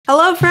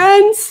Hello,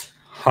 friends.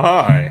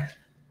 Hi.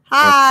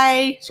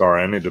 Hi.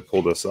 Sorry, I need to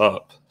pull this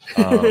up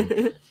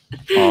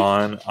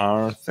on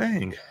our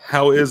thing.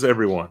 How is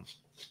everyone?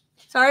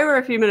 Sorry we're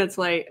a few minutes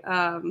late.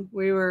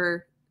 We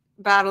were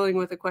battling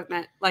with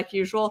equipment like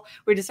usual.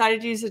 We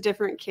decided to use a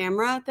different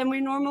camera than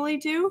we normally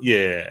do.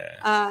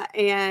 Yeah.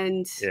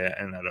 And Yeah,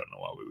 and I don't know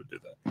why we would do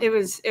that. it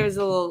was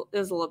a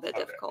little bit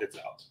Okay, difficult. it's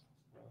out.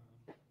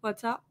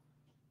 What's up?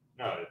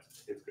 No,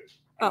 it's good.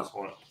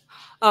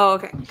 Oh,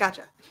 okay.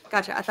 Gotcha.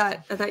 I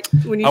thought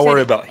when you I said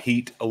worry about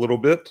heat a little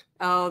bit.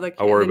 I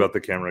worry about the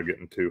camera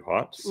getting too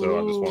hot, so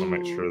I just want to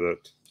make sure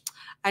that.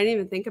 I didn't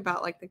even think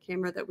about like the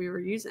camera that we were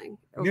using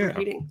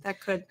overheating. That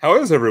could. How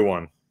is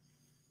everyone?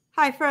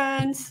 Hi,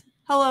 friends.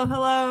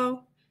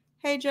 Hello.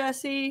 Hey,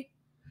 Jesse.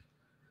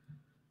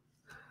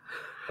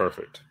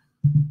 Perfect.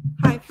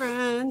 Hi,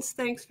 friends.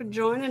 Thanks for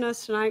joining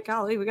us tonight.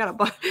 Golly, we got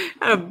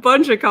a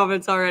bunch of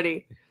comments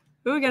already.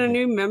 Ooh, we got a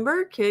new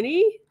member,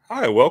 Kenny.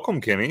 Hi, welcome,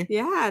 Kenny.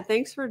 Yeah,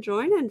 thanks for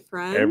joining,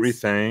 friends.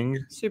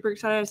 Everything. Super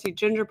excited to see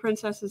Ginger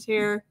Princess is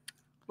here.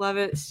 Love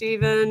it,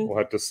 Steven. We'll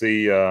have to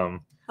see. Hello.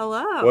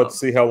 Let's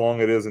see how long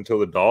it is until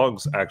the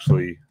dogs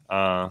actually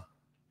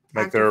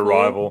make their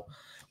arrival.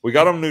 We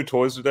got them new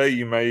toys today.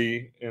 You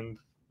may you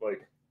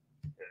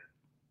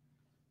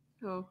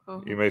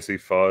may see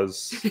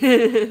fuzz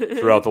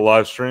throughout the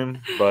live stream,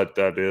 but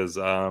that is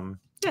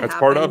that's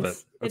part of it.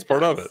 That's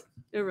part of it.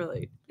 It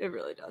really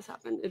does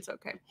happen. It's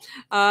okay.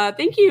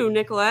 Thank you,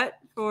 Nicolette,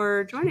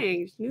 for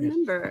joining. New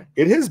member.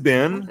 It has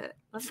been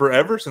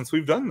forever since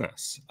we've done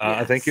this.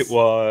 I think it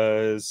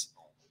was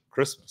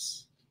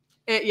Christmas.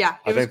 I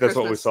think that's Christmas.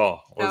 What we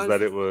saw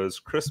that it was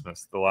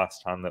Christmas the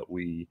last time that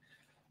we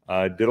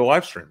did a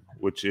live stream,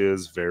 which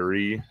is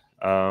very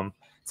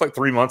it's like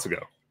 3 months ago.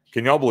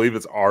 Can y'all believe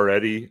it's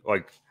already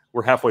like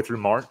we're halfway through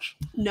March?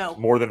 No.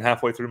 More than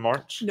halfway through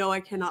March? No, I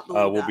cannot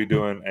believe we'll be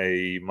doing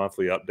a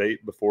monthly update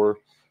before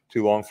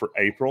too long for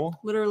April.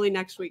 Literally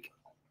next week.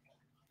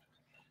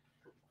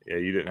 Yeah,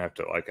 you didn't have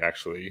to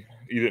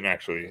you didn't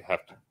actually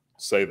have to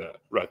say that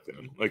right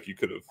then. Like you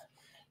could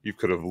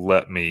have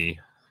let me,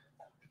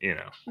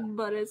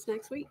 But it's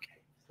next week.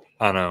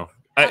 I know.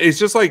 It's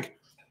just like,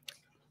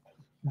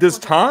 does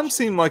time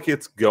seem like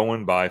it's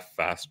going by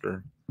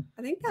faster?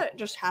 I think that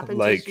just happens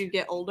as you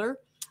get older.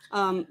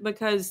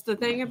 Because the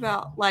thing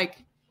about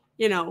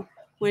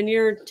when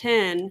you're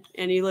 10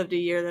 and you lived a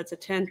year, that's a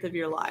 10th of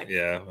your life.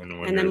 Yeah.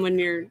 And then when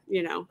you're,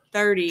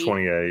 30.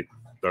 28,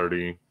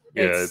 30.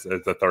 Yeah, it's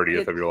the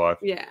 30th of your life.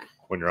 Yeah.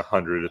 When you're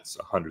 100, it's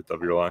 100th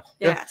of your life.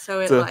 Yeah.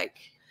 So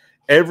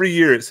every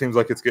year it seems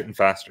like it's getting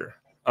faster.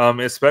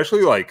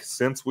 Especially like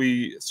since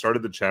we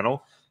started the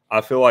channel,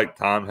 I feel like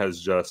time has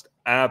just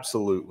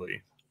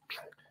absolutely.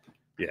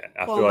 Yeah,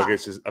 I feel like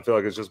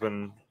it's just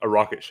been a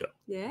rocket ship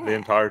the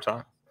entire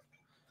time.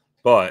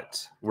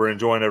 But we're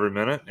enjoying every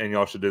minute, and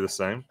y'all should do the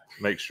same.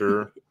 Make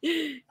sure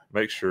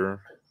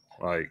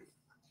like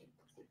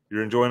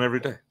you're enjoying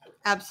every day.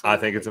 Absolutely. I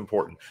think it's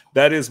important.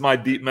 That is my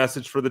deep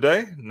message for the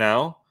day.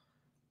 Now,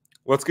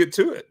 let's get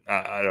to it.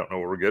 I don't know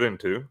what we're getting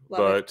to,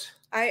 but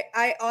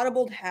I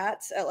audibled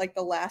hats at like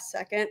the last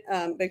second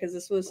because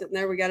this was sitting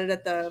there. We got it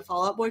at the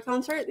Fall Out Boy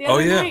concert the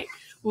other night,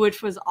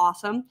 which was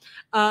awesome.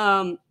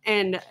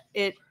 And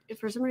it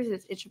for some reason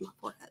it's itching my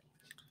forehead,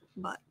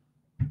 but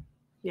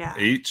yeah.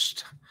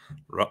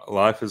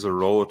 Life is a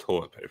roll of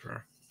toilet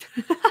paper.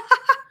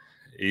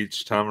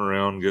 Each time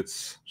around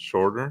gets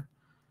shorter.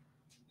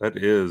 That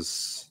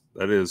is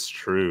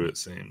true. It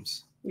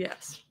seems.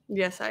 Yes,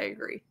 I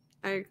agree.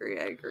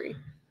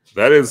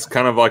 That is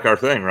kind of like our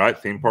thing, right?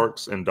 Theme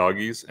parks and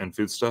doggies and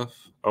food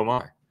stuff. Oh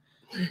my.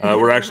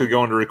 We're actually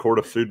going to record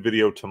a food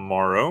video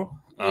tomorrow.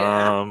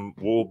 Yeah.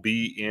 We'll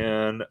be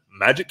in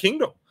Magic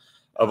Kingdom,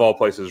 of all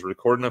places,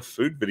 recording a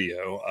food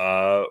video.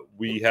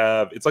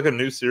 It's like a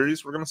new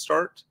series we're going to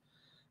start.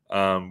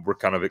 We're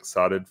kind of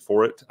excited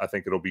for it. I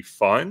think it'll be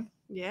fun.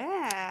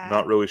 Yeah.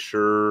 Not really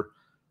sure.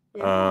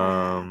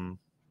 Yeah.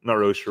 Not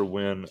really sure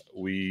when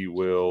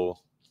it'll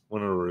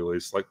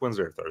release, like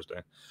Wednesday or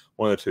Thursday,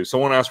 one of the two.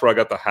 Someone asked where I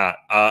got the hat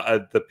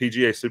at the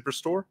PGA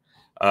Superstore.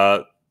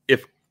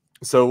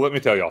 Let me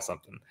tell y'all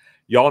something.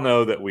 Y'all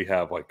know that we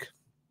have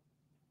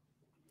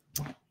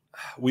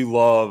we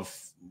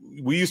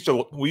used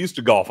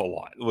to golf a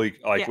lot. We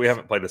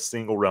haven't played a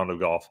single round of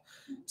golf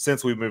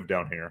since we moved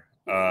down here.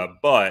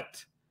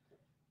 But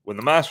when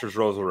the Masters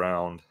rolls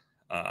around,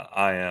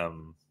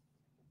 I'm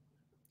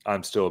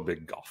still a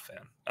big golf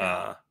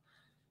fan.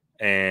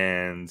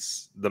 And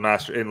the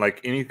Master and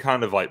like any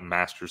kind of like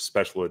Masters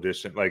special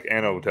edition, like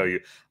Anna will tell you,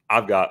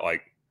 I've got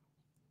like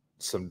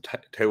some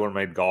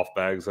tailor-made golf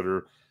bags that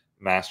are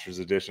Masters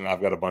edition. I've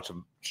got a bunch of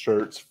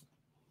shirts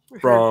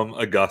from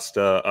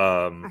Augusta.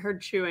 I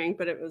heard chewing,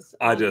 but it was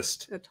a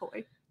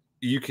toy.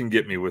 You can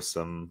get me with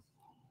some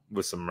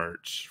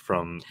merch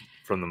from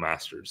the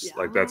Masters. Yes.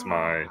 Like that's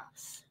my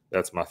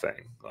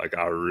thing. Like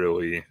I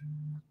really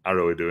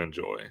do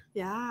enjoy.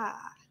 Yeah.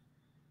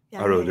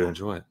 I really do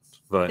enjoy it.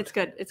 But it's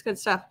good. It's good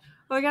stuff.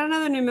 Oh, we got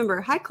another new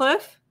member. Hi,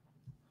 Cliff.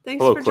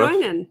 Thanks Hello, for Cliff.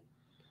 joining.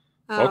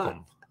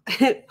 Welcome.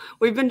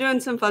 we've been doing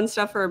some fun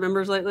stuff for our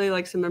members lately,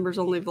 like some members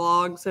only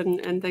vlogs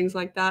and things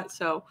like that.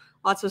 So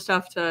lots of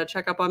stuff to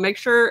check up on. Make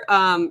sure,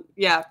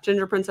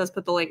 Ginger Princess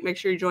put the link. Make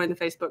sure you join the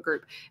Facebook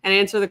group and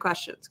answer the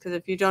questions. Because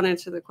if you don't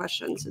answer the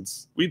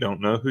questions, we don't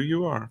know who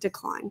you are.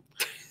 Decline.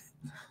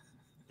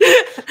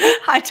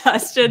 Hi,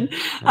 Dustin.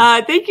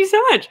 Thank you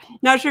so much.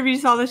 Not sure if you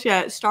saw this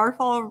yet.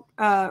 Starfall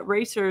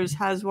Racers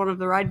has one of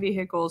the ride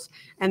vehicles,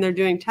 and they're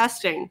doing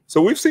testing.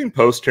 So we've seen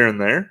posts here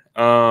and there.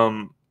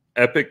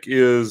 Epic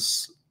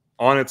is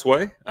on its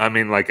way. I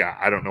mean, like,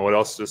 I don't know what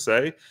else to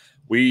say.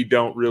 We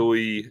don't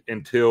really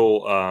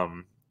until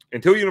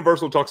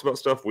Universal talks about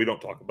stuff. We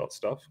don't talk about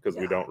stuff because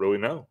we don't really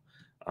know.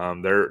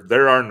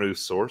 They're our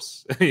news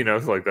source.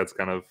 Like that's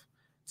kind of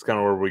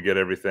where we get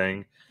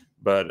everything.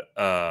 But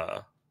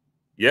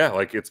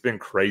like it's been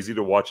crazy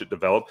to watch it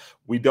develop.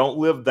 We don't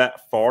live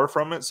that far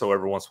from it, so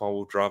every once in a while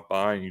we'll drive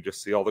by and you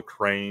just see all the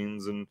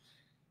cranes. And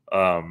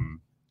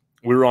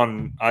we were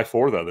on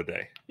I-4 the other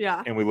day,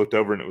 and we looked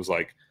over and it was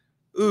like,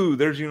 ooh,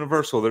 there's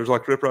Universal. There's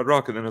like Rip Ride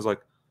Rock, and then it's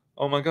like,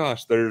 oh my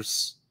gosh,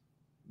 there's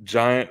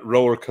giant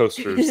roller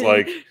coasters,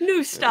 like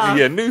new stuff.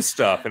 Yeah, new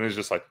stuff, and it's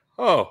just like,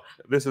 oh,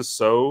 this is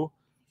so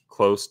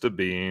close to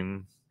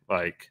being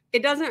like.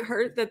 It doesn't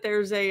hurt that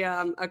there's a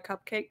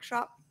cupcake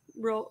shop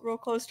real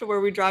close to where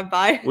we drive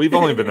by. We've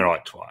only been there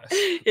like twice.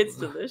 It's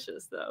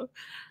delicious though.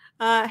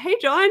 Hey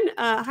John,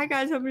 hi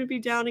guys, hoping to be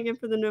down again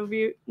for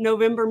the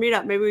November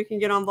meetup. Maybe we can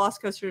get on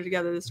Velocicoaster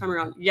together this time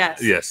around.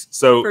 Yes.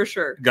 So for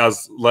sure,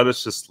 guys, let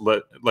us just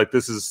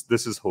this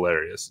is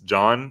hilarious.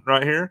 John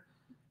right here,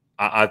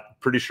 I'm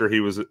pretty sure he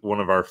was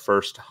one of our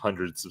first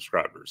 100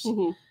 subscribers,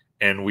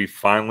 and we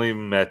finally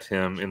met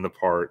him in the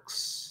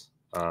parks.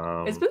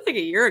 It's been like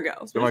a year ago.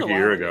 It's been like a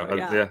year ago.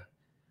 Yeah.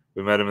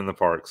 We met him in the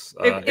parks.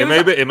 It may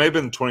have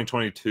been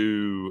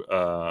 2022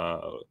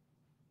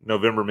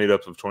 November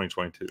meetup of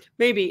 2022.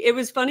 Maybe. It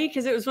was funny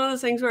because it was one of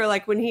those things where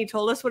like when he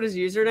told us what his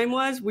username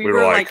was, we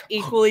were like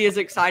equally as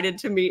excited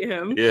to meet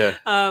him. Yeah.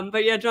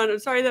 But yeah, John, I'm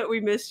sorry that we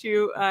missed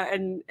you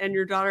and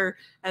your daughter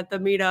at the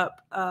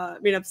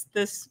meetups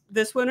this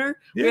winter.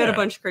 Yeah. We had a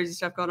bunch of crazy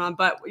stuff going on.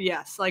 But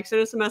yes, like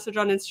send us a message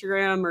on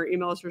Instagram or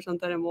email us or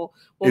something, and we'll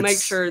make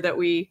sure that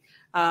we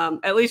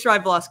at least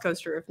ride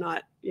Velocicoaster, if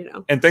not,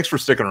 And thanks for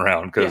sticking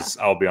around, because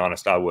I'll be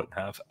honest, I wouldn't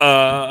have.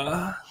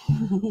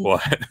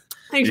 What?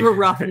 Things were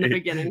rough in the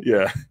beginning.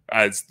 Yeah,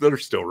 they're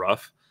still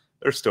rough.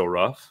 They're still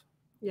rough.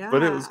 Yeah,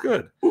 but it was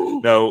good.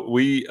 No,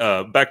 we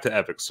back to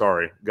Epic.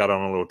 Sorry, got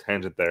on a little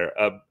tangent there.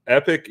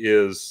 Epic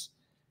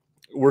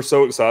we're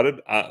so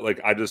excited.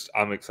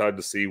 I'm excited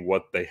to see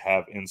what they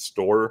have in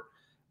store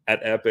at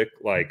Epic.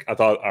 Like I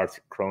thought our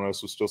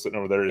Kronos was still sitting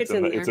over there. It's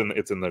in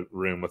the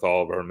room with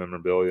all of our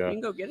memorabilia. You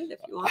can go get it if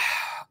you want.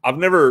 I've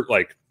never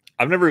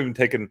even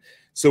taken.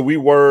 So we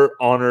were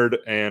honored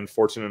and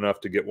fortunate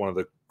enough to get one of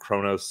the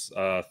Kronos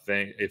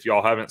thing. If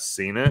y'all haven't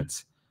seen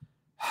it,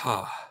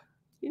 you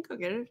can go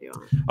get it if you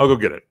want. I'll go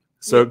get it.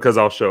 So because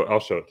I'll show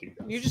it to you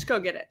guys. You just go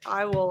get it.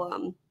 I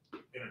will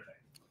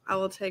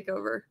take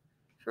over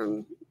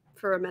for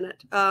a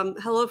minute.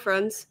 Hello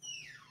friends.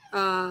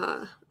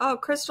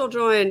 Crystal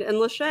joined and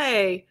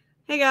Lachey.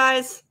 Hey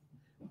guys,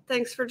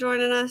 thanks for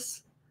joining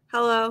us.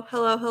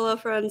 Hello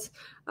friends.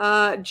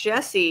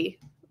 Jesse,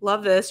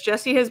 love this.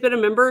 Jesse has been a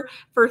member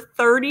for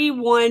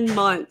 31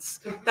 months.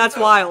 That's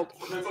wild.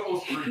 That's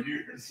almost 3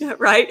 years. Yeah,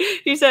 right?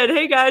 He said,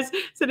 hey guys,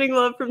 sending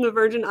love from the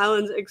Virgin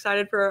Islands.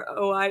 Excited for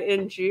OI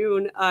in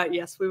June.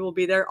 Yes, we will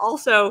be there.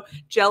 Also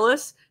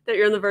jealous that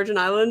you're in the Virgin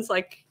Islands,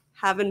 like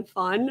having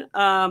fun.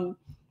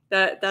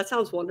 That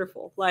sounds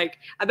wonderful. Like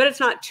I bet it's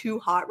not too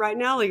hot right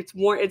now. Like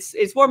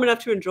it's warm enough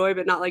to enjoy,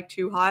 but not like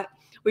too hot.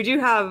 We do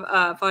have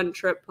a fun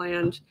trip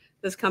planned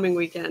this coming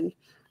weekend.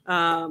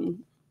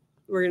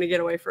 We're gonna get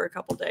away for a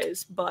couple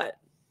days, but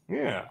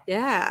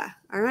yeah.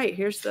 All right,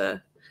 here's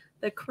the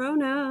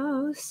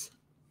Kronos.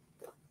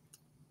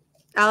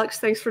 Alex,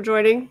 thanks for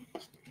joining.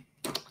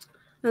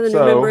 Another new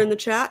member in the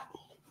chat.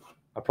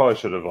 I probably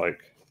should have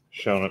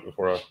shown it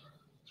before I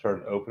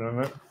started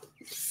opening it.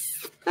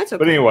 That's okay.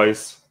 But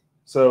anyways.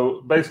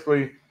 So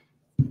basically,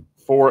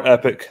 for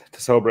Epic, to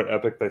celebrate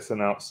Epic, they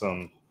sent out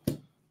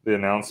the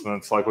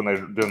announcements. Like when they're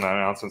doing the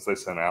announcements, they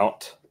sent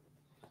out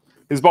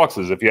these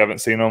boxes. If you haven't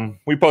seen them,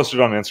 we posted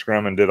on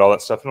Instagram and did all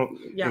that stuff. And,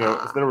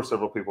 there were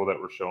several people that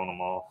were showing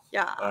them off.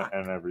 Yeah,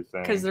 and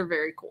everything because they're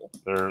very cool.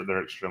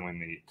 They're extremely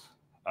neat.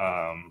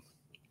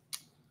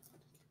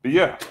 But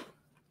yeah,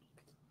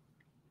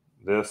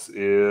 this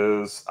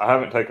is. I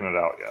haven't taken it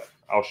out yet.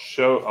 I'll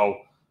show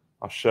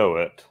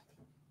it.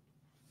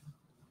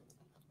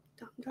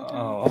 Don't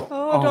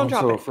I'm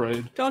drop so it.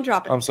 Afraid. Don't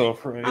drop it. I'm so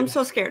afraid. I'm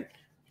so scared.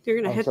 You're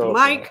gonna hit the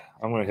mic.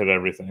 I'm gonna hit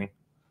everything.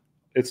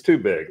 It's too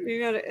big.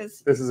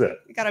 This is it.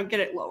 You gotta get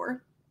it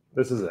lower.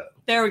 This is it.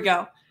 There we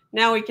go.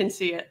 Now we can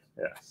see it.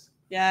 Yes.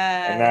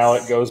 Yes. And now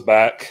it goes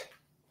back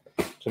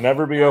to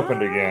never be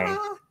opened again.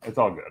 It's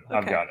all good. Okay.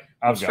 I've got it.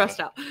 I'm stressed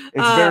out.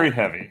 It's very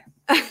heavy.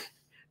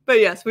 But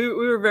yes, we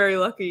were very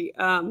lucky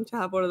to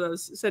have one of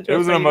those. It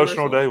was an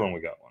emotional day when we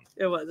got one.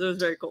 It was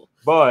very cool.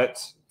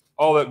 But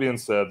all that being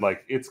said,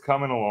 it's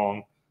coming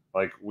along.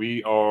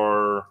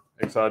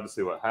 excited to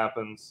see what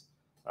happens.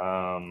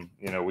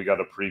 You know, we got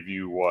to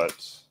preview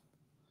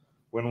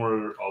when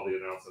were all the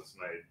announcements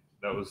made?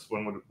 That was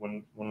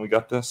when we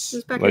got this,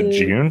 like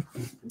June,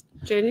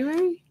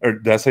 January, or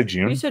did I say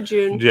June? You said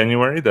June.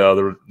 January. The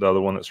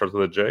other one that starts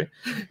with a J.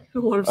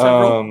 One of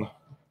several.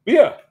 But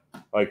yeah,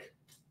 like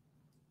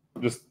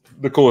just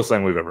the coolest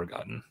thing we've ever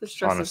gotten. It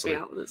stresses me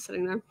out when it's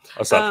sitting there.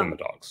 Aside from the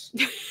dogs,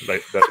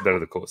 they're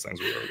the coolest things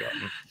we've ever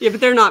gotten. Yeah,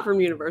 but they're not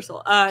from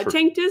Universal.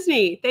 Tank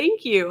Disney,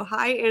 thank you.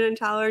 Hi, Ann and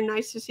Tyler.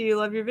 Nice to see you.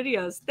 Love your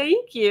videos.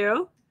 Thank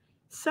you.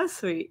 So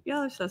sweet.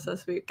 Y'all are so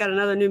sweet. Got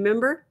another new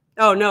member.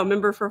 Oh no,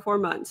 member for 4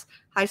 months.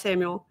 Hi,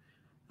 Samuel.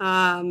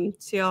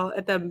 See y'all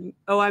at the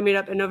OI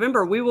meetup in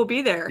November. We will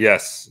be there.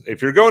 Yes,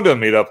 if you're going to a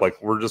meetup,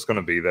 like we're just going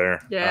to be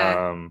there.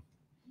 Yeah.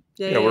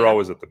 We're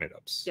always at the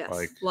meetups. Yes,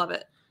 like, love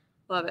it.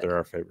 Love it. They're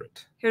our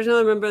favorite. Here's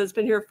another member that's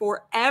been here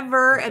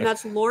forever, and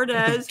that's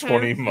Lourdes.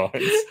 20 months.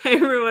 Hey,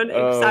 everyone.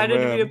 Excited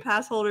to be a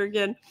pass holder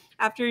again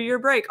after your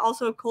break.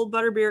 Also, cold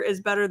butterbeer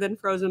is better than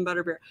frozen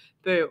butterbeer.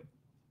 Boo.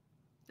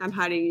 I'm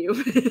hiding you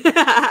for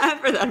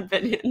that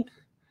opinion.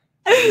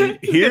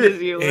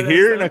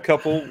 Here in a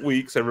couple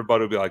weeks,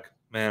 everybody will be like,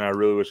 man, I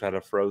really wish I had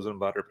a frozen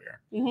butterbeer.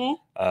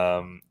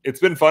 Mm-hmm. It's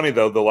been funny,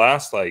 though. The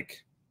last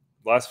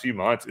few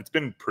months, it's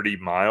been pretty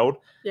mild.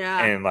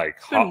 Yeah. And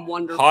like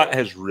hot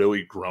has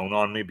really grown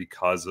on me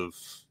because of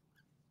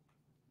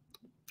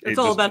it's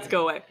all about to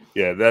go away.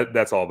 Yeah,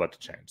 that's all about to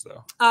change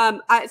though.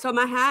 So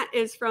my hat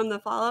is from the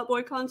Fall Out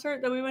Boy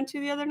concert that we went to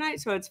the other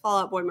night. So it's Fall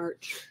Out Boy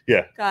merch.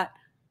 Yeah. Got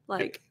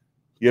like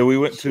we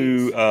went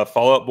to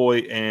Fall Out Boy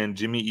and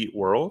Jimmy Eat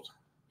World.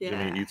 Yeah.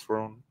 Jimmy Eats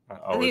World. I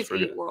always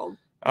forget. Eat World.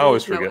 I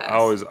always forget. I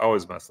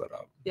always mess that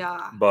up.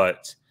 Yeah.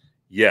 But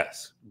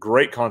yes,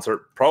 great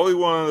concert. Probably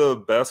one of the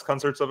best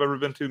concerts I've ever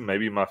been to.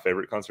 Maybe my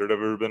favorite concert I've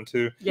ever been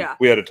to. Yeah.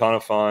 We had a ton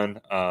of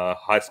fun.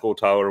 High school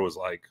Tyler was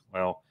like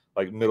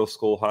middle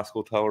school, high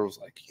school Tyler was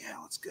like, yeah,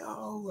 let's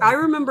go. I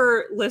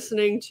remember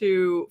listening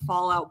to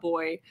Fall Out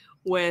Boy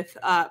with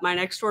my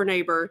next door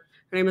neighbor.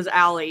 Her name is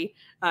Allie.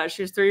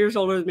 She was 3 years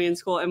older than me in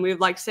school, and we would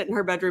like sit in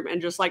her bedroom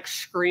and just like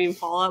scream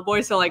Fall Out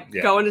Boy. So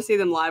going to see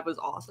them live was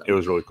awesome. It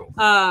was really cool.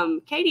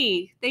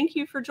 Katie, thank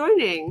you for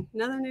joining.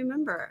 Another new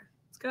member.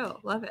 Let's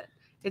go. Love it.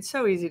 It's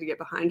so easy to get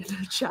behind in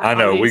the chat. I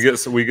know. We get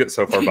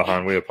so far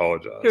behind. We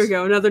apologize. Here we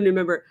go. Another new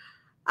member.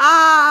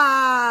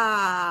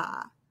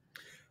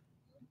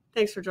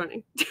 Thanks for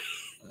joining.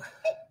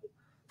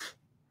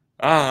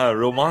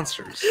 Real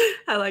monsters.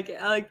 I like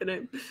it. I like the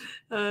name.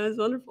 It's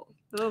wonderful.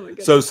 Oh my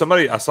goodness. So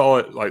I saw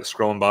it like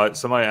scrolling by.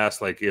 Somebody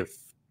asked like if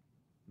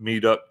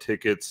meetup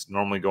tickets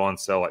normally go on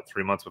sale like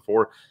 3 months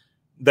before.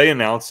 They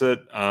announce it.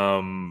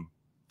 3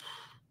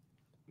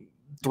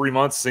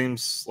 months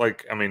seems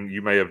like, I mean,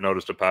 you may have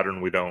noticed a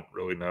pattern. We don't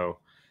really know.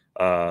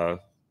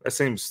 That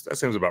seems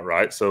about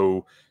right.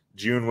 So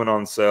June went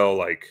on sale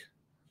like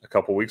a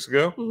couple weeks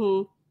ago.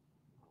 Mm-hmm.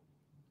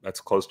 That's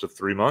close to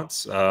 3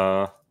 months.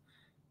 Yeah.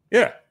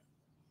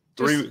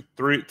 3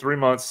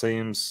 months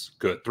seems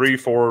good. 3,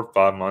 4,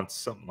 5 months,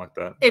 something like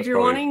that. If you're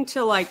wanting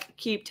to like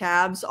keep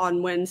tabs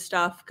on when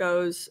stuff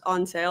goes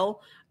on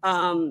sale,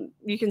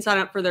 you can sign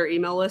up for their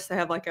email list. They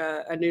have like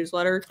a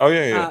newsletter. Oh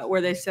yeah.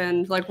 Where they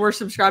send like we're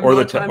subscribed or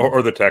the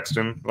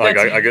texting. Like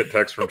I get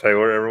texts from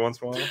Taylor every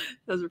once in a while.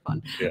 Those are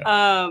fun.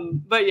 Yeah.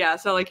 But yeah,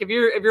 so like if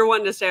you're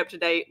wanting to stay up to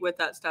date with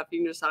that stuff, you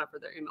can just sign up for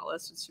their email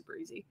list. It's super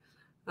easy.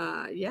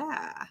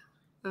 Yeah.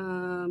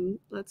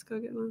 Let's go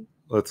get one.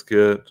 Let's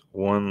get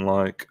one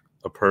like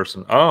a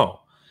person.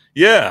 Oh,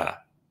 yeah.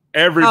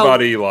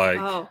 Everybody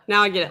Oh,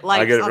 now I get it.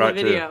 Likes I get it on right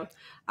the video. Too.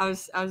 I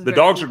was. The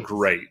dogs are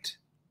great.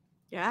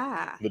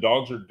 Yeah. The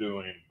dogs are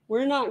doing.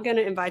 We're not going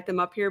to invite them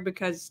up here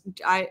because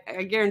I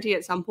guarantee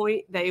at some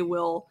point they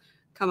will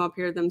come up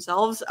here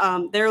themselves.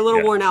 They're a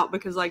little worn out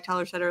because, like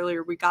Tyler said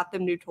earlier, we got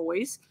them new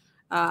toys,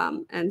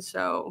 and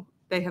so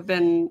they have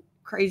been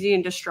crazy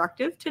and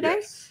destructive today.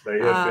 Yes, they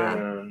have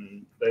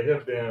been. They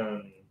have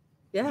been.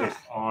 Yeah. Just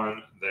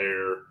on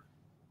their.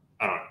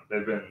 I don't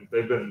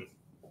know.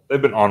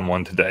 They've been on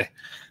one today.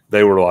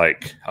 They were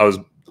like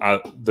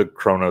the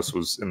Kronos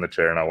was in the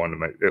chair and I wanted to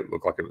make it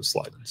look like it was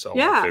sliding. So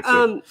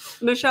yeah.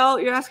 Michelle,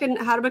 you're asking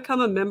how to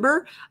become a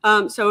member.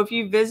 So if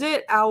you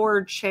visit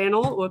our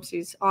channel,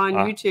 whoopsies, on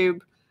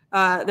YouTube,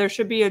 there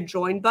should be a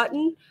join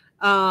button.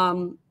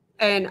 And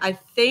I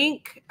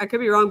think I could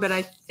be wrong, but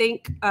I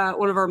think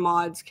one of our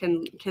mods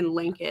can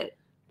link it.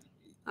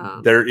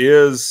 There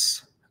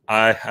is.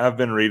 I have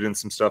been reading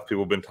some stuff.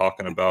 People have been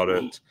talking about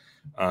it.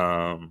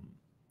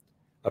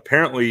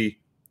 Apparently,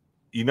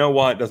 you know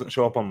why it doesn't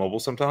show up on mobile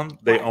sometimes?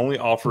 They only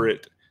offer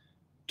it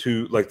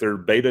to, like, they're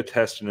beta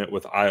testing it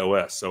with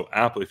iOS. So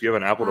Apple, if you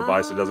have an Apple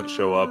device, it doesn't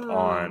show up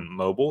on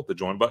mobile. The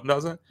join button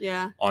doesn't.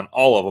 Yeah. On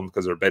all of them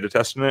because they're beta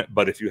testing it.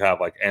 But if you have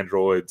like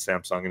Android,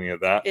 Samsung, any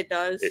of that, it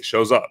does. It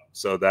shows up.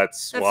 So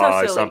that's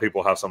why some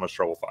people have so much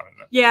trouble finding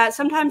it. Yeah.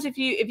 Sometimes if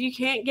you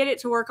can't get it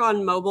to work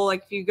on mobile,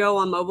 like if you go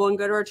on mobile and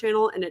go to our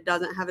channel and it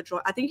doesn't have a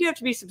join, I think you have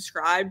to be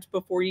subscribed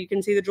before you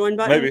can see the join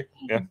button. Maybe.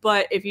 Yeah.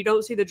 But if you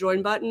don't see the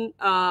join button,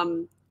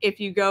 if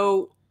you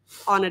go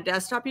on a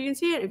desktop, you can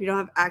see it. If you don't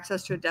have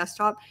access to a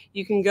desktop,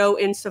 you can go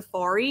in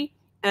Safari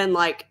and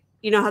like,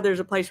 you know how there's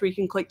a place where you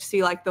can click to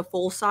see like the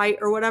full site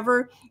or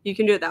whatever. You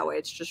can do it that way.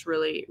 It's just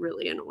really,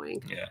 really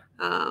annoying. Yeah.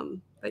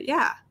 But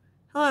yeah.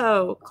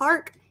 Hello,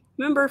 Clark.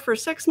 Member for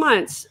 6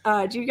 months.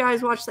 Do you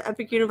guys watch the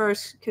Epic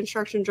Universe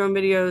construction drone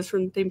videos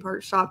from the theme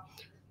park shop?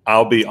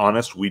 I'll be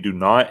honest, we do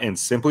not, and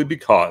simply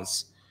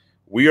because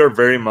we are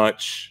very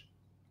much,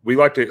 we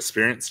like to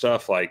experience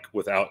stuff like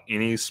without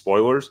any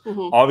spoilers.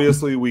 Mm-hmm.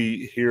 Obviously,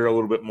 we hear a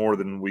little bit more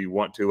than we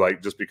want to,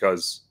 like just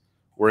because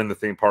we're in the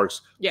theme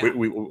parks. Yeah.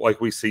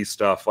 We see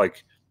stuff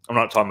like, I'm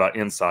not talking about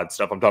inside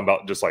stuff. I'm talking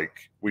about just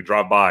like we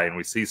drive by and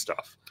we see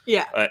stuff.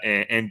 Yeah.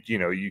 And you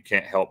know, you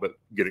can't help but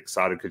get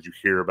excited because you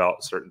hear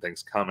about certain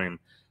things coming.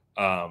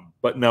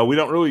 But no, we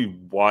don't really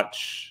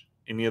watch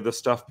any of this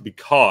stuff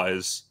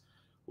because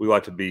we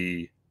like to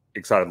be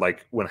excited.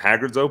 Like when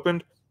Hagrid's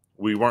opened,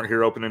 we weren't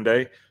here opening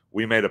day.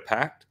 We made a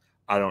pact.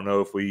 I don't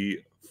know if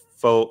we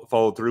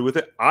followed through with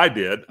it. I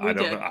did. I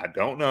don't know. I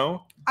don't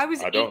know. I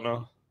don't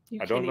know. You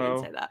I can't don't know.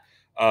 even say that.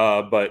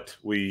 But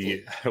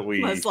we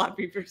Must lot of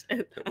people say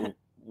that.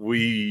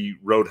 We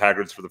rode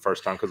Hagrid's for the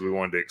first time because we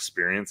wanted to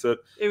experience it.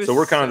 So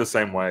we're kind of the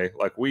same way.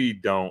 Like we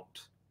just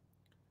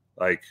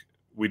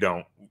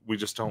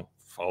don't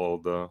follow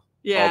the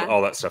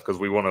all that stuff because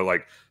we want to,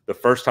 like, the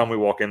first time we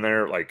walk in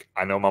there, like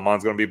I know my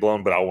mind's gonna be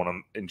blown, but I want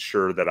to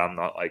ensure that I'm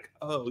not like,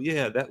 oh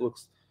yeah,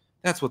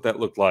 that's what that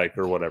looked like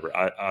or whatever.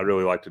 I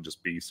really like to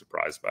just be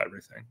surprised by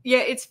everything. Yeah,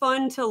 it's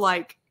fun to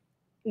like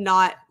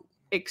not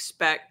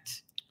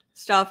expect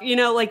stuff, you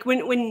know, like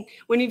when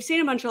you've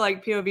seen a bunch of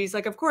like POVs,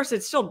 like of course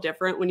it's still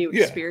different when you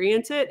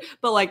experience it,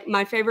 but like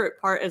my favorite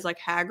part is like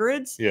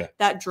Hagrid's. Yeah,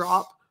 that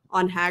drop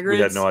on Hagrid's. We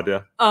had no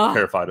idea.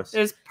 Terrified us.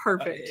 It was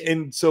perfect.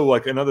 And so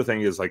like another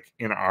thing is like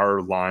in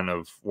our line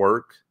of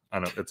work, I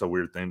know it's a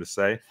weird thing to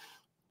say,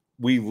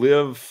 we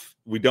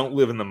don't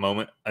live in the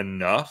moment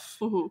enough.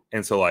 Mm-hmm.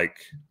 And so like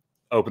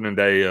opening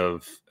day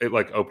of it,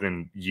 like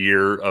opening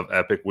year of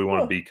Epic, we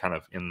want to be kind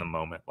of in the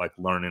moment, like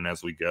learning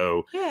as we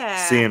go,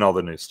 seeing all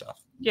the new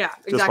stuff. Yeah,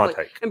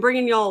 exactly. And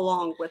bringing y'all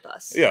along with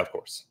us. Yeah, of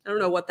course. I don't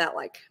know what that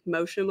like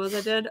motion was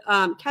I did.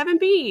 Kevin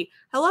B,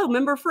 hello,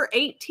 member for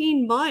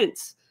 18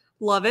 months.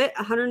 Love it.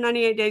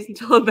 198 days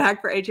until I'm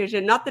back for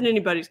HHN. Not that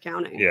anybody's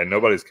counting. Yeah,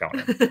 nobody's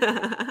counting.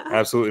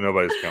 Absolutely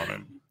nobody's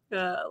counting.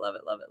 Love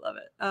it, love it, love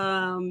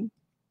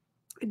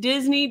it.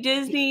 Disney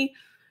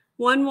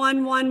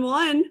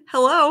 1111.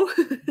 Hello.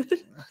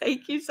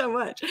 Thank you so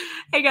much.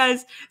 Hey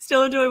guys,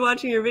 still enjoy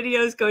watching your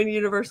videos. Going to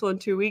Universal in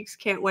 2 weeks.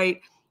 Can't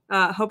wait.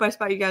 Hope I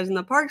spot you guys in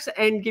the parks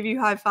and give you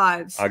high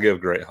fives. I give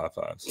great high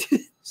fives.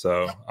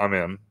 So I'm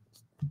in.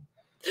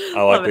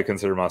 I like to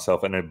consider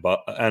myself an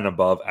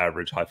above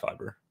average high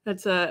fiver.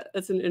 That's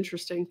an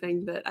interesting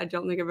thing that I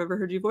don't think I've ever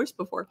heard you voice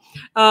before.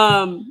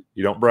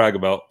 You don't brag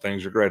about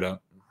things you're great at.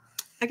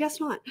 I guess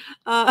not.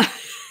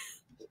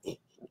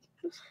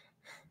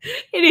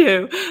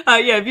 Anywho,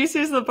 yeah, if you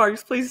see us in the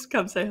parks, please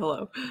come say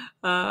hello.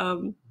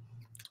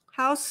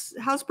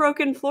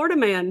 Housebroken Florida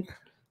man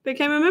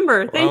became a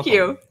member. Thank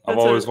you. I've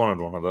always wanted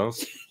one of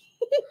those.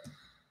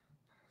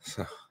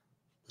 So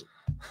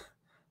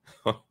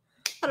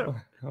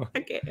I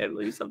can't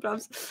handle you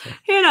sometimes.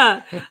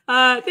 Hannah,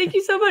 thank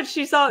you so much.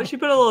 She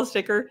put a little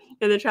sticker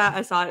in the chat.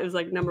 I saw it. It was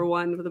like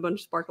 #1 with a bunch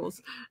of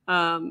sparkles.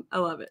 I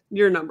love it.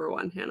 You're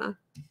 #1, Hannah.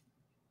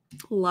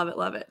 Love it,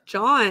 love it.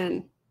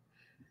 John,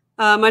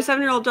 my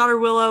 7-year-old daughter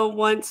Willow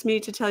wants me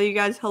to tell you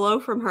guys hello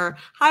from her.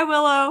 Hi,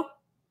 Willow.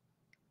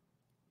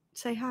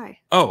 Say hi.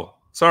 Oh,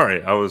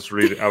 sorry. I was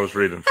reading.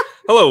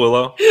 Hello,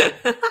 Willow.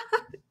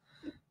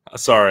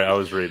 Sorry, I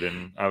was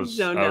reading. I was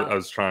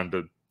trying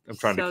to. I'm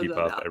trying to keep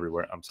up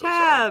everywhere. I'm so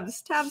sorry.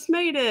 Tabs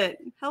made it.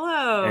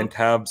 Hello. And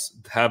Tabs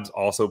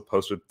also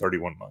posted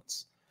 31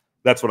 months.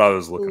 That's what I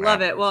was looking at.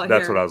 Love it. Well,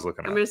 that's what I was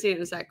looking at. I'm going to see it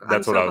in a sec.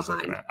 That's what I was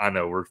looking at. I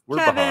know we're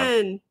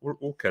behind.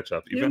 We'll catch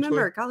up eventually. New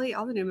member. Golly,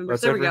 all the new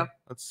members. There we go.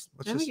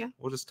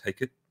 We'll just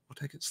take it. We'll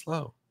take it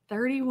slow.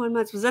 31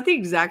 months. Was that the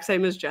exact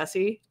same as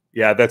Jesse?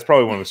 Yeah, that's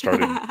probably when we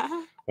started.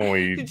 when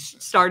we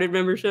started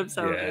membership,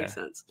 so it makes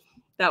sense.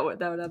 That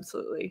would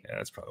absolutely. Yeah,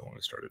 that's probably when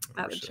we started.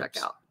 I would check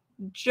out.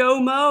 Joe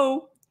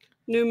Mo,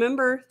 new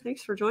member.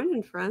 Thanks for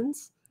joining,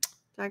 friends.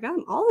 I got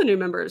all the new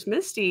members.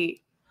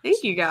 Misty,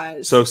 thank you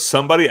guys. So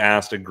somebody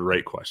asked a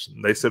great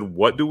question. They said,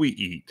 "What do we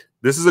eat?"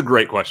 This is a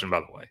great question, by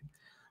the way.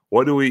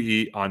 What do we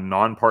eat on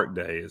non-park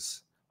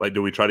days? Like,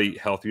 do we try to eat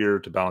healthier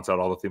to balance out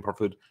all the theme park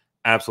food?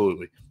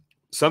 Absolutely.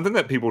 Something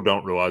that people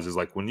don't realize is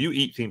like when you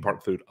eat theme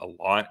park food a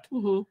lot.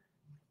 Mm-hmm.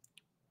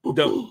 We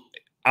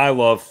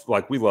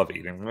love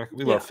eating.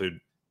 We love food.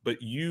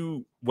 But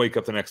you wake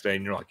up the next day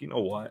and you're like, you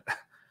know what?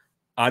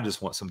 I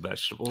just want some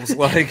vegetables.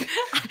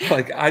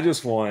 I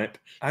just want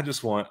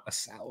a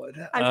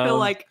salad. I feel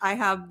like I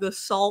have the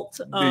salt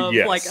of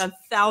like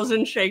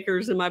 1,000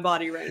 shakers in my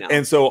body right now.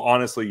 And so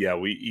honestly,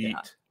 we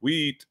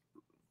eat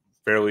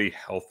fairly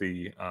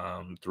healthy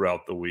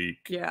throughout the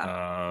week.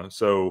 Yeah.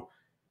 So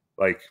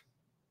like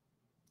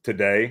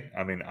today,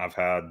 I mean, I've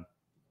had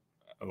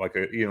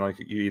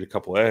you eat a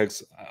couple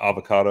eggs,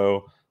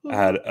 avocado, I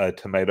had a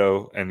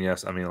tomato, and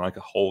yes, I mean like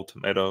a whole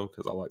tomato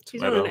because I like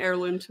tomato. He's on an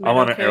heirloom tomato. I'm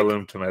on an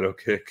heirloom tomato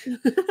kick.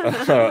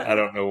 I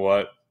don't know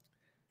what.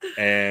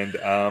 And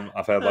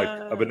I've had like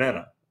a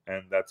banana,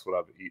 and that's what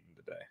I've eaten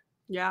today.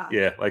 Yeah.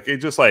 Yeah, like it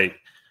just like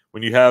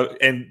when you have,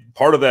 and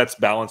part of that's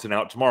balancing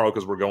out tomorrow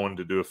because we're going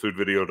to do a food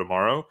video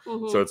tomorrow.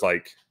 So it's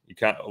like we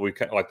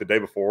can't like the day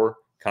before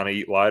kind of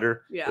eat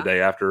lighter. Yeah. The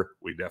day after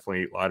we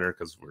definitely eat lighter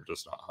because we're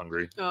just not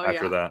hungry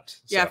after that.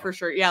 So. Yeah, for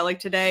sure. Yeah, like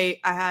today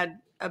I had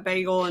a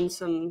bagel and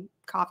some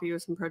coffee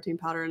with some protein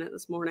powder in it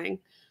this morning,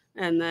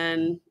 and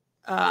then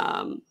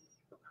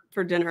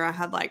for dinner I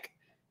had like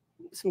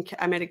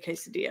I made a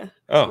quesadilla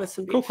with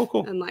some beef.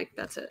 Cool. And like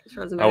that's it.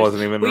 I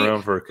wasn't even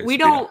around for a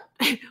quesadilla.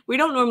 We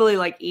don't normally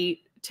like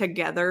eat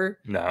together.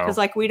 No, because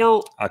like we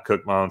don't. I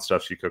cook my own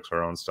stuff. She cooks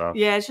her own stuff.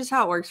 Yeah, it's just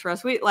how it works for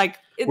us. We're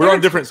on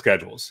different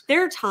schedules.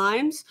 There are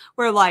times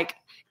where like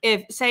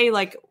if say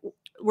like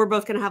we're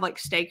both gonna have like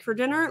steak for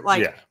dinner,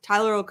 like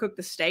Tyler will cook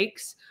the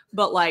steaks,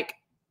 but like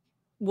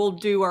we'll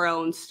do our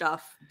own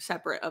stuff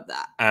separate of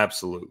that.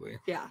 Absolutely.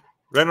 Yeah.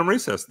 Random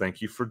Recess,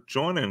 thank you for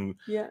joining.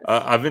 Yeah.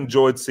 I've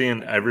enjoyed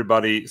seeing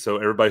everybody. So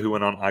everybody who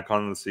went on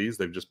Icon of the Seas,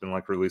 they've just been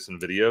like releasing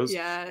videos.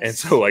 Yes. And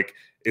so like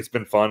it's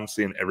been fun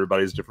seeing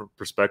everybody's different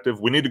perspective.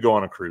 We need to go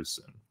on a cruise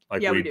soon.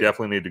 Like we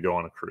definitely need to go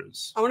on a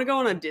cruise. I want to go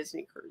on a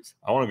Disney cruise.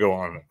 I want to go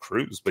on a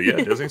cruise, but yeah,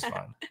 Disney's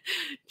fine.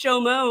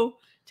 Joe Mo.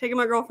 Taking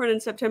my girlfriend in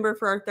September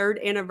for our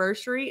 3rd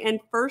anniversary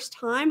and first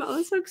time. Oh,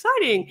 it's so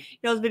exciting.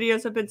 Y'all's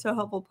videos have been so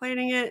helpful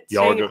planning it.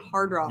 Y'all are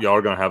Hard Rock. Y'all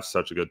are going to have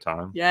such a good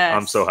time. Yes.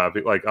 I'm so happy.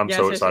 Like, I'm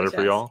so excited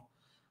for y'all.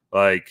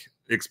 Like,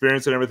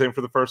 experiencing everything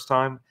for the first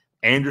time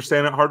and you're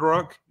staying at Hard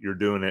Rock, you're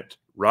doing it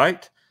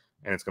right.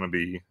 And it's going to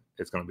be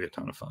a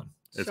ton of fun.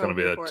 It's going to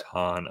be a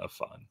ton of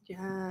fun.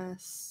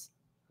 Yes.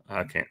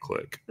 I can't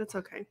click. That's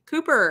okay.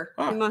 Cooper,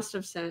 he must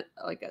have sent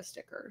like a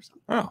sticker or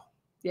something. Oh.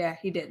 Yeah,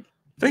 he did.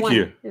 Thank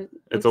you.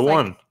 It's a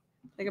 1.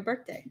 Like a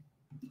birthday.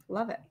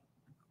 Love it.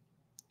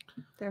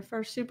 Their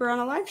first super on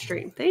a live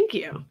stream. Thank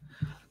you.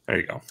 There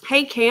you go.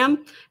 Hey,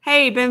 Cam.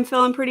 Hey, been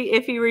feeling pretty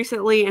iffy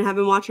recently and have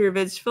been watching your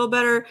vids to feel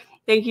better.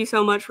 Thank you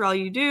so much for all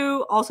you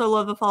do. Also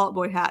love the Fall Out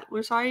Boy hat.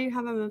 We're sorry you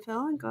haven't been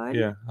feeling good.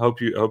 Yeah. Hope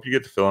you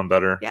get to feeling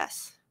better.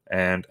 Yes.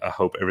 And I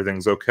hope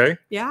everything's okay.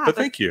 Yeah. But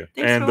thank you.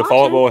 And the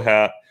Fall Out Boy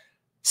hat.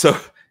 So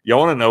y'all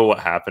want to know what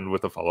happened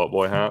with the Fall Out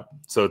Boy hat?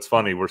 So it's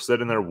funny. We're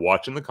sitting there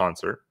watching the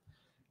concert,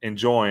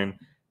 enjoying.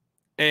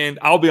 And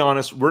I'll be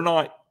honest,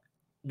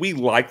 we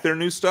like their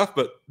new stuff,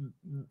 but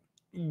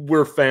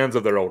we're fans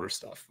of their older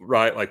stuff,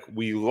 right? Like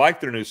we like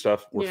their new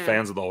stuff. We're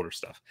fans of the older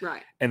stuff.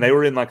 Right. And they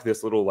were in like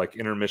this little like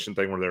intermission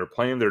thing where they were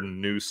playing their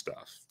new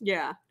stuff.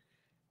 Yeah.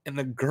 And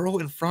the girl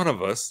in front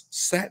of us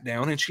sat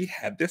down and she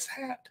had this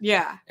hat.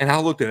 Yeah. And I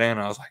looked at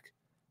Anna, I was like,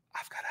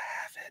 I've got to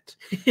have it.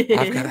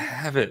 I've got to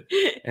have it.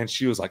 And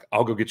she was like,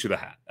 I'll go get you the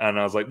hat. And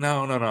I was like,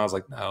 no. I was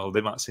like, no,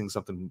 they might sing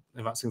something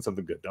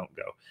good. Don't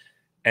go.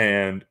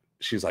 And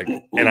she's like,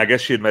 and I guess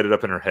she had made it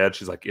up in her head.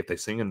 She's like, if they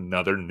sing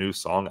another new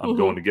song, I'm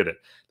going to get it.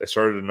 They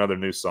started another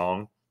new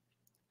song.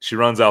 She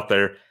runs out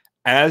there.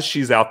 As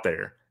she's out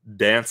there,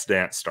 Dance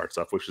Dance starts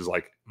up, which is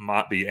like,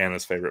 might be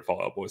Anna's favorite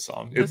Fall Out Boy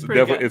song. It's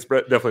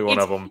definitely one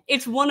of them.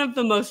 It's one of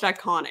the most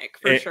iconic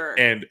for sure.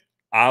 And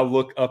I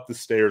look up the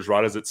stairs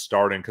right as it's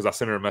starting because I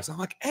sent her a message. I'm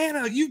like,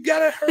 Anna, you got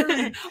to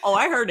hurry. Oh,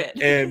 I heard it.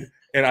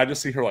 And I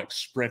just see her like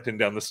sprinting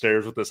down the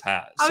stairs with this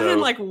hat. I was in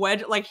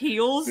like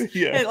heels,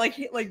 yeah,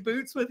 like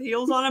boots with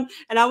heels on them.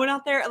 And I went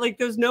out there, like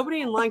there was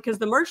nobody in line because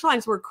the merch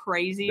lines were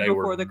crazy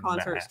before the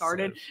concert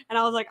started. And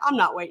I was like, I'm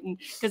not waiting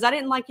because I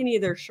didn't like any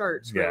of their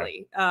shirts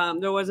really.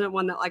 There wasn't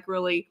one that like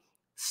really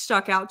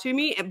stuck out to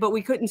me, but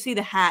we couldn't see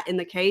the hat in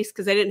the case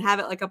because they didn't have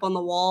it like up on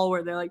the wall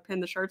where they like pin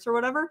the shirts or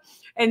whatever.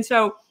 And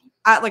so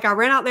I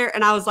ran out there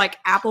and I was like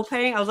Apple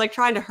Paying. I was like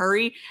trying to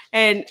hurry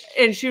and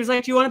she was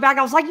like, do you want it back?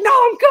 I was like, no,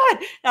 I'm good.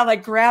 And I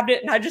like grabbed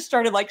it and I just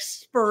started like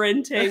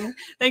sprinting.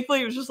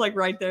 Thankfully it was just like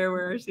right there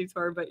where our seats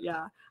were. But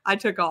yeah, I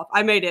took off.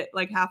 I made it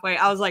like halfway.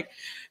 I was like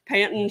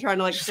panting, trying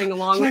to like sing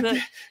along with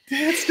it.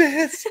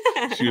 Dance.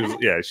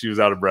 She was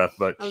out of breath,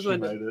 but she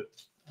made it.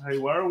 Hey,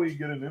 why are we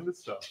getting into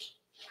stuff?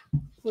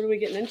 What are we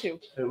getting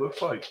into? It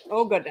looks like.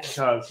 Oh goodness.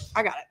 Because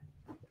I got it.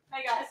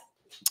 Hey guys.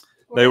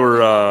 They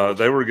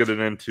were getting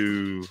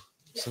into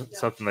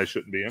something they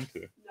shouldn't be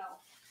into. No.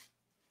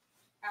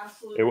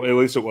 Absolutely. At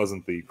least it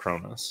wasn't the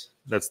Cronus.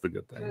 That's the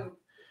good thing. Ooh.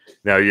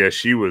 Now, yeah,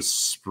 she was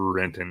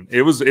sprinting.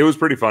 It was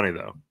pretty funny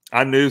though.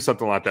 I knew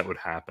something like that would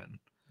happen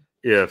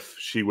if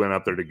she went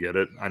up there to get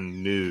it. I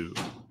knew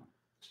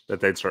that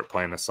they'd start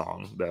playing a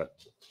song that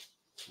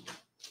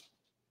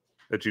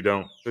you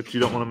don't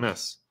want to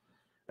miss.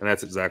 And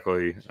that's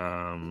exactly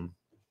what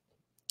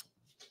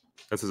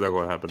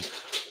happened.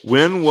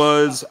 When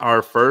was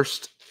our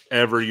first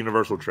ever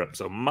Universal trip?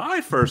 So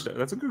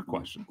that's a good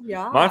question.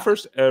 Yeah. My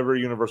first ever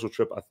Universal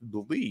trip, I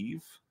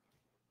believe,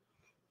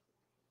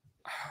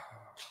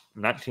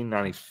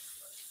 1995.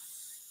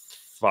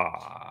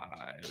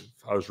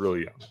 I was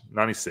really young.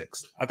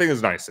 96. I think it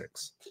was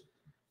 96.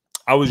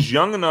 I was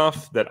young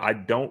enough that I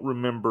don't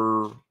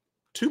remember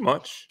too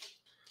much,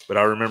 but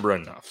I remember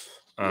enough.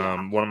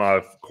 One of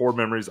my core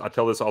memories, I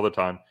tell this all the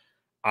time.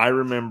 I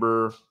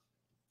remember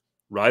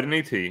riding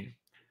ET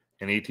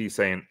and ET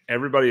saying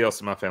everybody else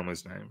in my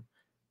family's name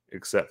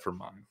except for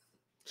mine.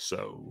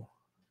 So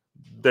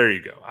there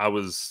you go. I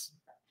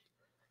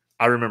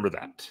remember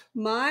that.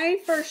 My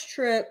first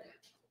trip,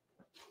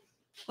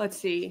 let's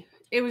see.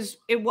 It wasn't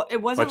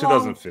like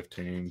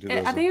 2015.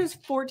 Long, I think it was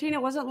 14.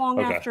 It wasn't long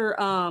after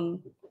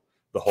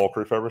the Hulk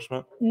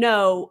refurbishment?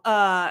 No,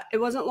 it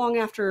wasn't long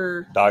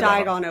after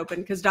Diagon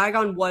opened, because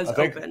Diagon was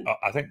open.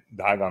 I think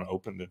Diagon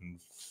opened in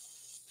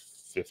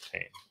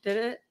 15. Did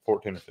it?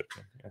 14 or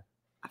 15, yeah.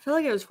 I feel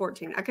like it was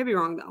 14. I could be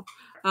wrong,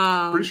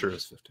 though. Pretty sure it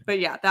was 15. But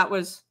yeah, that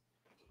was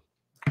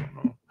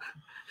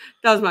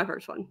my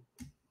first one.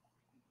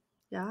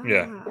 Yeah.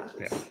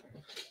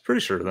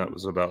 Pretty sure that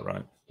was about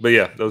right. But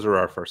yeah, those are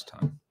our first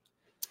time.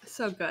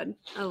 So good.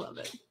 I love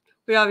it.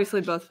 We obviously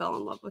both fell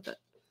in love with it.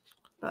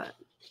 But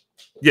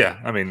yeah,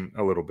 I mean,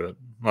 a little bit.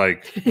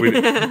 Like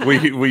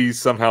we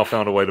somehow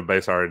found a way to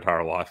base our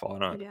entire life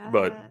on it. Yes.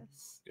 But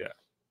yeah.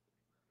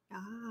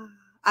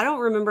 I don't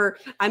remember.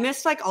 I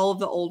missed like all of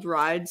the old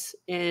rides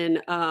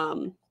in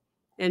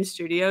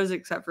studios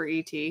except for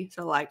ET.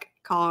 So like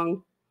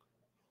Kong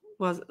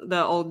was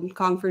the old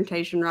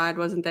Confrontation ride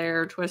wasn't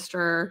there,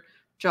 Twister,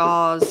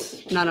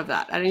 Jaws, none of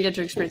that. I didn't get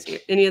to experience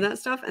any of that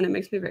stuff, and it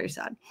makes me very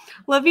sad.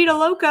 La Vida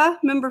Loca,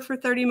 member for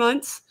 30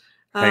 months.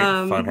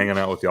 Fun hanging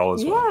out with y'all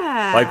as well.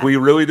 Like we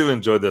really do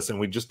enjoy this, and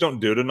we just don't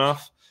do it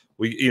enough.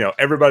 We,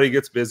 everybody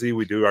gets busy.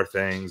 We do our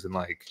things, and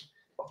like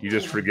you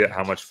just forget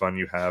how much fun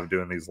you have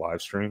doing these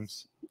live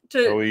streams.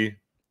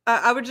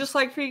 I would just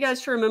like for you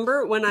guys to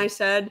remember when I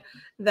said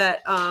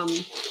that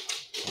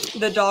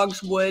the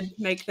dogs would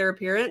make their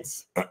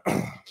appearance.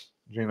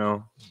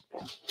 Gino.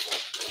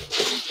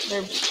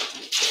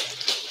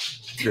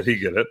 Did he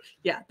get it?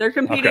 Yeah, they're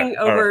competing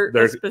over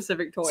a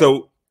specific toy.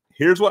 So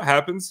here's what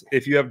happens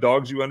if you have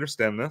dogs. You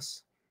understand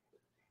this.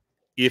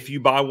 If you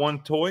buy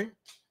one toy,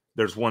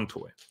 there's one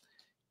toy.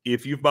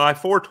 If you buy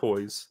 4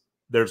 toys,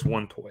 there's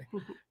one toy.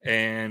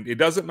 And it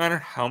doesn't matter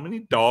how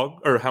many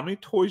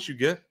toys you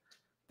get.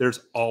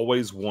 There's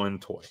always one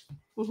toy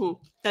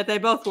that they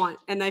both want,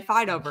 and they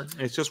fight over.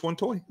 It's just one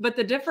toy. But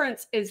the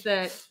difference is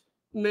that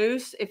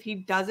Moose, if he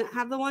doesn't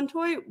have the one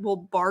toy, will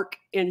bark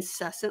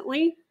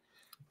incessantly.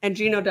 And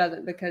Gino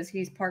doesn't because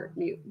he's part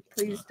mute.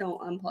 Please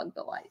don't unplug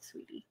the light,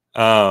 sweetie.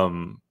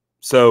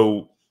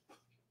 So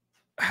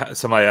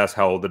somebody asked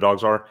how old the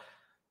dogs are.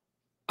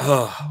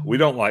 We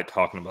don't like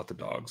talking about the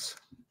dogs.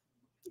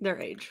 Their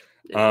age.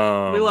 We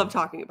love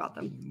talking about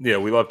them. Yeah,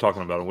 we love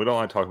talking about them. We don't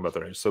like talking about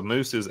their age. So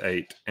Moose is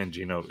 8 and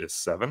Gino is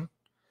 7.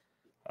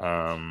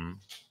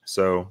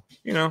 So,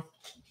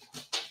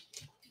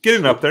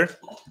 getting up there.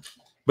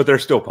 But they're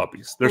still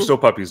puppies. They're still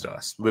puppies to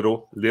us.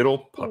 Little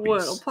puppies.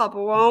 Little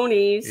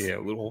pupperonies. Yeah,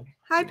 little.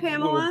 Hi,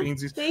 Pamela.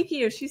 Little thank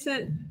you. She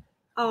said,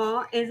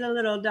 "Oh, is a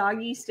little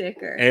doggy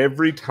sticker."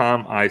 Every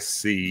time I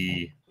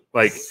see,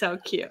 like, so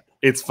cute.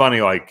 It's funny,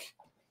 like,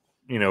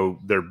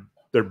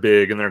 they're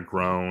big and they're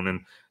grown,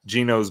 and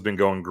Gino's been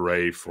going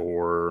gray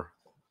for.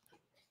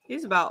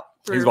 He's about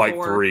 3. He's like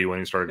 3 when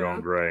he started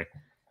going gray,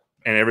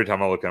 and every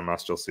time I look at him, I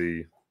still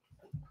see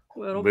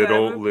little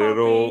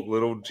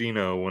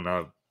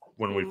Gino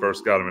when we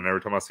first got him, and every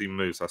time I see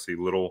Moose, I see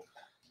little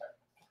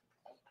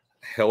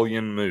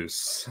hellion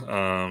Moose.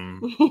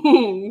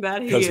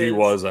 Because he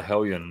was a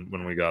hellion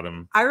when we got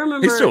him. I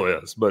remember he still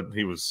is, but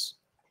he was.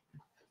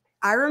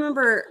 I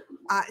remember.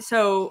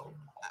 So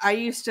I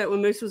used to,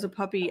 when Moose was a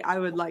puppy, I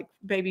would like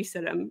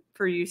babysit him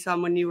for you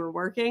some when you were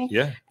working.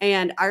 Yeah.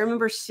 And I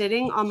remember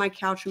sitting on my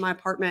couch in my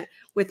apartment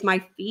with my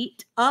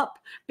feet up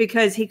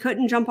because he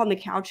couldn't jump on the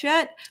couch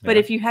yet. But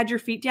if you had your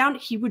feet down,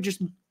 he would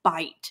just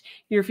bite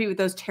your feet with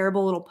those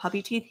terrible little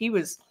puppy teeth. He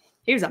was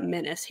a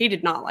menace. He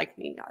did not like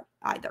me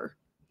either.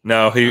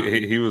 No,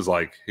 he was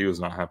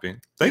not happy.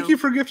 Thank you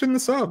for gifting the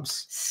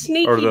subs.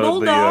 Sneaky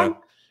bulldog.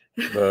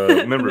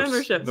 The members.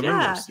 Memberships. The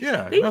members.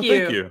 Yeah. Thank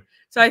you.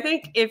 So I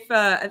think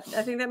I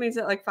think that means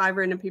that like 5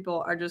 random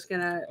people are just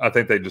gonna. I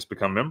think they just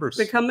become members.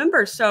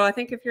 So I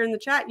think if you're in the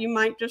chat, you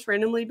might just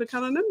randomly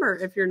become a member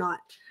if you're not.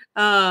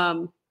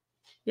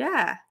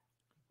 Yeah,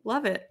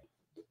 love it.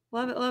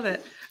 Love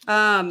it.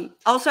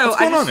 Also, what's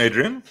going on,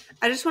 Adrian?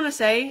 I just want to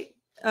say,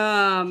 do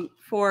you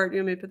want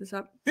me to put this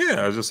up?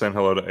 Yeah, I was just saying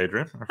hello to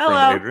Adrian. Hello,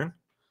 friend Adrian.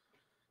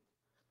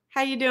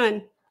 How you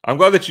doing? I'm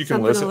glad that you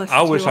can listen.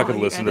 I wish I could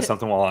listen to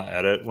something while I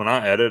edit. When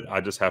I edit, I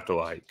just have to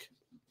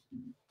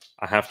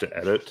I have to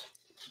edit.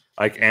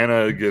 Like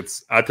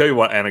I tell you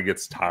what Anna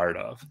gets tired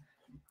of.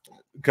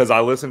 Because I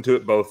listen to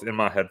it both in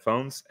my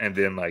headphones and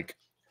then like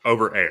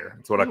over air.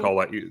 It's what I call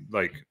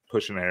like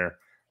pushing air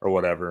or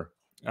whatever.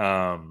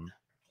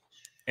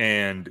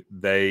 And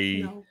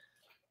they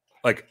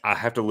like I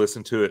have to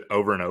listen to it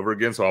over and over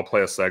again. So I'll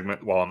play a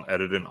segment while I'm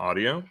editing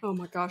audio. Oh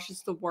my gosh,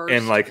 it's the worst.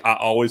 And like I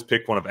always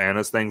pick one of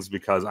Anna's things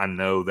because I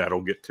know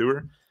that'll get to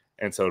her.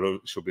 And so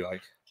she'll be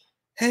like,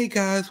 "Hey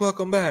guys,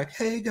 welcome back.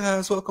 Hey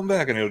guys, welcome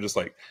back." And it'll just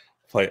like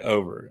play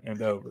over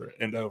and over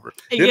and over.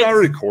 Didn't I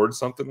record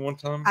something one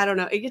time? I don't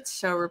know. It gets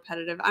so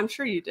repetitive. I'm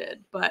sure you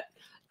did, but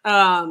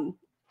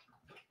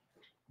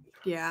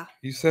Yeah.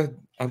 You said,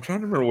 I'm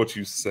trying to remember what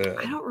you said.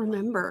 I don't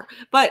remember.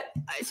 But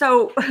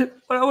so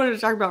what I wanted to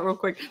talk about real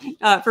quick,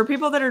 for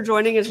people that are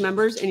joining as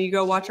members and you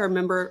go watch our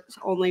members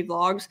only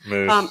vlogs,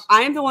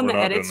 I am the one that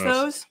edits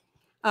those.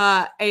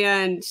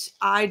 And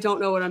I don't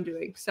know what I'm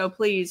doing. So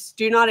please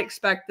do not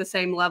expect the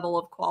same level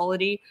of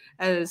quality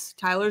as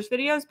Tyler's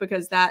videos,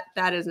 because that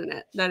isn't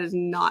it. That is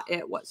not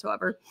it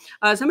whatsoever.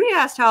 Somebody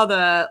asked how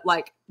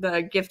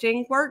the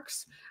gifting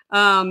works.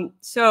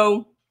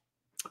 So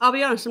I'll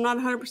be honest, I'm not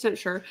 100%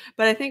 sure,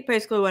 but I think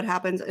basically what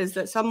happens is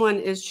that someone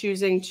is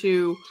choosing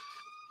to.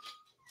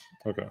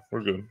 Okay,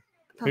 we're good.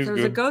 I thought there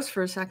was a ghost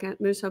for a second.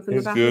 Moose opened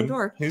the bathroom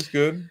door. He's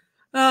good.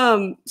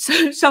 So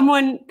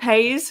someone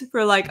pays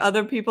for like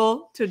other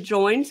people to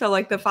join. So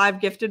like the 5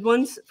 gifted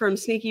ones from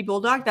Sneaky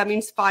Bulldog, that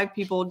means 5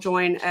 people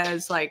join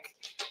as like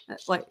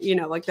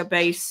the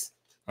base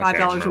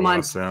 $5 a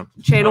month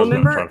channel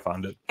member. Try to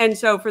find it. And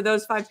so for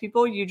those 5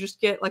 people, you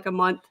just get like a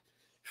month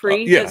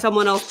free that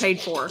someone else paid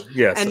for.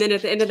 Yes. And then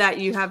at the end of that,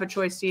 you have a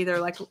choice to either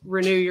like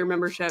renew your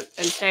membership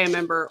and stay a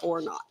member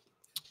or not.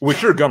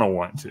 Which you're gonna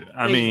want to.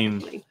 I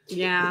mean,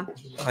 yeah.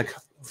 Like,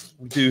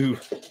 do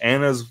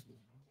Anna's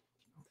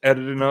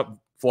editing up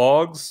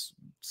vlogs?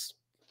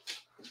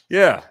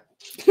 Yeah.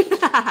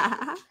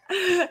 But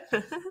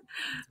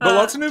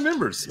lots of new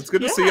members. It's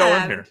good to see y'all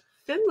in here.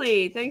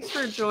 Finley, thanks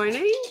for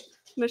joining.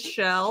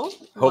 Michelle.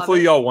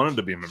 Hopefully y'all wanted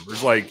to be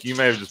members. Like, you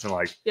may have just been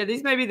like, yeah,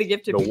 these may be the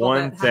gifted people. The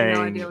one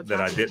thing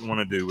that I didn't want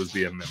to do was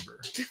be a member.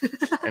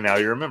 And now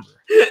you're a member.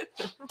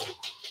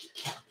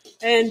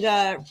 And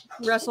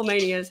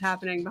WrestleMania is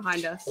happening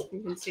behind us.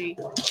 You can see.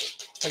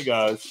 Hey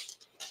guys,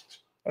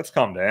 let's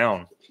calm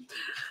down.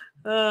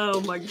 Oh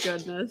my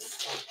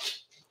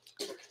goodness.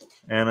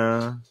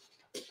 Anna.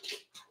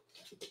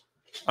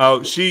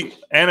 Oh,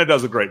 Anna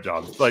does a great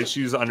job. Like,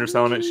 she's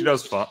underselling it. She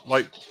does fun.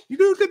 Like, you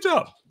do a good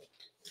job.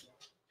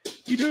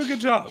 You do a good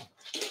job.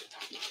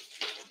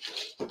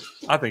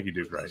 I think you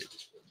do great.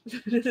 I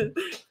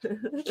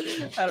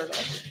don't know.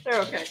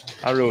 They're okay.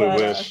 I really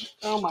wish.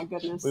 Oh my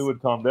goodness. We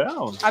would calm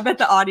down. I bet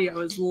the audio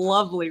is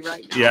lovely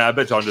right now. Yeah, I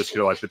bet y'all just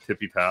hear like the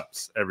tippy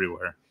taps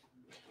everywhere.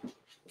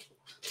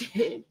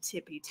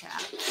 Tippy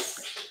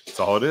taps. That's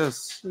all it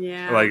is.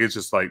 Yeah. Like, it's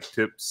just like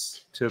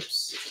tips.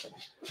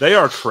 They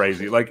are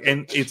crazy. Like,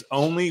 and it's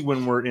only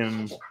when we're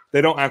in.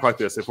 They don't act like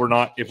this. If we're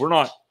not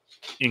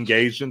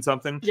engaged in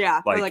something.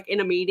 Yeah. Like in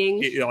a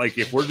meeting. Like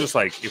if we're just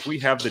like, if we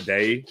have the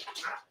day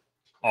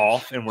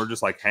off and we're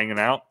just like hanging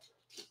out,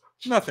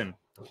 nothing.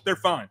 They're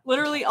fine.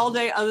 Literally all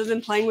day, other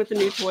than playing with the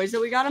new toys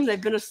that we got them,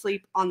 they've been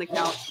asleep on the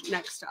couch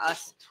next to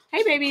us.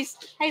 Hey babies.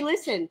 Hey,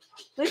 listen.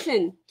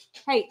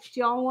 Hey,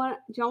 do y'all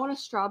want a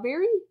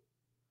strawberry?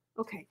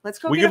 Okay, let's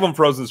go. We give them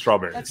frozen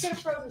strawberries. Let's get a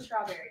frozen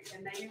strawberry,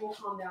 and maybe we'll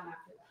calm down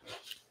after that.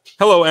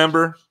 Hello,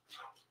 Amber.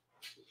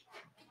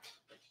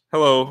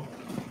 Hello.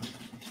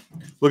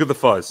 Look at the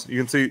fuzz.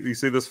 You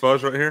see this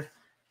fuzz right here?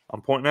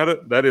 I'm pointing at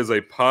it. That is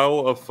a pile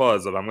of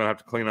fuzz that I'm going to have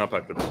to clean up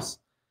after this.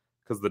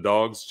 Because the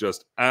dogs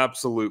just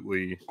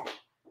absolutely...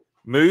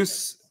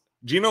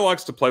 Gino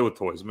likes to play with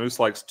toys. Moose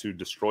likes to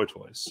destroy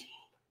toys.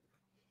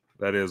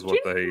 That is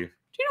what Gino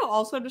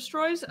also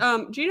destroys.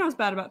 Gino's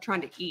bad about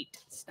trying to eat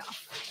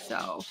stuff.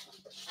 So,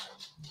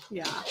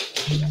 yeah.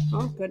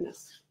 Oh,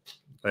 goodness.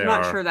 I'm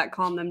not sure that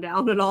calmed them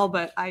down at all,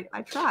 but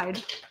I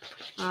tried.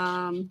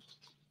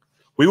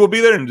 We will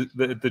be there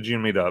at the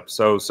June meetup.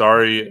 So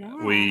sorry,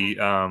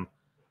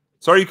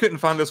 sorry you couldn't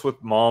find us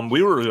with Mom.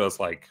 We were just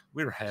like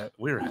we were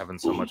having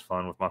so much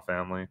fun with my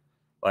family.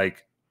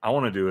 Like, I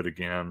want to do it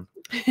again,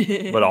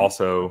 but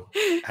also,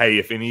 hey,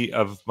 if any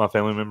of my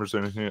family members are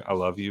anything, I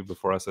love you.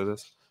 Before I say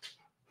this,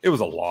 it was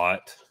a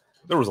lot.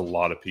 There was a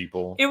lot of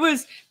people. It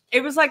was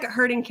like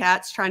herding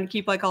cats, trying to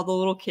keep like all the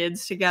little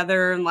kids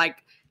together and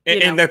like.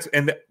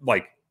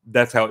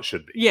 That's how it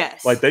should be.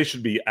 Yes, like they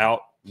should be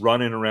out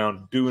running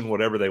around doing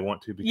whatever they want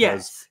to,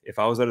 because if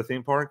I was at a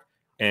theme park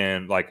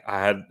and like I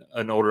had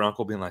an older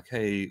uncle being like,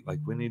 hey, like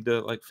we need to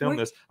like film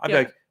this, I'd be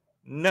like,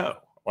 no,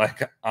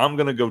 like I'm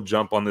gonna go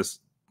jump on this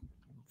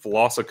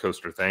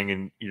Velocicoaster thing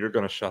and you're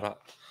gonna shut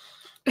up.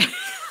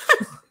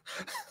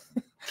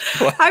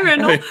 Hi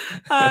Randall.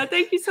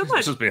 Thank you so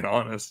much. Just being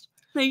honest.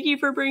 Thank you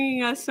for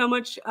bringing us so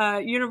much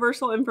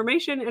universal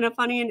information in a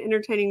funny and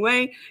entertaining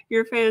way.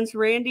 Your fans,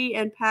 Randy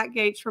and Pat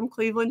Gates from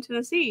Cleveland,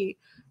 Tennessee.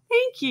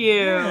 Thank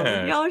you.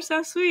 Yeah. Y'all are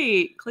so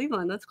sweet.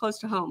 Cleveland, that's close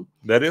to home.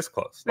 That is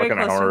close. Very like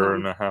an hour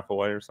and a half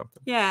away or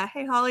something. Yeah.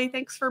 Hey, Holly,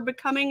 thanks for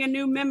becoming a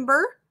new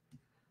member.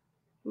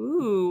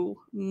 Ooh,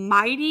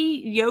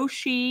 Mighty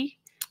Yoshi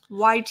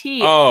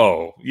YT.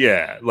 Oh,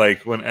 yeah.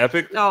 Like when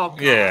Epic. Oh,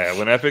 gosh. Yeah.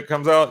 When Epic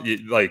comes out,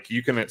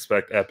 you can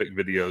expect Epic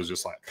videos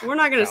just like. We're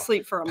not going to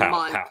sleep for a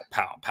month.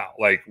 Pow.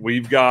 Like,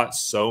 we've got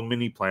so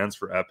many plans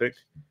for Epic.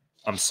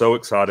 I'm so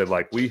excited.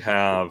 Like, we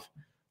are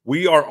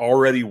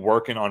already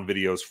working on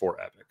videos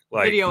for Epic.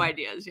 Like, video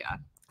ideas, yeah.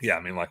 Yeah,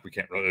 I mean, like, we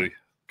can't really.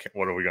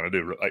 What are we gonna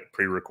do? Like,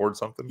 pre-record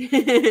something?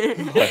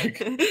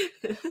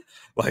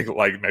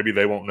 like maybe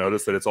they won't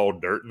notice that it's all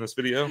dirt in this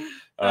video.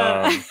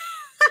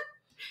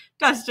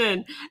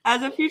 Dustin,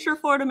 as a future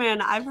Florida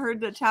man, I've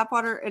heard that tap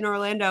water in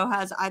Orlando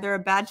has either a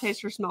bad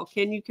taste or smell.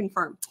 Can you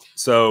confirm?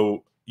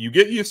 So you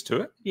get used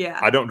to it. Yeah.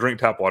 I don't drink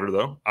tap water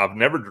though. I've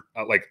never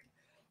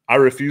I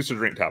refuse to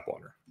drink tap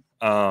water.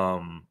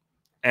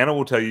 Anna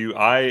will tell you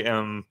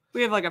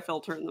we have like a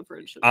filter in the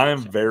fridge. I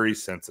am very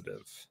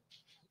sensitive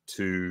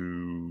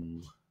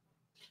to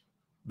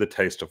the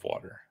taste of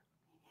water.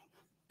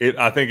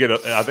 I think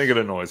it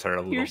annoys her a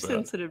little bit. You're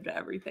sensitive to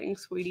everything,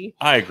 sweetie.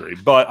 I agree,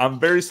 but I'm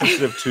very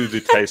sensitive to the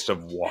taste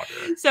of water.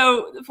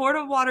 So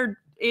Florida water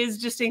is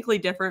distinctly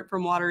different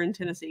from water in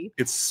Tennessee.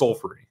 It's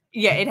sulfury.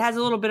 Yeah, it has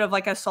a little bit of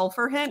like a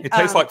sulfur hint. It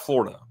tastes like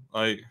Florida.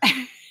 Like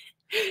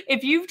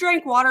if you've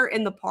drank water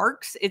in the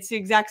parks, it's the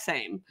exact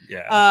same.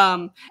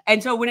 Yeah.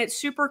 And so when it's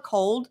super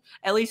cold,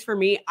 at least for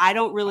me, I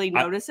don't really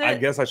notice it. I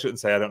guess I shouldn't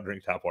say I don't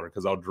drink tap water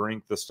because I'll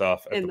drink the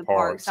stuff at the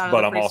parks,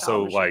 but I'm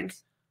also like,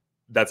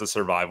 that's a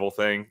survival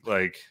thing.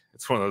 Like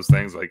it's one of those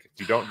things. Like if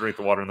you don't drink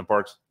the water in the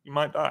parks, you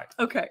might die.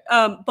 Okay.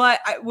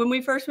 But when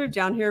we first moved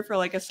down here for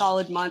like a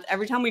solid month,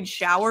 every time we'd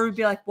shower, we'd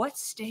be like, "What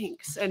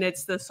stinks?" And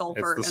it's the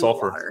sulfur. It's the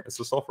sulfur. The water. It's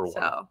the sulfur water.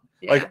 So,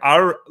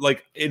 yeah.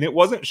 And it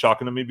wasn't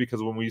shocking to me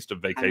because when we used to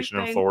vacation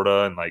in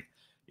Florida and like,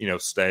 you know,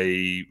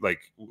 stay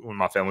like when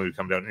my family would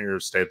come down here,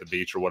 stay at the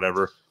beach or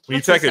whatever. When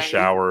you take a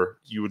shower,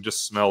 you would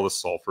just smell the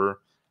sulfur,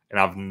 and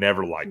I've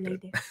never liked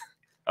it.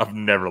 I've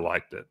never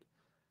liked it.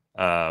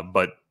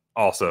 But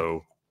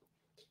also,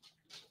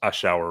 I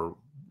shower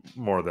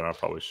more than I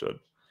probably should.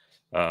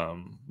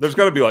 There's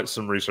got to be like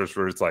some research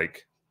where it's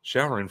like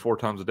showering 4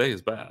 times a day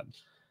is bad.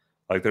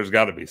 Like there's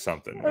got to be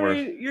something. I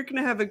mean, you're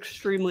gonna have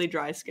extremely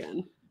dry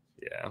skin.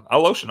 Yeah, I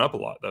lotion up a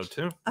lot though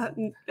too.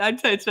 I'd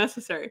say it's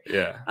necessary.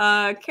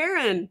 Yeah.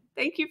 Karen,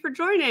 thank you for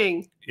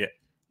joining. Yeah.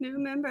 New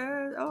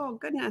member. Oh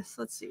goodness,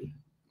 let's see.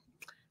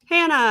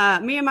 Hannah,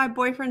 me and my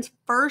boyfriend's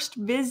first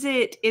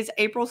visit is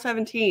April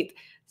 17th.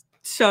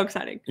 So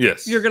exciting.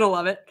 Yes. You're going to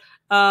love it.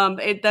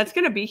 That's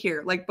going to be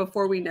here like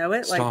before we know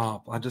it.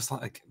 Stop. I just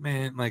like,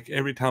 man, like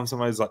every time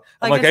somebody's like,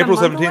 I'm like April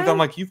 17th, I'm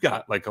like, you've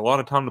got like a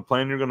lot of time to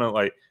plan. You're going to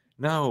like,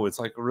 no, it's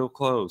like real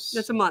close.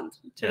 It's a month.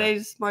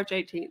 Today's March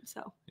 18th.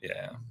 So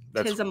yeah,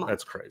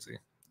 that's crazy.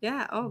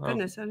 Yeah. Oh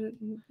goodness. I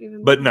didn't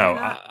even but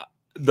no,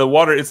 the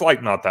water, it's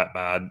like not that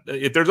bad.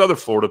 If there's other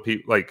Florida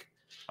people, like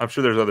I'm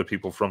sure there's other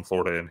people from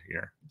Florida in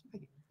here.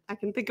 I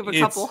can think of a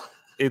couple.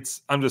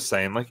 I'm just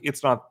saying like,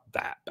 it's not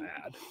that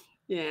bad.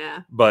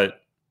 Yeah.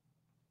 But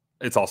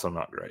it's also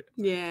not great.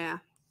 Yeah.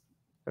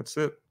 That's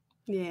it.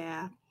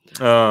 Yeah.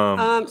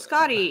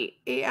 Scotty,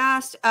 he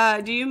asked,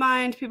 do you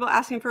mind people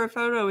asking for a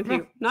photo with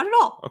you? Not at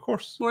all. Of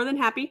course. More than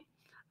happy.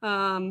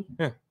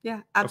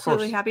 Yeah,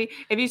 absolutely happy.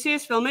 If you see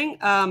us filming,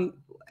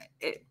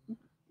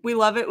 we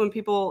love it when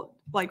people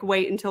like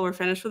wait until we're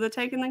finished with the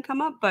take and then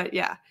come up. But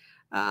yeah,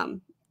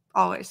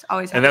 always.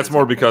 And that's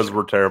more because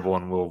we're terrible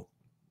and we'll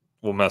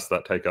mess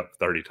that take up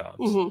 30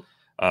 times.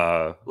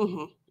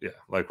 Mm-hmm. Yeah,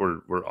 like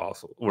we're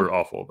awful. We're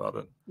awful about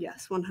it.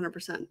 Yes,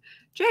 100%.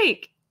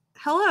 Jake,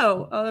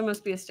 hello. Oh, there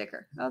must be a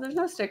sticker. Oh, there's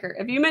no sticker.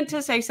 If you meant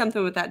to say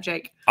something with that,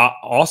 Jake. I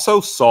also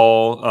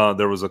saw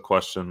there was a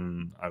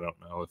question. I don't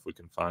know if we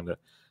can find it.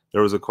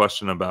 There was a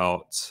question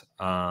about.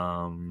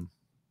 I'll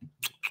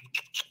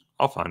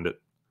find it.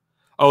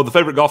 Oh, the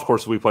favorite golf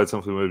course we played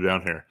since we moved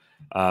down here.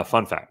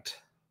 Fun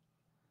fact.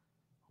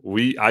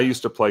 I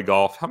used to play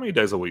golf. How many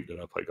days a week did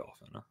I play golf,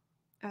 Anna?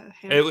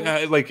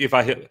 Like if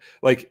I hit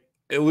like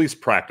at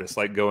least practice,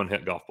 like go and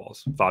hit golf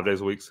balls 5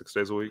 days a week, 6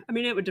 days a week. I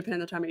mean, it would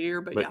depend the time of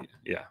year, but yeah.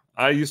 Yeah.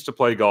 I used to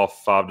play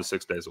golf 5 to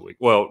 6 days a week.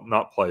 Well,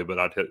 not play, but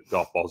I'd hit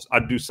golf balls.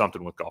 I'd do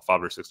something with golf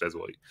 5 or 6 days a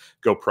week.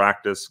 Go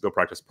practice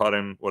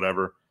putting,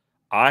 whatever.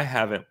 I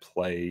haven't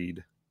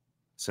played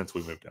since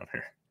we moved down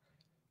here.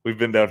 We've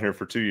been down here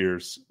for 2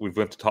 years. We've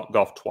went to Top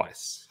Golf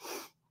twice.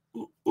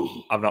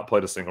 I've not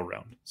played a single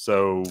round.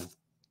 So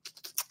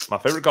my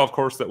favorite golf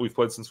course that we've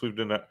played since we've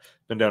been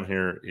down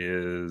here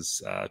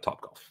is Top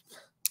Golf.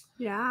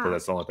 Yeah. So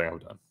that's the only thing I've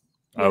done.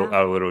 Yeah.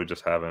 I literally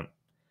just haven't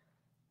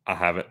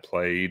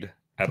played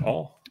at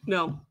all.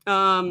 No.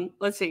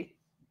 Let's see.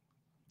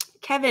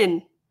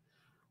 Kevin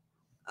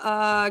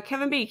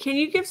B, can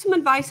you give some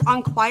advice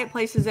on quiet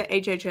places at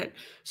HHN?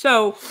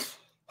 So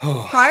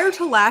prior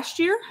to last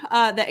year,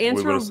 the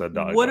answer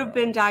would have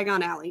been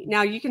Diagon Alley.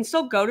 Now you can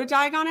still go to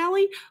Diagon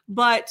Alley,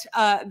 but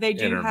they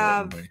do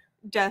have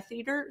Death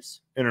Eaters.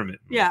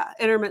 Intermittently. Yeah,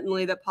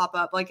 intermittently that pop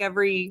up like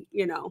every,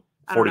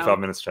 45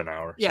 minutes to an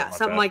hour. Yeah,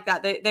 something like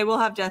that. They will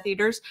have Death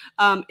Eaters.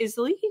 Is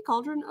the Leaky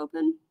Cauldron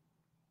open?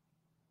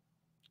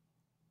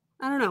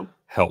 I don't know.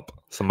 Help.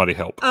 Somebody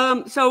help.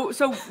 But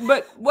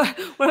what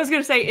I was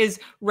gonna say is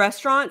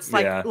restaurants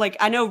like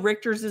I know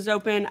Richter's is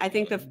open. I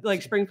think the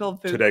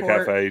Springfield Food Today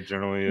Court, Cafe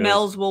generally is.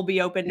 Mel's will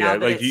be open now. Yeah,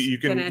 like you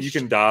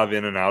can dive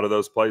in and out of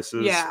those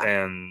places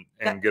and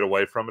get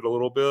away from it a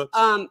little bit.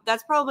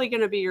 That's probably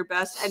gonna be your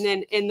best. And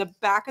then in the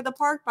back of the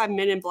park by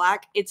Men in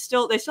Black, they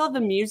still have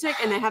the music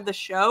and they have the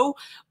show,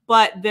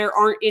 but there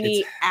aren't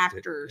any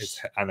actors.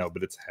 I know,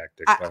 but it's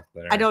hectic back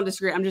there. I don't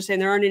disagree. I'm just saying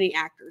there aren't any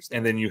actors there.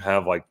 And then you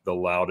have like the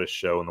loudest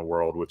show in the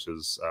world, which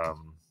is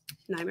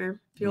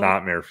Nightmare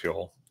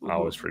Fuel. I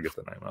always forget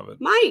the name of it.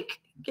 Mike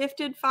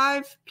gifted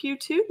 5 Pugh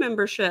 2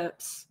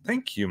 memberships.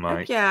 Thank you, Mike.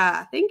 Heck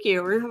yeah, thank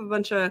you. We're gonna have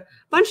a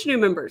bunch of new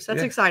members.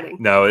 That's exciting.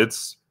 No,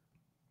 it's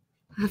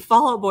a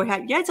Fall Out Boy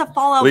hat. Yeah, it's a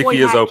Fall Out Leaky Boy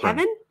is hat. Open.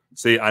 Kevin.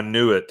 See, I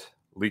knew it.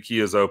 Leaky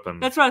is open.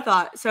 That's what I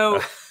thought. So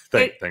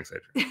thanks,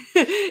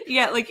 Adrian.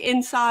 yeah, like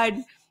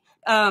inside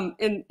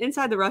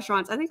the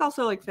restaurants. I think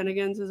also like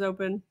Finnegan's is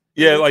open.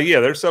 Yeah,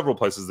 there's several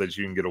places that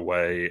you can get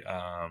away.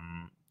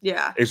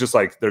 Yeah. It's just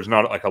like there's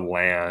not like a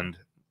land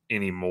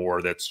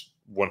anymore that's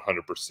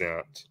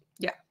 100%.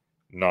 Yeah.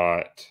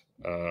 Not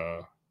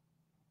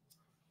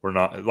we're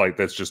not like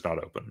that's just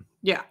not open.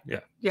 Yeah. Yeah.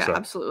 Yeah,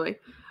 absolutely.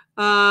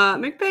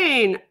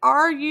 McBain,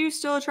 are you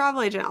still a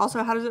travel agent?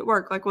 Also, how does it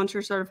work? Like once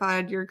you're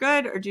certified, you're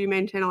good, or do you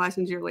maintain a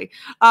license yearly?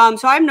 So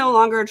I'm no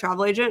longer a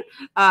travel agent.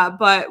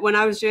 But when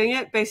I was doing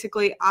it,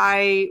 basically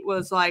I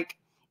was like,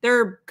 there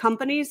are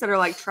companies that are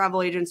like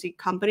travel agency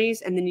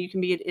companies, and then you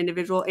can be an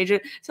individual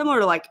agent,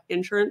 similar to like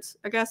insurance,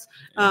 I guess.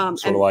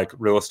 Sort of like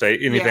real estate,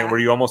 anything where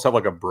you almost have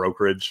like a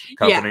brokerage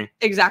company. Yeah,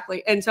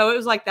 exactly. And so it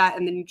was like that,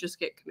 and then you just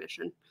get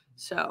commission.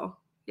 So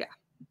yeah.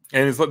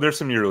 And there's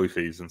some yearly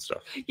fees and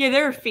stuff. Yeah,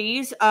 there are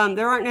fees.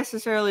 There aren't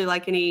necessarily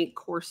like any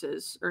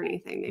courses or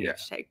anything that you have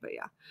to take, but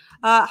yeah.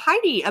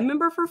 Heidi, a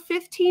member for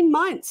 15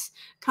 months,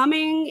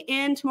 coming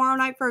in tomorrow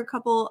night for a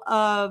couple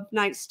of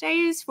night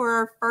stays for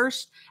our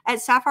first at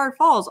Sapphire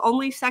Falls.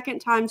 Only second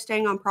time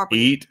staying on property.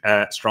 Eat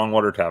at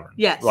Strongwater Tavern.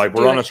 Yes. Like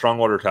we're on a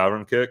Strongwater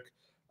Tavern kick.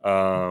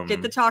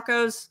 Get the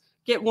tacos.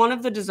 Get one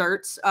of the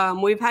desserts.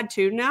 We've had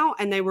 2 now,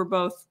 and they were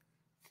both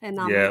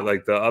phenomenal. Yeah,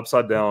 like the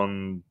upside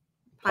down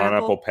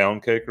pineapple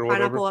pound cake or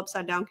whatever. Pineapple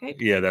upside down cake.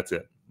 Yeah, that's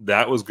it.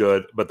 That was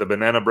good. But the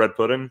banana bread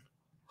pudding,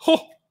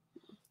 it's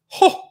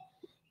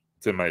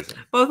amazing.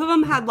 Both of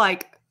them had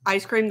like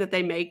ice cream that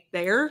they make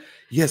there.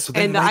 Yeah, so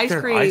they make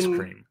their ice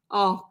cream.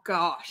 Oh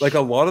gosh. Like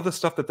a lot of the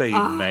stuff that they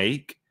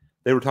make,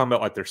 they were talking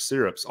about like their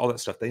syrups, all that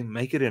stuff. They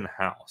make it in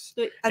house.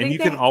 I think you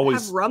can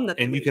always have rum that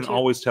they make,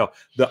 always tell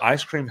the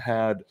ice cream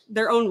had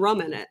their own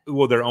rum in it.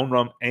 Well, their own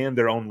rum and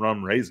their own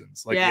rum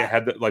raisins. Like it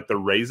had the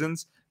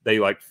raisins. They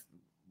like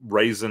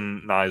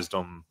raisinized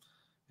them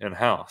in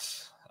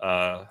house.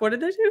 What did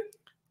they do?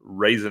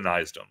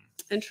 Raisinized them.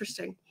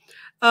 Interesting.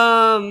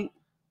 Raisinized.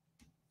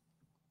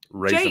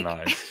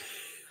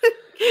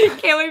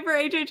 Can't wait for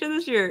HHN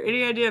this year.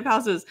 Any idea of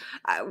houses?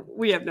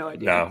 We have no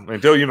idea. No,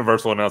 until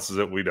Universal announces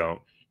it, we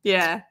don't.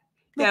 Yeah,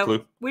 no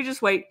clue. We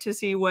just wait to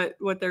see what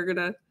they're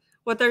gonna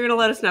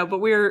let us know. But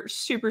we're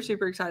super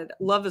excited.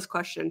 Love this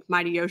question,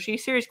 Mighty Yoshi.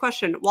 Serious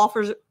question: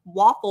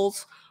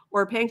 waffles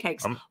or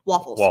pancakes?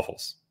 Waffles.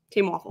 Waffles.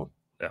 Team waffle.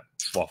 Yeah,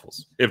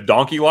 waffles. If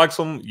Donkey likes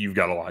them, you've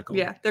got to like them.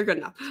 Yeah, they're good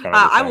enough.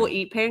 I will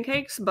eat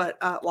pancakes, but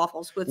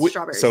waffles with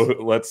strawberries. So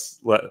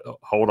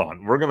hold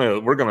on. We're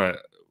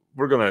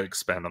gonna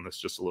expand on this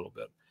just a little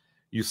bit.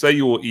 You say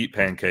you will eat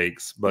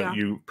pancakes, but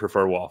you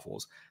prefer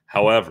waffles.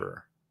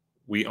 However,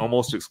 we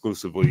almost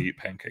exclusively eat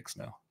pancakes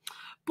now.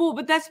 Well,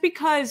 but that's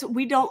because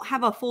we don't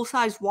have a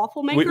full-size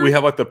waffle maker. We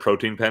have like the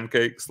protein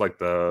pancakes, like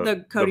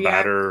the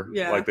batter,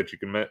 yeah, like that you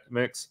can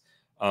mix.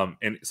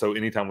 And so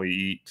anytime we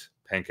eat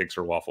pancakes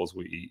or waffles,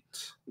 we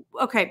eat.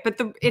 Okay, but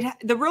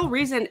the real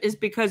reason is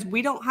because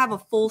we don't have a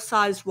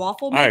full-size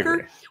waffle maker. I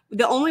agree.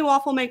 The only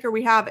waffle maker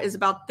we have is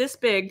about this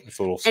big, it's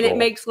a little skull. And it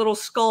makes little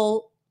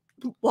skull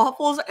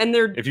waffles, and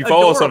they're if you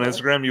follow us on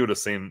Instagram, you would have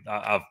seen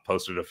I've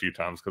posted a few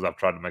times because I've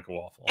tried to make a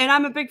waffle, and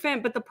I'm a big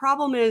fan. But the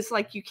problem is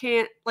like you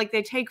can't, like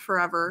they take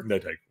forever. They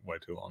take way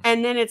too long,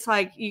 and then it's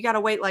like you got to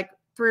wait like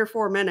 3 or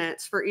 4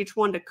 minutes for each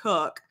one to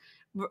cook.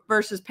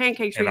 Versus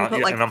pancakes, where you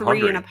can put like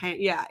 3 in a pan.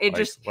 Yeah,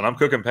 when I'm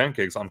cooking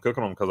pancakes, I'm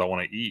cooking them because I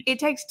want to eat. It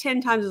takes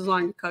 10 times as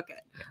long to cook it.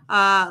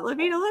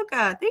 Lavita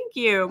Luca, thank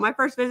you. My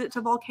first visit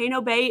to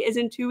Volcano Bay is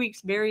in 2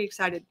 weeks. Very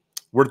excited.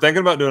 We're thinking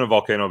about doing a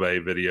Volcano Bay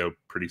video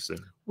pretty soon.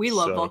 We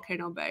love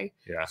Volcano Bay.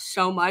 Yeah,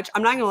 so much.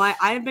 I'm not gonna lie,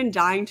 I have been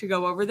dying to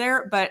go over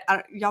there, but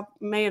y'all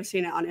may have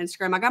seen it on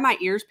Instagram. I got my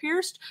ears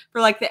pierced for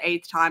like the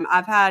 8th time.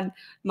 I've had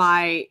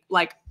my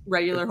like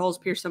regular holes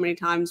pierced so many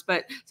times,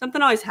 but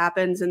something always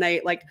happens, and they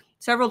like.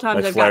 Several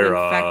times I've gotten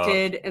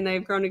infected and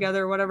they've grown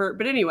together or whatever.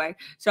 But anyway,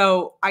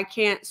 so I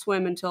can't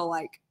swim until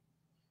like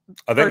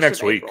I think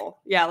next week.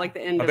 Yeah, like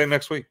the end. I think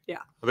next week. Yeah.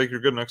 I think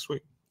you're good next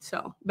week.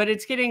 So, but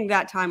it's getting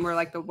that time where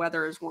like the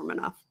weather is warm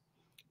enough.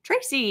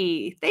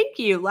 Tracy, thank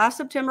you. Last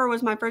September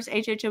was my first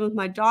HHN with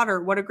my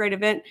daughter. What a great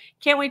event.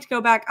 Can't wait to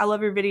go back. I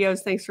love your videos.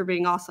 Thanks for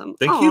being awesome.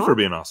 Thank you for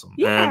being awesome.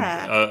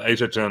 Yeah. And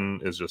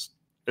HHN is just,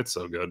 it's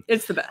so good.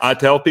 It's the best. I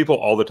tell people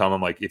all the time,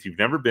 I'm like, if you've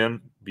never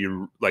been, be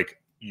like,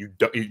 you're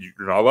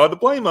not allowed to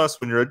blame us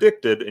when you're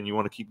addicted and you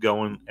want to keep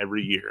going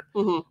every year,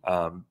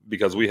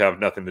 because we have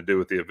nothing to do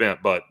with the event,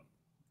 but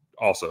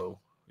also,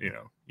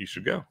 you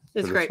should go.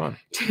 It's great.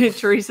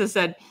 Teresa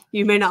said,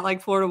 you may not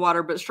like Florida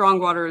water, but strong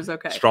water is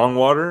okay. Strong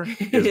water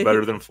is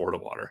better than Florida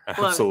water.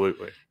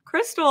 Absolutely.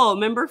 Crystal,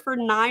 member for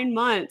 9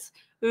 months.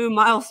 Ooh,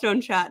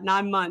 milestone chat,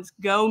 9 months.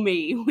 Go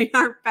me. We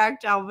aren't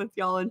back down with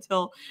y'all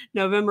until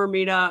November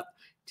meetup.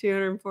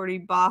 240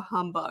 bah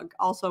humbug.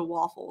 Also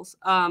waffles.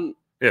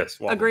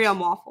 Yes, waffles. Agree on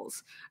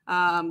waffles.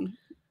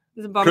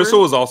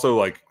 Crystal was also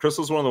like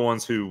Crystal's one of the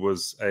ones who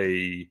was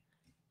a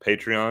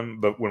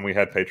Patreon, but when we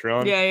had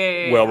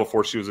Patreon, well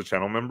before she was a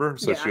channel member,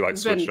 so she like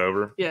switched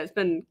over. Yeah, it's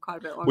been quite a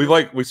bit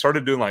longer. We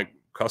started doing like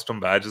custom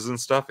badges and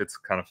stuff. It's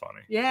kind of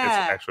funny. Yeah,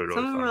 it's actually really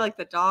some of them funny. are like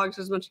the dogs.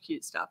 There's a bunch of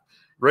cute stuff.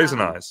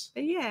 Raisin Eyes.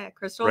 Yeah,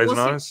 Crystal. Raisin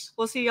Eyes.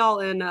 We'll see y'all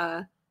in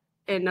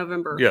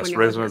November. Yes,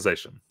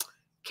 Raisinization.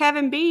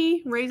 Kevin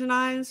B, Raisin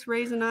Eyes,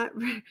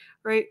 Raisinification.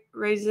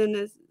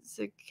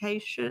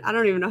 I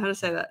don't even know how to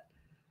say that.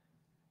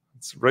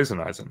 It's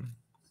raisinizing.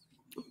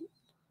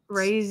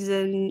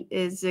 Raisin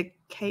is a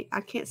cake. I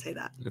can't say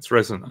that. It's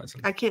raisinizing.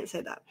 I can't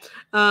say that.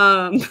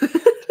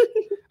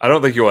 I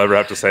don't think you'll ever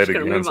have to say it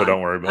again, so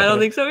don't worry about it. I don't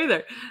think so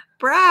either.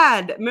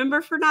 Brad,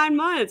 member for 9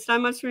 months.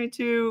 9 months for me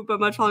too, but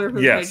much longer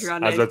for the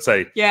Patreon. As I'd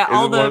say. Yeah,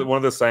 one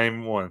of the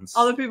same ones.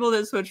 All the people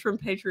that switched from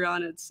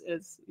Patreon,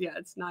 it's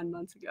 9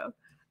 months ago.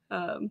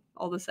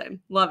 All the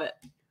same. Love it.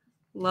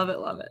 Love it.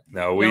 Love it.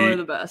 No, we are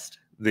the best.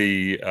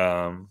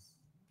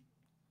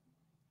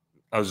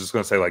 I was just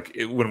going to say, like,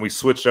 when we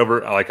switched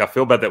over, like, I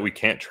feel bad that we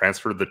can't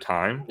transfer the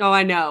time. Oh,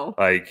 I know.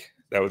 Like,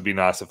 that would be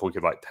nice if we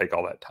could, like, take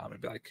all that time and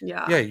be like,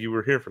 yeah, you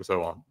were here for so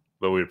long.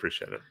 But we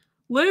appreciate it.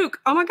 Luke,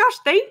 oh my gosh,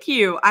 thank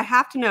you. I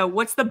have to know,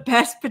 what's the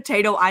best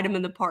potato item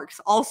in the parks?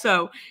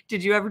 Also,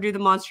 did you ever do the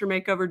Monster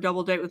Makeover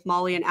double date with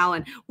Molly and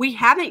Alan? We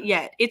haven't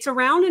yet. It's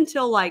around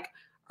until, like,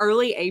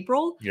 early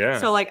April. Yeah.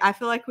 So, like, I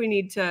feel like we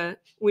need to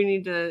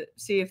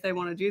see if they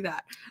want to do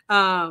that.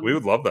 We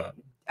would love that.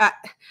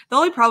 The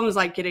only problem is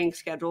like getting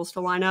schedules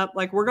to line up.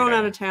 Like we're going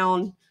out of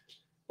town.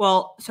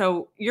 Well,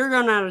 so you're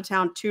going out of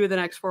town 2 of the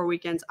next 4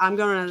 weekends. I'm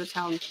going out of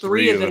town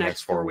 3 of the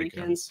next 4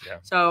 weekends. Yeah.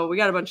 So we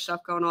got a bunch of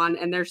stuff going on,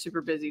 and they're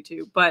super busy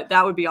too. But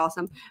that would be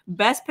awesome.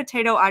 Best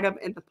potato item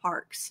in the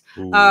parks.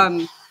 Man,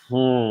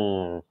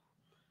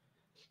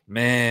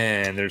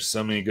 there's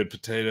so many good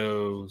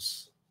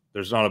potatoes.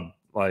 There's not a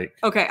like.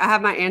 Okay, I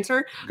have my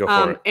answer. Go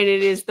for it. And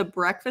it is the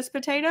breakfast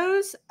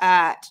potatoes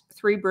at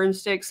 3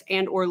 Broomsticks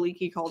and or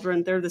Leaky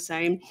Cauldron. They're the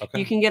same. Okay.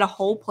 You can get a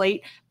whole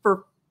plate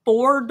for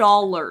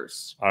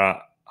 $4.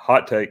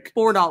 Hot take.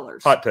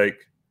 $4. Hot take.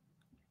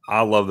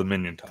 I love the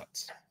Minion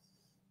Tots.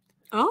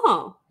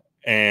 Oh.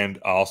 And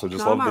I also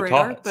just love the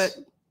tots. But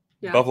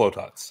yeah. Buffalo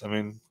Tots. I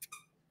mean.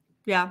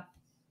 Yeah.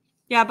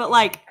 Yeah, but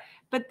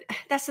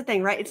that's the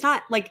thing, right? It's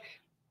not like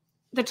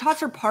the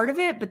tots are part of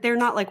it, but they're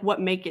not like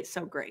what make it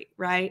so great,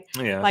 right?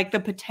 Yeah. Like the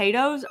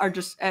potatoes are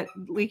just at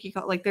Leaky,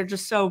 like they're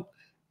just so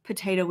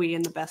potato-y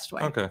in the best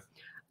way. Okay.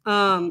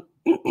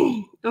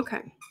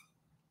 Okay.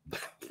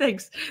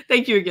 Thanks.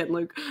 Thank you again,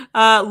 Luke.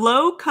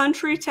 Low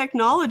Country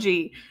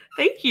Technology.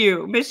 Thank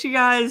you. Missed you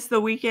guys the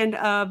weekend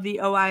of the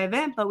OI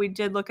event, but we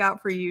did look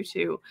out for you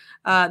too.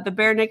 The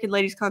Bare Naked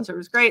Ladies concert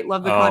was great.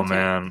 Love the content. Oh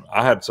man,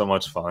 I had so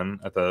much fun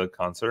at the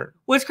concert.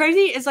 What's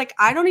crazy is like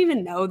I don't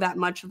even know that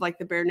much of like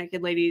the Bare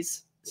Naked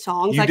Ladies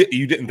songs.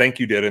 You didn't think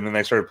you did, and then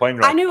they started playing.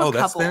 You're like, I knew a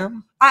couple. That's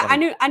them? I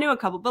knew a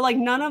couple, but like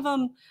none of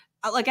them.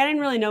 Like I didn't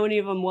really know any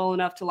of them well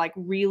enough to like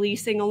really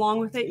sing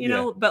along with it, you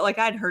know. But like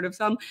I'd heard of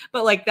some.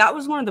 But like that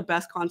was one of the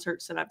best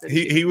concerts that I've been.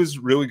 He was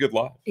really good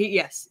live.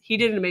 He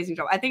did an amazing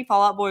job. I think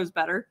Fall Out Boy was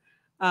better.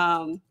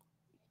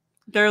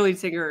 Their lead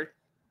singer,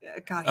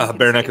 God.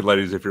 Bare Naked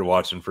Ladies, if you're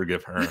watching,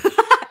 forgive her.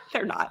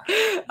 They're not.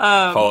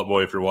 Fall Out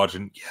Boy, if you're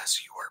watching,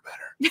 yes, you were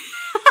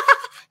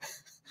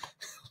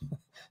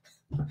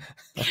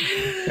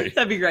better.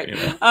 That'd be great. You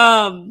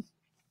know?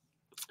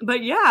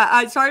 But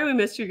yeah, sorry we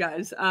missed you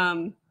guys.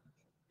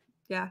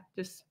 Yeah,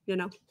 just, you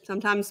know,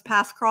 sometimes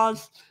pass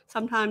cross,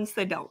 sometimes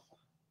they don't.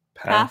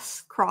 Pass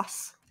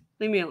cross.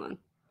 Leave me alone.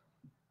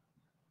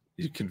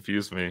 You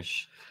confused me.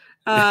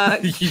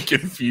 You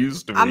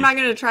confused me. I'm not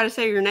going to try to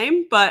say your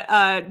name,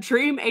 but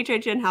Dream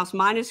HHN House.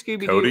 Mine is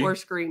Scooby-Doo or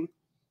Scream.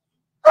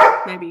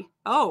 Maybe.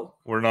 Oh.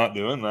 We're not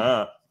doing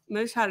that.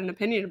 Moose had an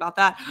opinion about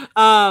that.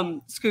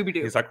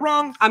 Scooby-Doo. He's like,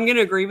 wrong. I'm going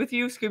to agree with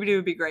you. Scooby-Doo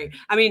would be great.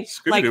 I mean,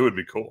 Scooby-Doo would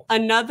be cool.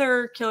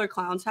 Another Killer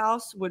Clown's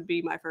house would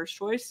be my first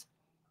choice.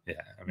 Yeah,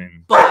 I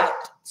mean. But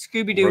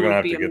Scooby-Doo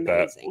would be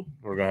amazing.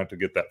 We're going to have to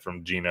get that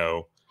from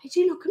Gino. Hey,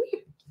 Gino, come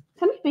here.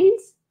 Come here,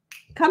 Beans.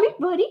 Come here,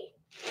 buddy.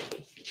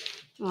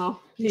 Oh,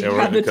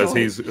 because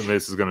this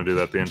is going to do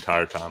that the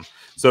entire time.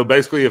 So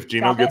basically, if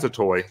Gino gets a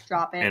toy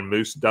and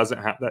Moose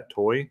doesn't have that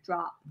toy,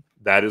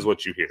 that is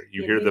what you hear.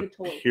 You hear the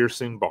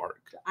piercing bark.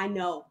 I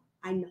know,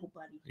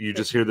 buddy. You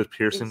just hear the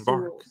piercing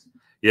bark.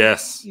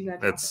 Yes,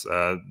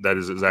 that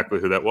is exactly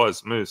who that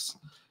was, Moose.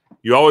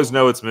 You always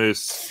know it's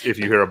Moose if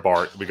you hear a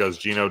bark because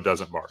Gino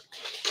doesn't bark.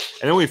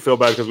 And then we feel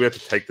bad because we have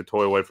to take the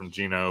toy away from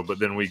Gino, but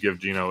then we give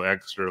Gino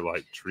extra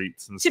like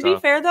treats and stuff. To be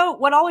fair though,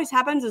 what always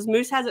happens is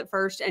Moose has it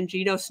first and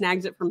Gino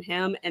snags it from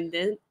him and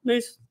then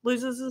Moose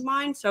loses his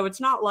mind. So it's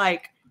not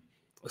like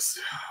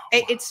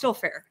it's still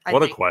fair.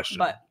 What a question.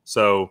 But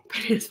so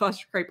it's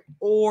foster crepe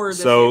or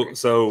the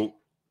so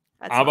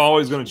I'm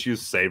always going to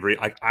choose savory.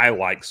 I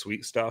like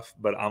sweet stuff,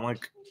 but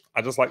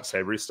I just like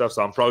savory stuff.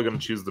 So I'm probably going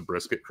to choose the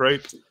brisket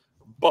crepe.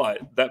 But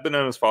that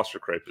Bananas Foster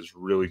crepe is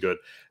really good.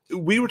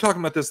 We were talking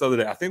about this the other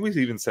day. I think we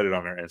even said it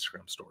on our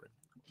Instagram story.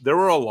 there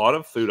were a lot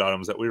of food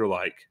items that we were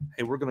like,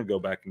 hey, we're going to go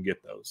back and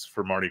get those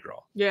for Mardi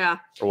Gras. Yeah.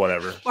 Or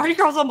whatever. Mardi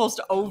Gras almost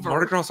over.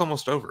 Mardi Gras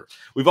almost over.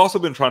 We've also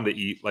been trying to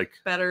eat like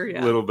better,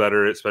 a little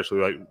better, especially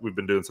like we've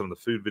been doing some of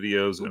the food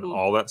videos and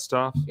all that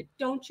stuff.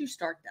 Don't you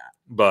start that.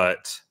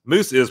 But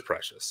moose is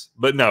precious.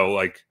 But no,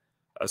 like,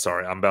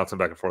 sorry, I'm bouncing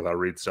back and forth. I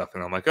read stuff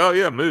and I'm like, oh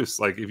yeah, moose.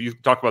 Like if you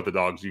talk about the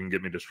dogs, you can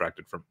get me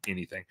distracted from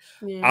anything.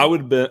 Yeah. I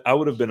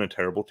would have been a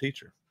terrible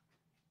teacher.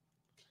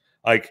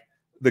 Like,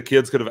 the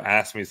kids could have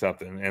asked me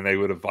something, and they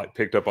would have like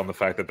picked up on the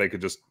fact that they could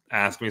just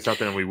ask me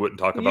something, and we wouldn't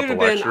talk about the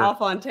lecture. You'd have been off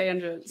on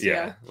tangents.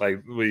 Yeah,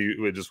 like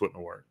we just wouldn't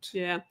have worked.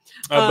 Yeah,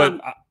 but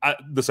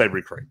the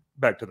savory crepe.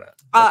 Back to that.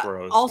 That's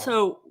where I was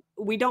also,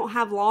 we don't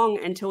have long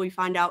until we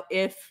find out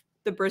if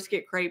the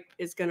brisket crepe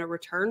is going to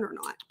return or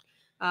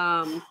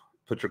not.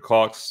 Put your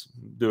clocks,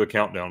 do a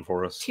countdown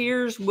for us.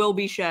 Tears will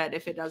be shed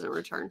if it doesn't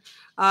return.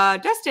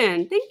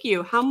 Dustin, thank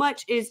you. How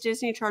much is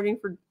Disney charging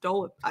for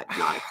Dole Whip?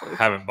 Not a clue.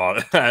 Haven't bought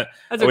it. That's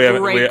a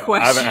great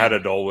question. I haven't had a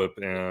Dole Whip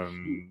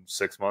in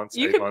 6 months,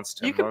 8 months, 10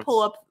 months. You could pull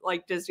up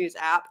like Disney's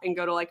app and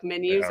go to like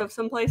menus of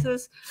some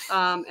places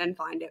and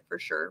find it for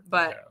sure.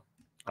 But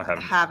I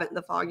haven't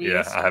the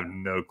foggiest. Yeah, I have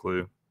no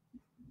clue.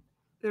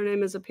 Their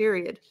name is a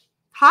period.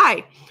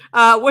 Hi.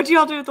 What do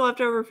y'all do with the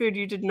leftover food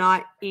you did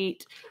not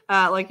eat?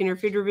 Like in your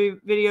food review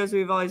videos,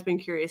 we've always been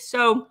curious.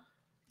 So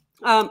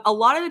a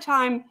lot of the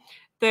time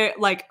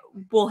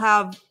we'll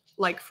have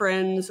like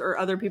friends or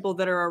other people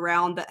that are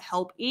around that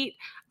help eat.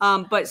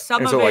 But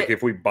some of it, like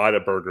if we bite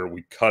a burger,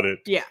 we cut it.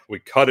 Yeah. We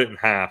cut it in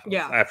half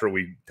after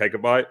we take a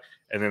bite,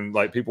 and then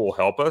like people will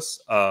help us.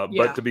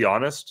 But to be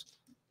honest,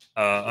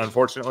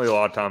 unfortunately, a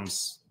lot of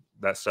times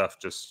that stuff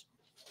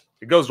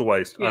it goes to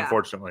waste. Yeah.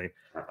 Unfortunately.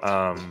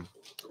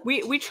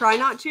 We try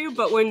not to,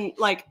 but when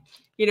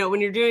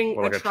when you're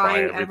doing a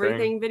trying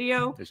everything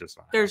video, it's just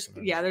there's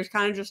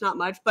kind of just not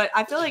much. But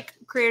I feel like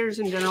creators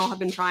in general have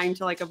been trying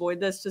to like avoid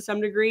this to some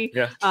degree.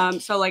 Yeah.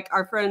 So like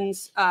our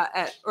friends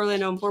at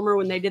Orlando Informer,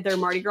 when they did their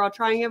Mardi Gras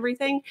trying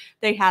everything,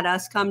 they had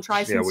us come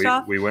try some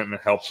stuff. We went and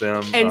helped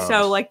them. And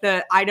so like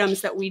the items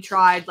that we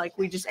tried, like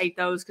we just ate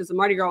those because the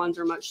Mardi Gras ones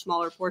are much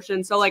smaller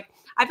portions. So like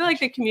I feel like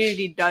the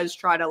community does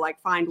try to like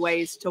find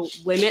ways to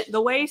limit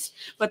the waste,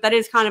 but that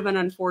is kind of an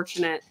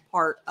unfortunate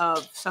part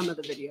of some of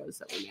the videos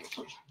that we make.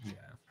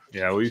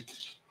 Yeah, we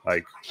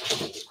like.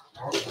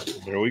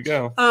 There we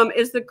go.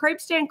 Is the crepe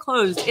stand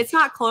closed? It's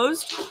not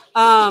closed.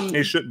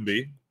 It shouldn't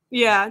be.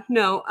 Yeah,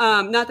 no,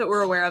 not that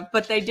we're aware of.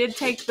 But they did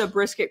take the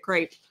brisket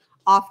crepe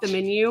off the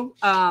menu.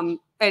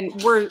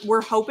 And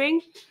we're hoping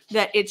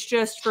that it's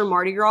just for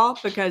Mardi Gras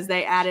because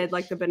they added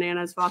like the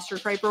bananas Foster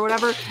crepe or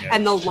whatever,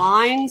 and the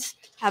lines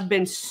have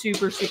been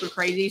super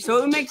crazy. So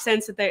it would make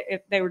sense that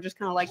if they were just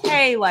kind of like,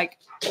 hey, like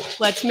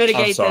let's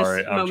mitigate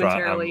this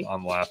momentarily.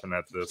 I'm laughing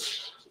at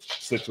this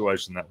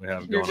situation that we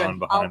have going on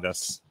behind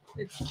us.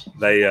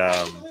 They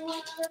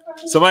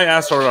somebody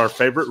asked what our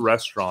favorite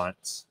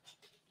restaurants.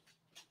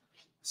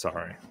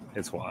 Sorry,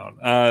 it's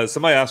wild.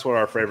 Somebody asked what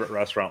our favorite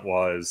restaurant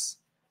was.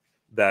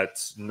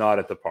 That's not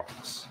at the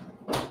parks.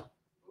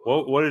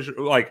 What is your,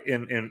 like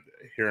in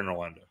here in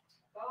Orlando?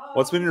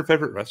 What's been your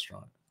favorite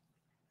restaurant?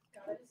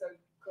 That is a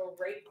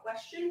great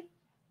question.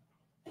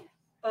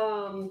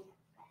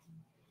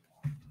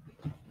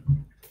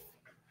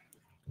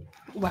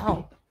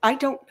 Wow, I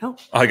don't know.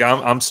 Like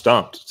I'm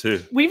stumped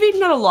too. We've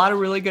eaten at a lot of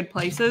really good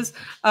places.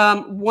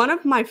 One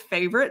of my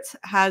favorites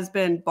has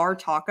been Bar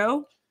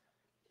Taco.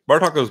 Bar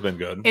Taco's been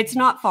good. It's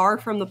not far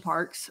from the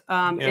parks.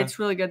 It's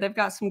really good. They've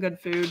got some good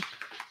food.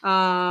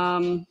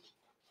 I'm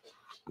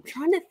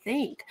trying to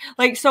think.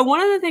 Like, so one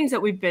of the things that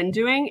we've been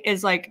doing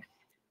is like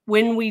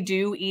when we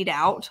do eat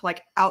out,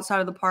 like outside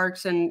of the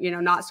parks and,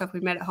 not stuff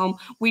we've made at home,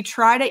 we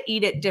try to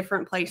eat at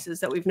different places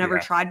that we've never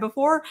tried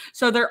before.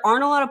 So there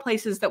aren't a lot of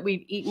places that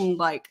we've eaten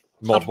like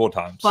multiple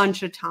times,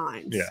 bunch of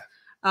times. Yeah.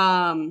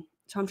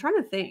 So I'm trying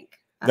to think.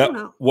 I don't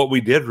know. What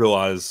we did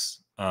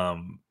realize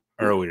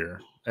earlier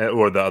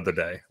or the other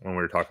day when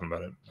we were talking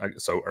about it.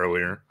 So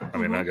earlier, I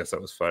mean, I guess that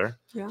was fair.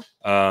 Yeah.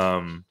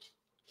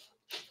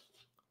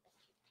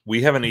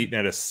 We haven't eaten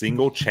at a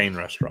single chain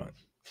restaurant.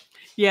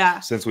 Yeah.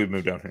 Since we've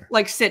moved down here.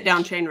 Like sit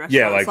down chain restaurants.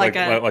 Yeah, like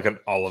an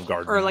Olive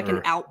Garden. Or like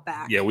an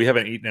Outback. Yeah, we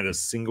haven't eaten at a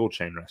single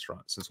chain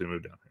restaurant since we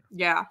moved down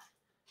here.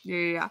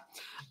 Yeah.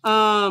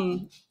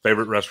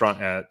 Favorite restaurant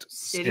at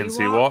City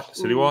Walk?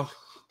 City Walk?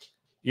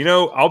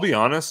 I'll be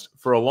honest,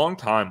 for a long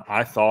time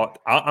I thought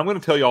I'm going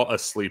to tell y'all a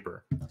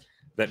sleeper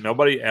that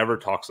nobody ever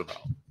talks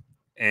about.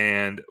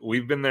 And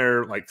we've been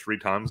there like 3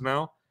 times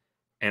now,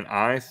 and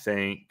I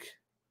think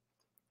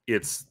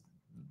it's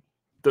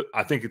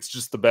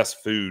just the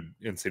best food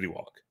in City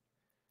Walk,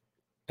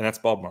 and that's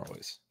Bob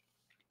Marley's.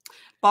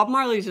 Bob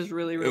Marley's is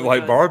really good.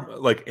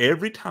 Like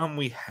every time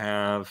we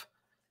have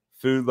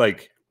food,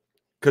 like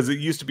because it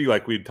used to be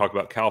like we'd talk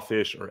about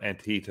cowfish or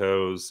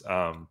antitos,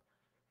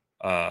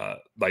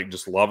 like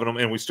just loving them,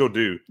 and we still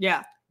do.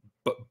 Yeah.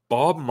 But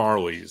Bob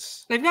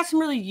Marley's, they've got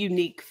some really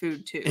unique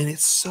food too, and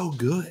it's so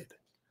good.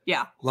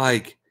 Yeah.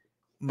 Like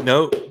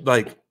no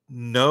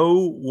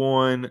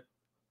one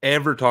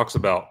ever talks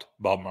about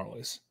Bob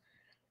Marley's.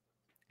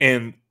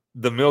 And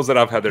the meals that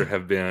I've had there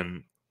have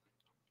been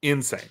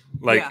insane.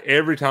 Like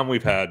every time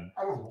we've had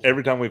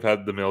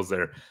the meals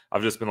there,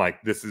 I've just been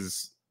like, this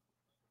is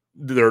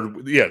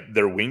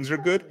their wings are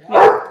good.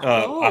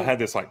 I had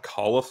this like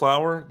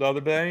cauliflower the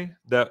other day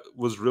that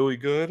was really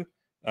good.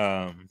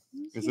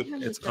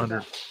 It's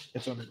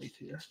underneath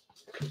here.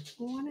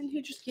 Well, why didn't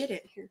you just get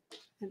it here?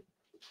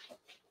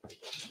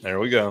 There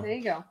we go. There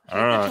you go.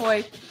 All right.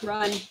 Toy.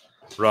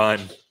 Run,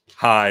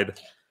 hide.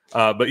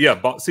 But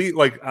yeah, see,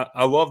 like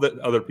I love that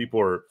other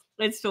people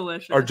it's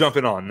delicious. Are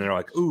jumping on. And they're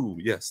like, ooh,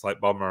 yes, like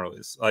Bob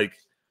Marley's. Like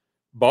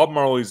Bob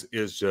Marley's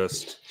is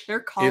just their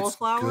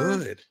cauliflower.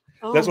 It's good.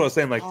 Oh, that's what I was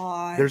saying. Like,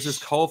 there's this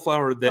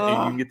cauliflower that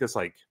you can get this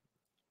like.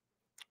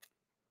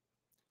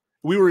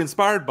 We were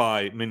inspired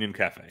by Minion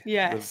Cafe.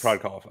 Yes, the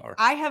fried cauliflower.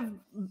 I have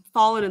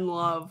fallen in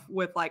love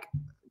with like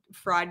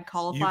fried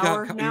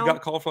cauliflower. You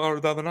got cauliflower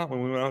the other night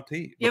when we went out to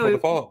eat before the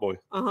Fall Out Boy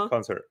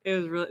concert. It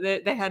was really.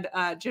 They had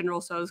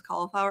General Tso's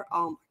cauliflower.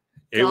 Oh.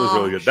 It was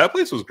really good. That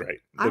place was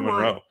great.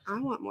 Monroe. I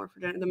want more for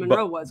dinner. The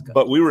Monroe was good.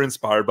 But we were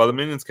inspired by the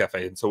Minions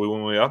Cafe. And so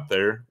when we went up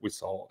there, we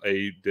saw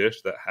a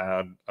dish that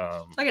had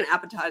it's like an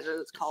appetizer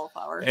that's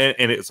cauliflower.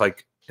 And it's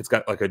like it's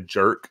got like a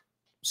jerk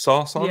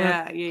sauce on it.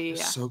 Yeah.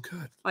 It's so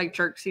good. Like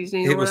jerk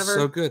seasoning or whatever. It was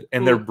so good.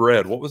 And their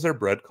bread, what was their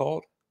bread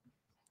called?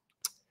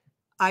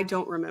 I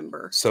don't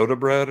remember. Soda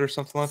bread or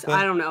something like that?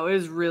 I don't know. It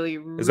was really,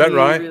 Is that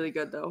right? really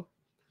good though.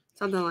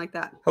 Something like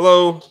that.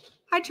 Hello.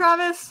 Hi,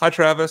 Travis. Hi,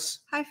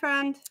 Travis. Hi,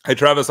 friend. Hey,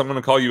 Travis, I'm going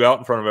to call you out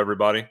in front of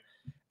everybody.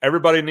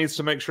 Everybody needs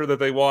to make sure that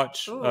they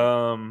watch.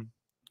 You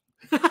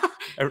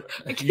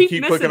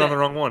keep clicking on the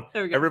wrong one.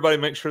 Everybody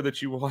make sure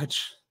that you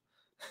watch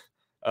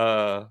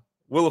Wheel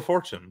of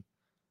Fortune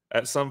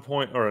at some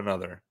point or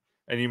another.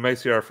 And you may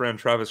see our friend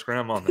Travis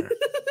Graham on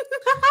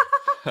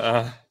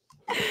there.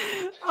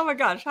 Oh my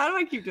gosh, how do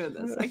I keep doing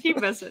this? I keep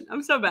missing.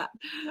 I'm so bad.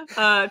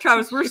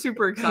 Travis, we're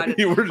super excited.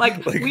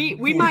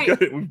 We might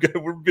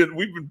we've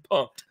been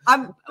pumped.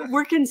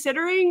 We're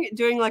considering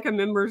doing like a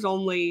members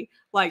only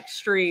like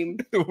stream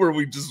where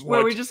we just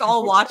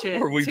all watch it.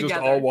 Where we together.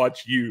 Just all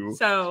watch you.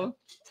 So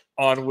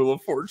on Wheel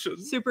of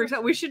Fortune. Super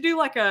excited. We should do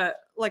like a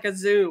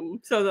Zoom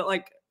so that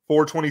like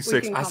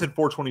 426. I said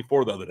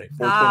 424 the other day.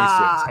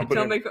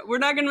 426. We're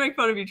not going to make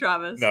fun of you,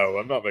 Travis. No,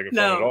 I'm not making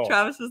fun at all.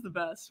 Travis is the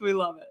best. We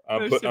love it.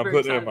 I'm putting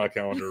it in my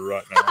calendar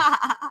right now.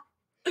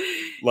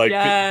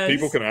 Like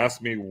people can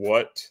ask me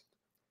what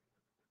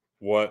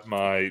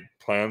my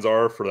plans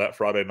are for that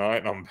Friday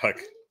night, and I'm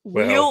like,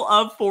 Wheel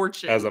of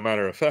Fortune. As a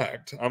matter of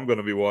fact, I'm going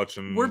to be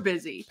watching. We're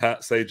busy.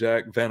 Pat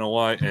Sajak, Vanna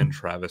White, and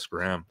Travis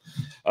Graham.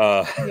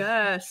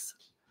 Yes.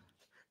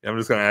 I'm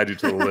just going to add you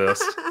to the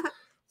list.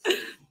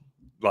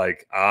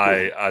 Like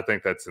I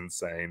think that's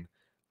insane.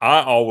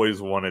 I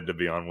always wanted to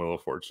be on Wheel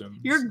of Fortune.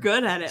 You're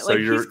good at it. So like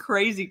he's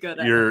crazy good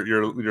at it.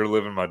 You're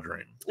living my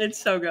dream.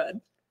 It's so good.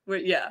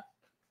 Yeah.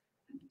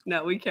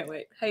 No, we can't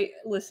wait. Hey,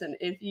 listen,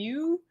 if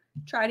you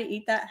try to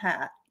eat that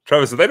hat.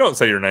 Travis, if they don't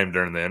say your name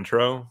during the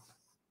intro,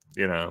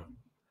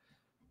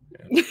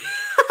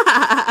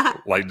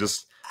 like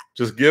just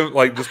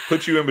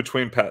put you in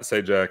between Pat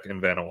Sajak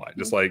and Vanna White.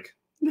 Just like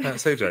Pat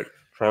Sajak,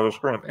 Travis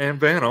Graham, and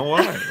Vanna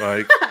White.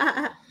 Like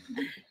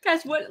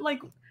guys, what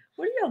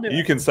are y'all doing?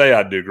 You can say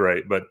I do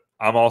great, but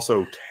I'm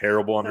also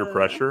terrible under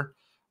pressure.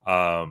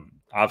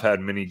 I've had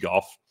many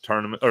golf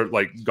tournaments or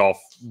like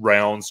golf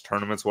rounds,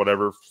 tournaments,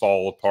 whatever,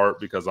 fall apart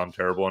because I'm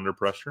terrible under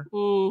pressure.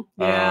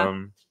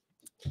 Yeah.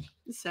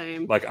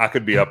 Same. Like I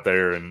could be up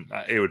there and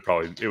it would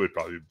probably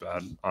be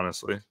bad,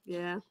 honestly.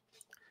 Yeah.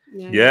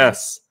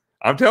 Yes.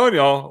 I'm telling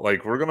y'all,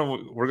 like we're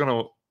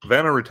gonna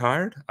Vanna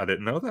retired. I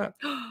didn't know that.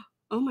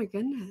 Oh my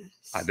goodness.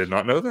 I did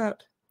not know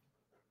that.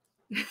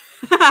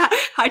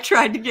 I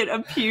tried to get a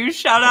Pugh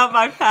shout out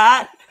by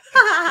Pat.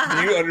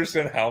 Do you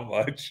understand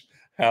how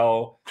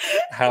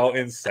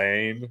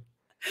insane?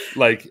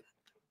 Like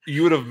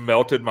you would have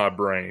melted my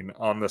brain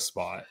on the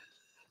spot.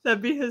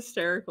 That'd be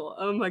hysterical.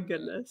 Oh my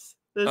goodness.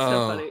 That's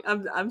so funny.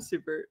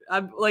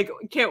 I'm like,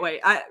 can't wait.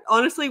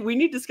 Honestly, we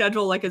need to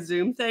schedule like a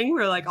Zoom thing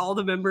where like all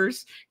the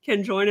members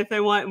can join if they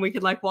want and we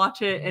can like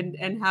watch it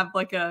and have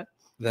like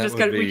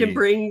we can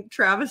bring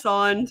Travis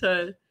on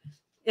to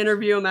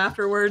interview him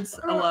afterwards.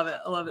 I love it.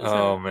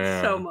 So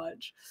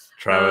much.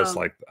 Travis,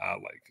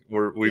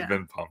 we've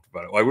been pumped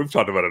about it. Like we've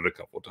talked about it a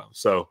couple of times.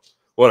 So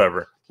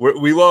whatever.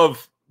 We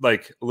love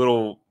like a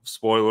little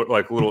spoiler,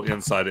 like a little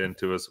insight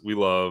into us. We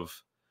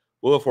love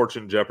Wheel of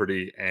Fortune,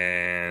 Jeopardy,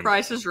 and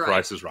Price is Right.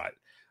 Price is Right.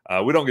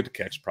 We don't get to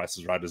catch Price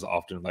is Right as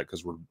often, like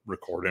because we're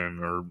recording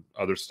or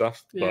other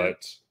stuff,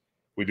 but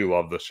we do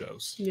love the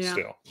shows. Yeah.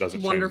 Still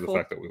doesn't change the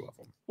fact that we love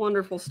them.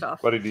 Wonderful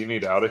stuff. Buddy, do you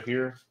need out of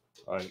here?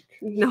 Like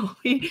no,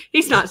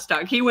 he's not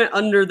stuck. He went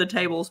under the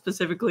table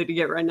specifically to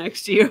get right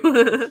next to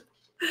you.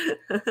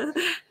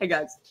 Hey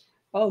guys.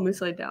 Oh,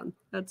 Moose laid down.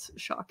 That's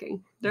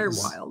shocking. They're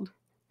wild.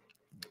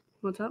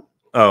 What's up?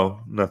 Oh,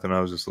 nothing.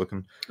 I was just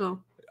looking. Oh.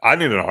 I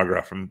need an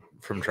autograph from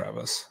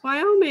Travis.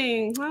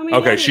 Wyoming.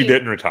 Okay, she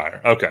didn't retire.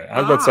 Okay.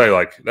 I was about to say,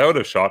 like, that would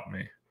have shocked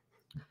me.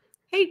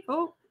 Hey,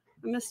 I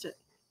missed it.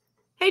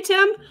 Hey,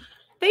 Tim.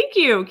 Thank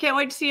you. Can't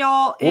wait to see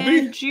y'all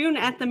in June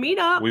at the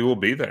meetup. We will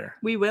be there.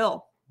 We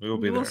will. We will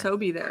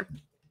be there.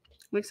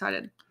 I'm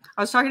excited.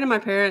 I was talking to my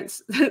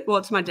parents,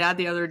 well, to my dad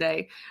the other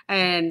day,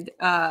 and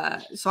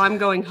so I'm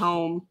going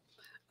home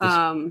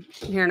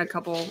here in a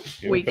couple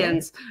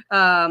weekends.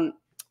 And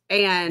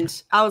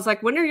I was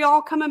like, when are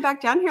y'all coming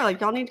back down here? Like,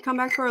 y'all need to come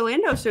back to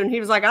Orlando soon. He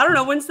was like, I don't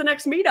know. When's the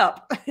next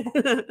meetup?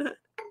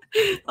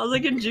 I was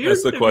like, in June.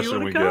 That's the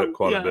question we get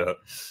quite a bit.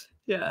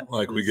 Yeah.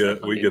 Like we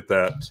get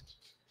that.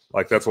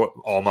 Like that's what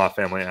all my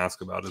family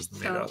asks about is the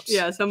meetups.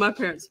 Yeah. So my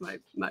parents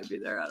might be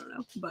there. I don't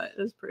know, but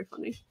it's pretty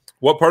funny.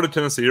 What part of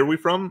Tennessee are we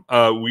from?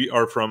 We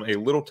are from a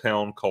little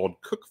town called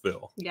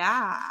Cookeville.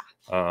 Yeah.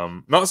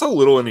 Not so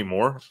little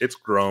anymore. It's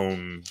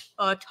grown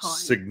a ton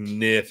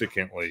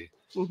significantly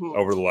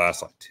over the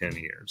last like 10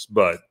 years.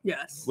 But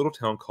yes, little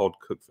town called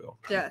Cookeville.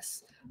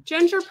 Yes.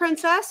 Ginger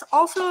Princess,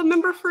 also a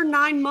member for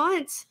 9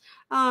 months.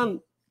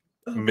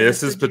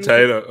 Mrs.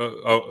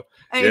 Potato.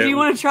 If you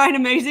want to try an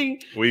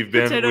amazing we've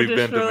been to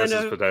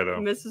Mrs. Potato.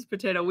 Mrs.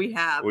 Potato, we've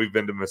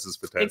been to Mrs.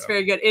 Potato. It's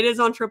very good. It is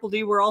on Triple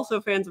D. We're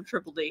also fans of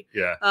Triple D.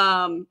 Yeah.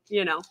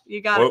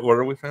 You got what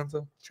are we fans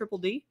of? Triple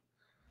D.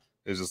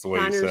 Is just the way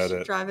you said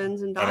it.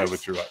 Drive-ins and dives. I know,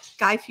 but you're right.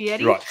 Guy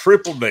Fieri. You're right.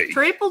 Triple D.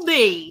 Triple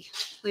D.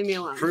 Leave me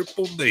alone.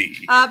 Triple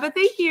D. But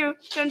thank you,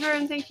 Ginger,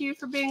 and thank you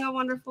for being a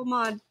wonderful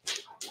mod.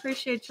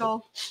 Appreciate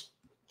y'all.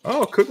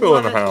 Oh, Cookeville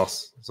in the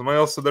house. Somebody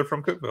else said they're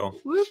from Cookeville.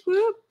 Whoop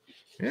whoop.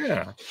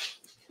 Yeah.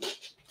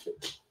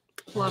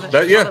 Love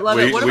it. Love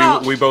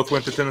it. We both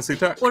went to Tennessee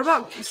Tech. What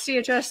about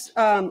CHS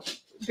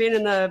being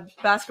in the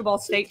basketball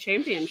state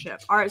championship?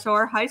 All right, so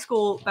our high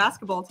school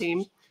basketball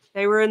team,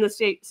 they were in the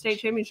state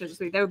championship this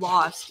week. They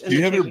lost. Do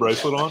you have your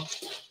bracelet on?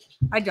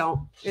 I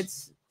don't.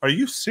 Are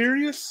you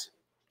serious?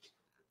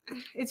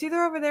 It's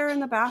either over there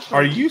in the bathroom.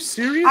 Are you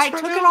serious? I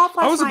took it off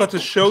last night. I was about to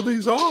show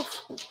these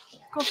off.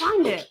 Go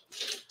find it.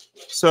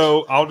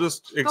 So I'll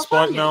just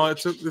explain. No,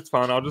 it's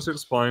fine. I'll just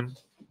explain.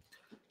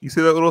 You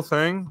see that little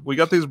thing? We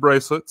got these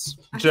bracelets.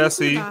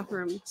 Jesse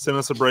sent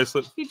us a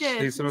bracelet. He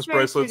did. He sent us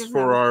bracelets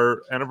for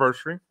our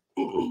anniversary.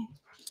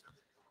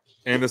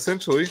 And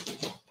essentially,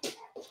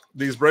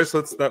 these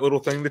bracelets, that little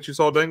thing that you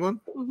saw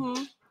dangling,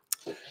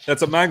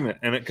 that's a magnet,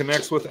 and it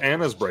connects with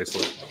Anna's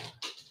bracelet.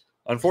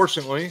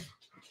 Unfortunately,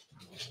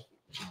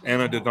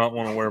 Anna did not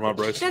want to wear my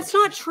bracelet. That's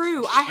not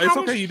true. It's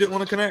okay. You didn't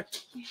want to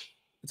connect.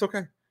 It's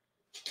okay.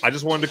 I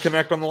just wanted to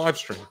connect on the live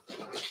stream.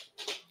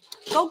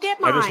 Go get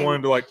mine. I just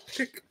wanted to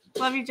click.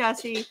 Love you,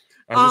 Jesse.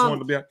 I just wanted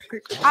to be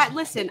click.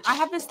 Listen, I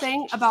have this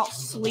thing about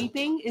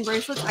sleeping in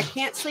bracelets. I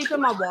can't sleep in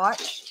my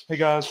watch. Hey,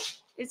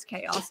 guys. It's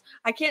chaos.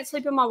 I can't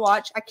sleep in my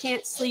watch. I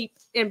can't sleep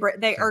in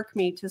they irk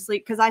me to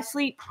sleep because I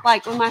sleep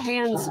with my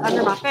hands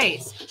under my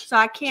face. So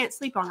I can't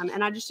sleep on them.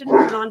 And I just didn't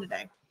put it on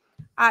today.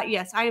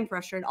 Yes, I am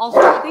frustrated.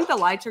 Also, I think the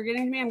lights are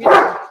getting to me. I'm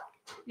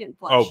getting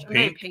flushed. Oh, I'm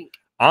getting pink.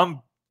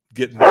 I'm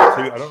getting that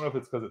too. I don't know if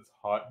it's because it's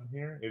hot in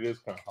here. It is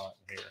kind of hot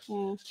in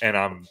here. And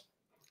I'm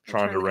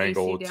trying to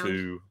wrangle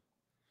two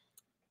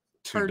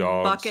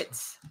dogs.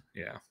 Buckets.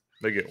 Yeah,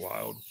 they get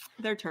wild.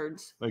 They're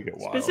turds. They get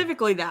wild.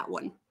 Specifically that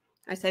one.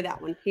 I say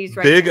that one. He's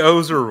right. Big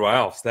O's or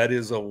Ralph's? That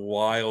is a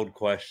wild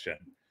question.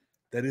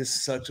 That is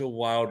such a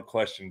wild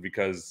question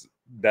because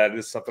that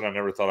is something I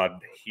never thought I'd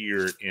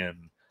hear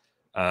in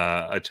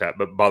a chat.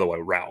 But by the way,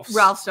 Ralph's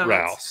Donuts.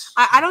 Ralph's.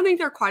 I don't think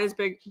they're quite as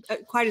big,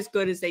 quite as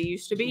good as they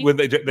used to be. When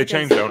they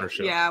changed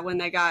ownership. Yeah, when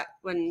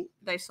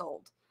they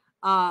sold.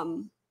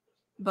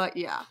 But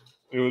yeah.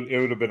 It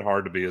would have been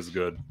hard to be as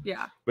good.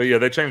 Yeah. But yeah,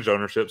 they changed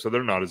ownership, so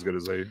they're not as good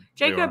as they.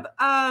 Jacob,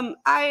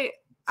 I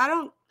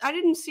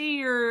didn't see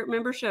your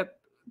membership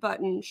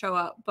button show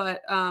up,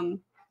 but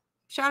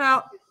shout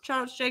out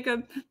to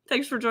Jacob.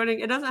 Thanks for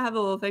joining. It doesn't have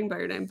the little thing by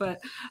your name, but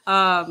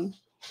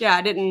yeah,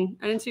 I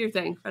didn't see your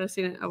thing. If I'd have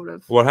seen it, I would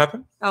have. What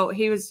happened? Oh,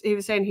 he was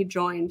saying he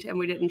joined and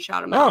we didn't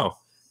shout him out. Oh.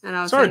 And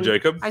I was sorry, saying,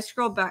 Jacob. I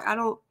scrolled back. I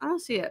don't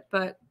see it,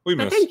 but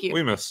thank you.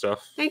 We missed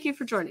stuff. Thank you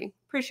for joining.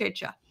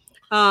 Appreciate you.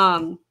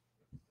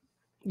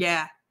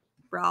 Yeah,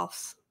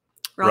 Ralph's.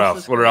 What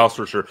are Ralph's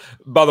for sure.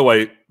 By the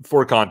way,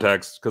 for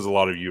context, because a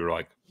lot of you are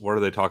like, what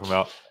are they talking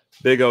about?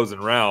 Big O's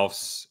and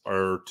Ralph's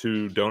are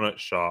two donut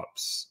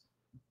shops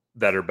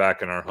that are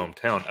back in our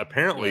hometown.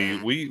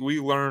 Apparently, we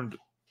learned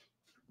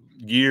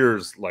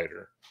years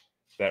later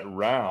that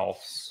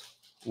Ralph's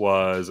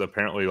was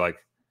apparently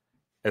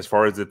as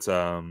far as its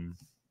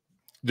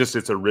just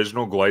its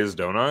original glazed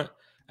donut.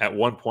 At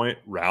one point,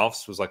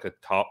 Ralph's was a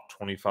top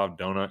 25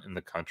 donut in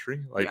the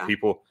country.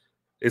 People.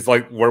 It's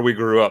where we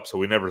grew up, so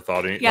we never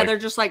thought it. Yeah, they're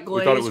just glazed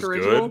we thought it was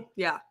original. Good,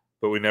 yeah,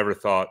 but we never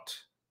thought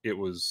it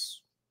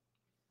was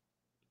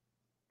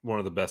one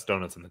of the best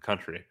donuts in the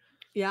country.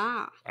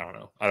 Yeah, I don't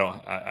know.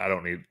 I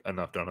don't need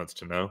enough donuts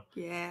to know.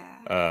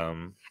 Yeah.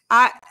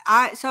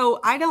 So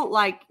I don't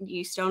like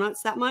yeast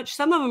donuts that much.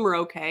 Some of them are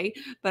okay,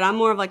 but I'm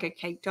more of a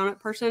cake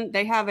donut person.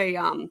 They have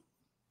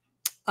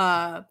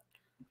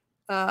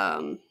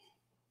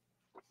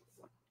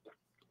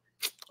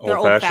they're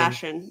old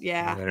fashioned.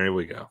 Yeah. There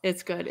we go.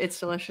 It's good. It's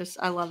delicious.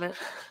 I love it.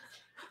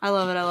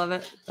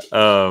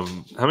 How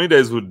many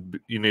days would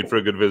you need for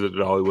a good visit to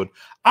Dollywood?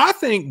 I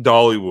think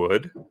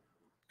Dollywood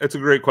It's a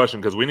great question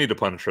because we need to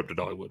plan a trip to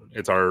Dollywood.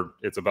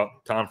 It's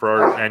about time for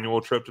our annual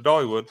trip to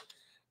Dollywood.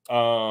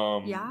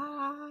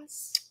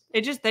 Yes.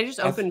 They just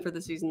opened for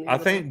the season. I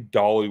think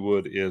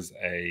Dollywood is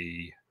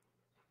a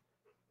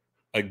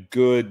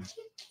good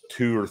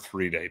 2 or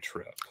 3 day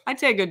trip. I'd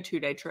say a good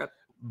 2-day trip.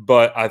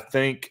 But I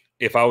think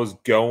if I was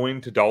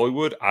going to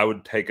Dollywood, I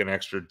would take an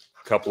extra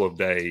couple of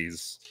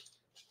days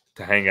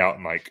to hang out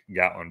in like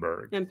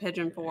Gatlinburg and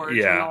Pigeon Forge.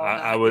 Yeah, and all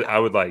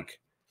that.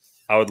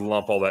 I would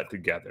lump all that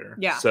together.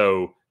 Yeah.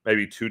 So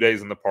maybe 2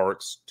 days in the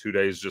parks, 2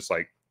 days just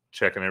like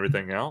checking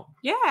everything out.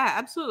 Yeah,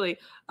 absolutely.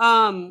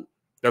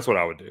 That's what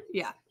I would do.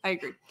 Yeah, I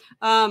agree.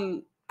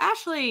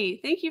 Ashley,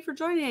 thank you for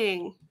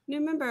joining.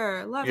 New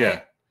member, love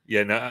it.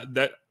 Yeah, no,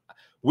 that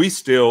we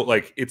still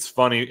like. It's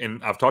funny,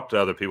 and I've talked to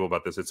other people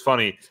about this. It's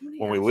funny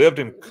when we lived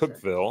in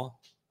Cookeville,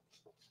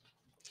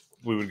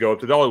 we would go up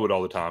to Dollywood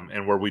all the time,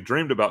 and where we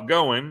dreamed about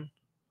going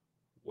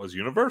was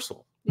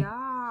Universal.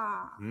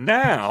 Yeah.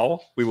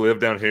 Now we live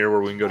down here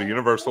where we can go to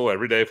Universal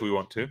every day if we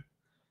want to,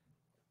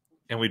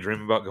 and we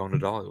dream about going to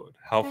Dollywood.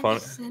 How fun!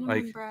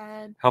 Like,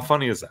 bread. how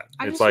funny is that?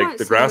 I It's just like want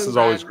the grass is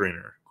always cinnamon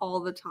greener. All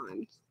the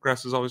time.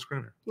 Grass is always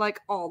greener. Like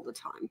all the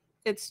time.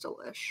 It's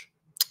delish.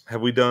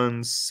 Have we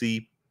done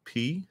CP?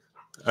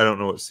 I don't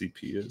know what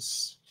CP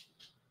is.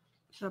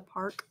 The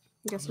park?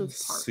 I guess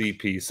it's park.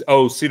 CP.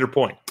 Oh, Cedar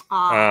Point.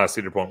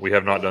 Cedar Point. We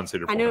have not done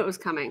Cedar Point. I knew it was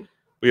coming.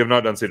 We have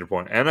not done Cedar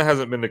Point. Anna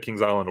hasn't been to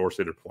Kings Island or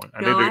Cedar Point.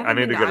 I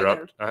need to get her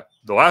up.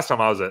 The last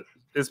time I was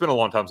it's been a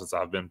long time since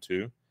I've been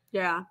too.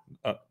 Yeah.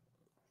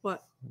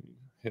 What?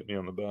 Hit me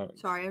on the back.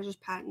 Sorry, I was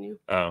just patting you.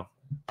 Oh,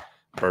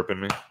 burping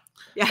me.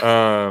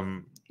 Yeah.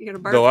 You gonna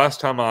burp? The last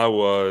time I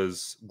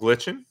was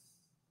glitching.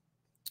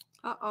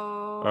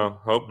 Uh-oh. Oh,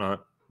 hope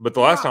not. But the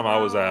last time I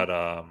was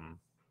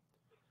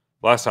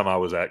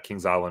at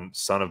Kings Island,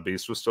 Son of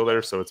Beast was still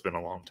there, so it's been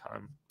a long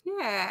time.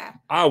 Yeah.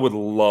 I would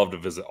love to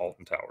visit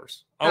Alton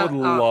Towers. I would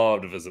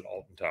love to visit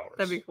Alton Towers.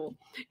 That'd be cool.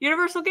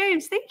 Universal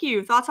Games, thank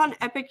you. Thoughts on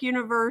Epic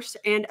Universe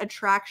and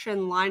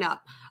attraction lineup?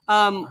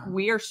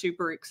 We are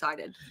super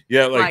excited.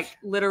 Yeah, like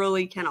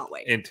literally cannot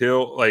wait.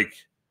 Until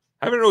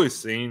haven't really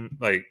seen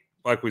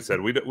like we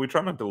said, we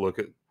try not to look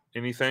at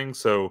anything,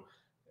 so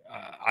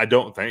I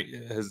don't think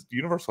has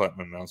Universal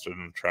haven't announced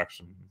an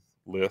attraction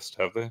list,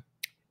 have they?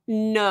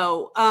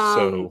 No.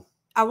 So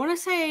I want to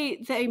say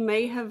they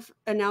may have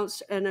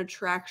announced an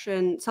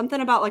attraction,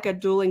 something about like a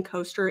dueling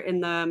coaster in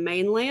the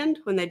mainland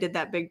when they did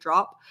that big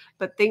drop.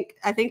 But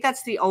I think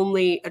that's the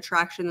only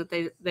attraction that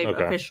they've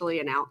officially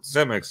announced.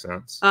 That makes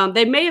sense.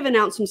 They may have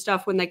announced some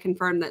stuff when they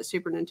confirmed that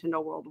Super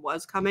Nintendo World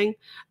was coming,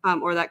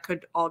 or that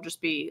could all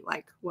just be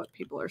like what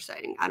people are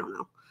saying. I don't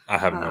know. I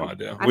have no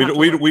idea.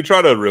 We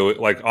try to really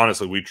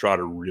honestly, we try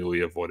to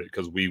really avoid it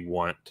because we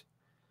want,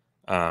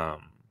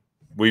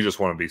 we just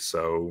want to be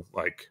so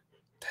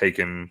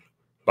taken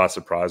by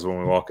surprise when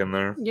we walk in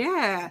there.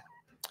 Yeah.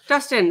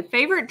 Justin,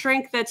 favorite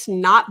drink that's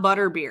not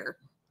butterbeer?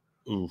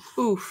 Oof.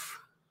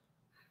 Oof.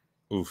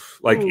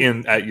 Oof.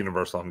 At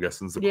Universal, I'm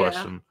guessing is the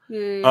question.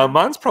 Yeah.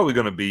 Mine's probably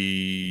going to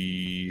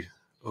be,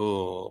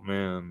 oh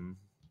man,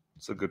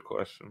 it's a good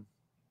question.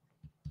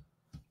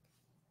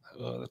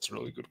 That's a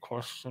really good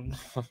question.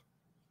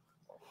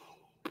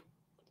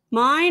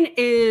 Mine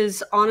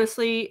is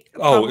honestly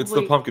it's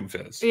the pumpkin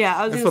fizz. Yeah,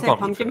 I was going to say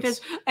pumpkin fizz.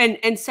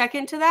 And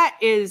second to that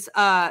is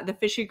the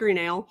fishy green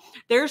ale.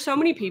 There are so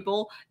many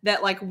people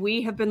that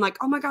we have been like,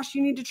 oh my gosh,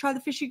 you need to try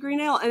the fishy green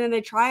ale, and then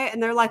they try it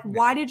and they're like,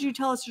 why did you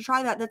tell us to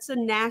try that? That's the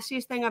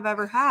nastiest thing I've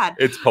ever had.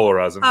 It's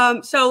polarizing.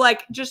 So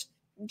just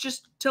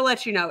to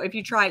let you know, if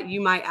you try it,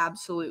 you might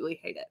absolutely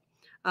hate it.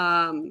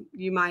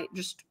 You might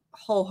just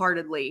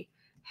wholeheartedly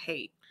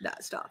hate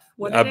that stuff.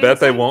 I bet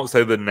they won't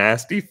say the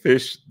nasty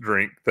fish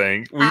drink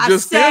thing. We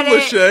just did,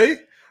 Lachey.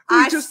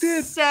 We just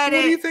did. What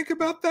do you think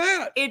about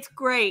that? It's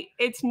great.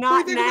 It's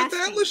not nasty. What do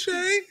you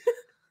think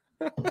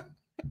about that, Lachey?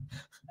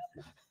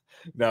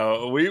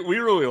 No, we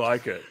really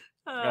like it.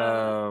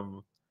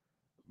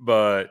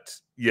 But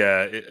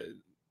yeah,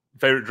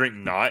 favorite drink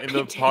not in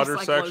the Potter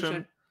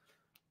section.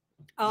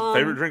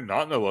 Favorite drink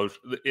not in the lotion.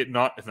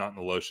 Not in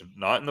the lotion.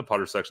 Not in the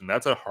Potter section.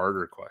 That's a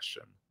harder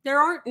question. There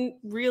aren't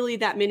really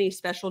that many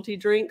specialty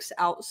drinks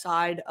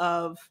outside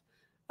of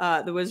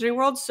the Wizarding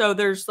World. So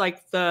there's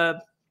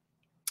the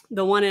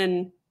one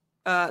in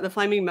the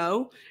Flaming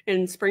Moe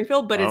in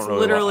Springfield, but it's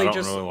literally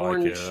just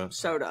orange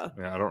soda.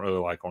 Yeah, I don't really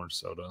like orange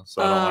soda,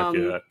 so I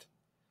don't like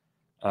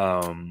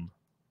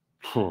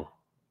it.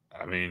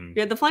 I mean,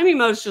 yeah, the Flaming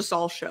Moe is just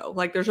all show.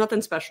 There's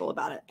nothing special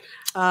about it.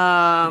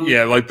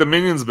 Yeah, the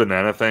Minions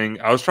banana thing.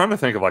 I was trying to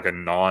think of a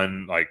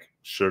non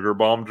sugar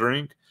bomb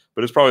drink,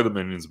 but it's probably the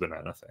Minions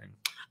banana thing.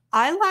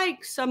 I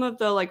like some of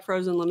the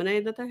frozen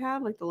lemonade that they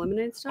have, the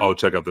lemonade stuff. Oh,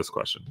 check out this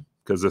question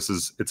because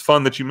it's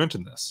fun that you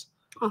mentioned this.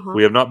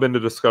 We have not been to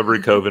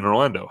Discovery Cove in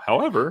Orlando.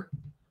 However,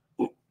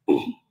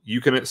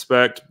 you can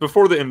expect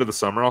before the end of the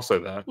summer, I'll say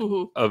that,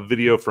 a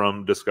video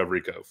from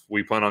Discovery Cove.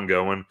 We plan on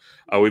going.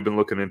 We've been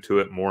looking into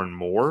it more and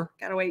more.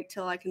 Gotta wait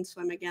till I can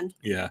swim again.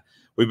 Yeah.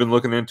 We've been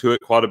looking into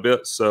it quite a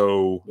bit.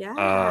 So,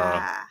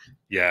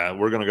 yeah,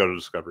 we're going to go to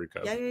Discovery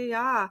Cove.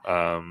 Yeah.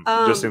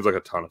 It just seems like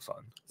a ton of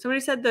fun.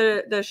 Somebody said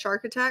the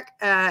shark attack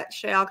at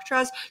Chez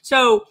Alcatraz.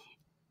 So,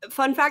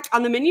 fun fact,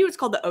 on the menu, it's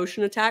called the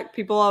ocean attack.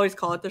 People always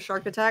call it the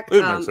shark attack.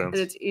 It makes sense. And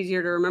it's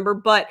easier to remember.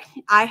 But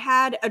I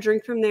had a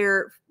drink from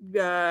there,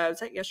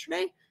 was that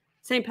yesterday?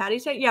 St.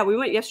 Patty's Day? Yeah, we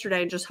went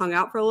yesterday and just hung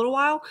out for a little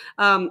while.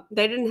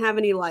 They didn't have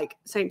any like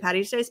St.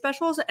 Patty's Day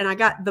specials, and I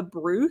got the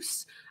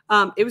Bruce.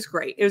 It was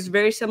great. It was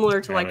very similar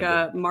to like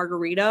a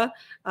margarita.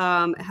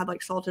 It had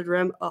like salted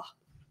rim. Oh,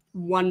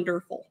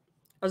 wonderful.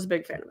 I was a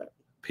big fan of it.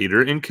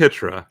 Peter and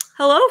Kitra.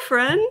 Hello,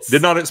 friends.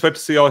 Did not expect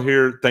to see y'all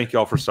here. Thank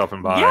y'all for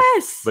stopping by.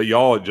 Yes. But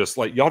y'all just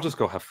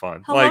go have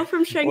fun. Hello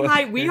from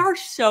Shanghai. We are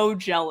so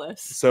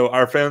jealous. So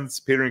our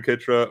friends, Peter and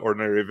Kitra,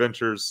 Ordinary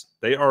Adventures,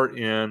 they are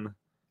in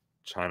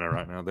China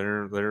right now.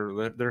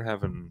 They're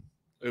having,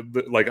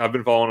 like, I've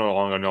been following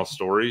along on y'all's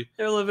story.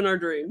 They're living our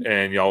dream.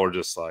 And y'all are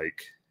just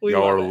like,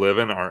 y'all are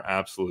living our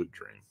absolute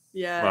dream.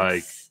 Yes.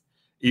 Like,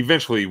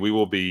 eventually we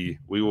will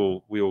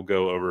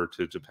go over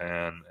to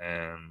Japan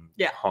and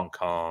Hong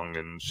Kong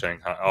and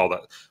Shanghai, all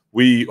that.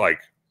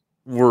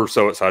 We're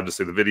so excited to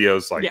see the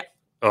videos. Like,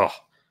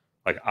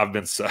 I've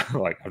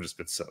just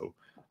been so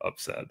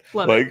upset.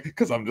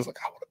 Because I'm just like,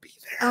 I want to be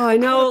there. Oh, I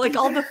know. Like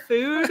all the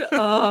food.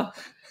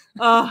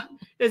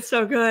 It's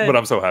so good. But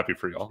I'm so happy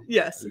for y'all.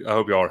 Yes. I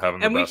hope y'all are having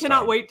the best time. And we cannot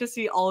time. wait to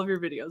see all of your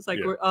videos. Like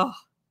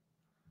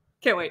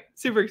can't wait.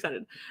 Super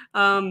excited.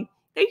 Thank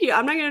you.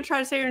 I'm not going to try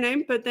to say your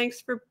name, but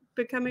thanks for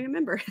becoming a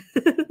member.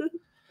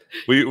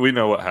 we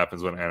know what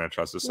happens when Anna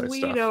tries to say stuff.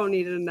 We don't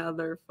need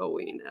another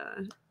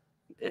Fowina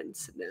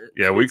incident.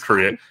 Yeah, we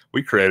created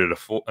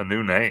a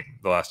new name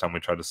the last time we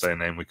tried to say a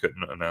name we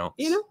couldn't announce.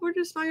 We're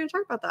just not going to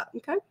talk about that.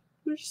 Okay,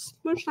 we're just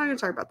not going to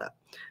talk about that.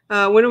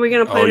 When are we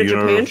going to plan a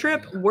Japan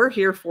trip? We're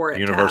here for it.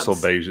 Universal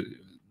Beijing.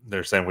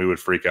 They're saying we would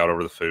freak out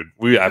over the food.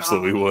 We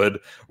absolutely would.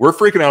 We're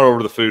freaking out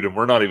over the food, and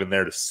we're not even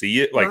there to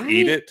see it,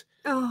 eat it.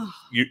 Oh.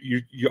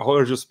 You all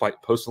are just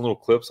like posting little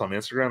clips on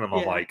Instagram, and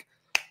I'm like,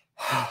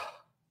 how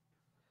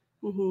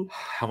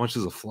much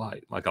is a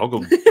flight? Like, I'll go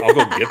get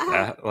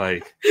that.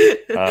 Like,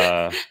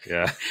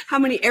 yeah. How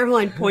many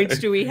airline points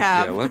do we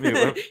have? Yeah, let me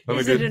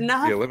it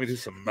enough? Yeah, let me do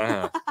some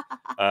math.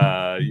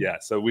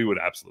 So we would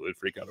absolutely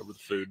freak out over the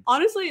food.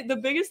 Honestly, the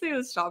biggest thing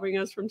that's stopping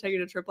us from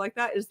taking a trip like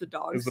that is the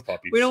dogs. It's the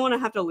puppies. We don't want to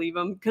have to leave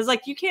them because,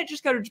 you can't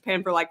just go to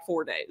Japan for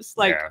 4 days.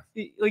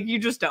 You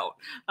just don't.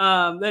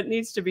 That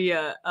needs to be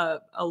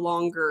a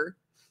longer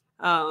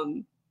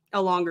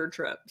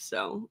trip.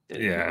 So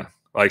yeah,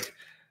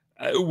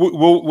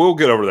 we'll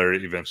get over there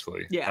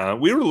eventually. Yeah,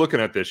 we were looking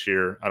at this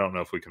year. I don't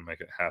know if we can make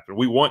it happen.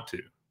 We want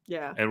to.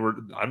 Yeah,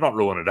 and I'm not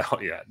ruling it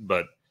out yet,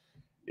 but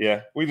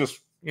yeah, we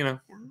just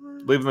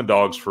leaving the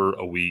dogs for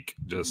a week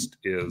just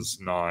is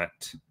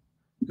not.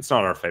 It's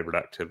not our favorite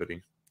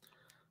activity,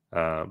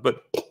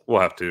 but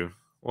we'll have to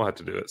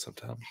do it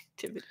sometime.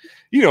 Activity.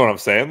 You know what I'm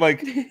saying?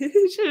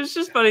 It's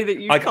just funny that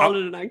you called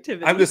it an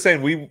activity. I'm just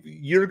saying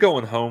you're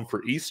going home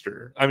for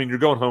Easter. I mean, you're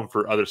going home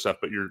for other stuff,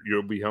 but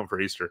you'll be home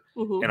for Easter,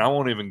 and I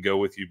won't even go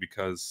with you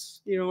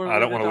because I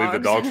don't want to leave the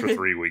dogs for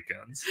 3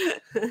 weekends.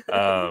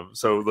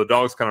 So the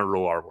dogs kind of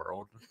rule our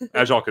world,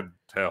 as y'all could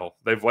tell.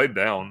 They've laid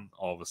down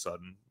all of a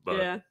sudden, but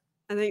yeah.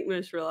 I think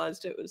Moose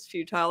realized it was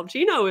futile.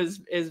 Gino is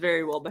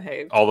very well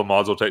behaved. All the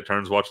mods will take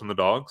turns watching the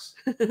dogs.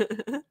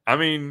 I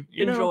mean,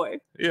 enjoy.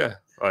 Yeah,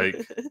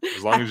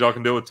 as long as y'all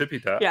can deal with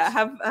tippy taps. Yeah,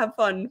 have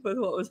fun with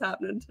what was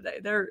happening today.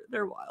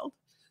 They're wild.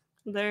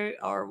 They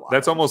are wild.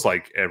 That's almost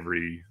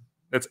every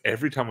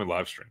time we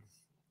live stream.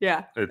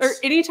 Yeah, or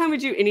anytime we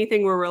do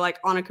anything where we're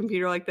on a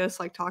computer like this,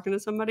 talking to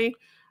somebody.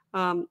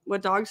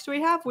 What dogs do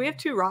we have? We have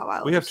 2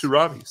 Rottweilers. We have 2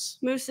 Rotties.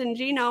 Moose and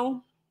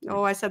Gino.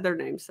 Oh, I said their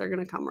names. They're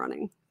gonna come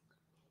running.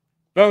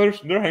 No, they're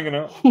hanging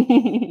out.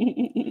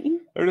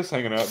 They're just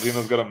hanging out.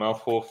 Gino's got a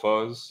mouthful of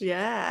fuzz.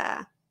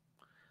 Yeah.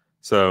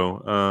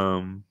 So,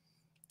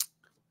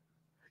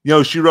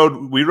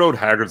 we rode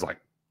Haggard's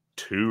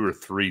 2 or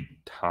 3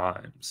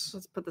 times.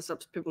 Let's put this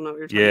up so people know what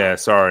you're talking about. Yeah,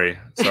 sorry,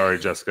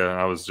 Jessica.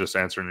 I was just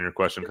answering your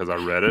question because I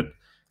read it.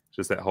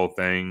 Just that whole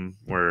thing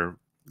where,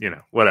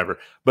 whatever.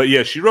 But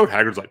yeah, she rode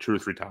Haggard's 2 or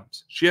 3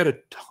 times. She had a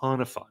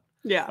ton of fun.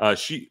 Yeah.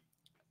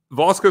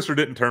 Velocicoaster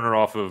didn't turn her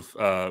off of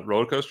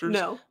roller coasters.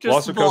 No,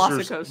 just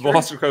Velocicoaster.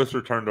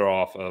 Velocicoaster turned her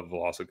off of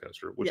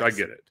Velocicoaster, which yes. I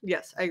get it.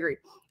 Yes, I agree.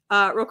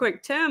 Real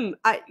quick, Tim,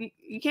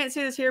 you can't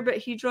see this here, but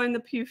he joined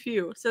the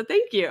Pugh. So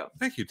thank you.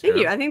 Thank you, Tim.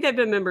 Thank you. I think they've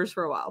been members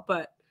for a while,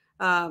 but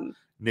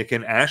Nick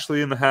and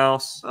Ashley in the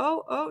house.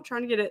 Oh,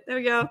 trying to get it. There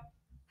we go.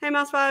 Hey,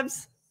 Mouse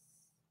Vibes.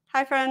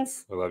 Hi,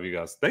 friends. I love you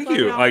guys. Thank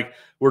you. Y'all.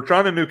 We're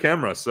trying a new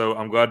camera, so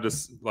I'm glad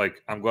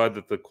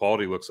that the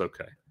quality looks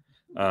okay.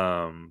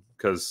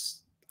 Because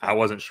I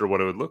wasn't sure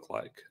what it would look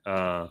like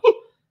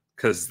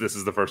because this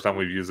is the first time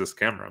we've used this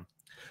camera.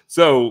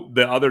 So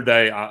the other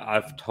day,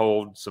 I've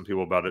told some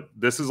people about it.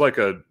 This is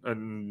a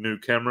new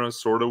camera,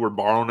 sort of. We're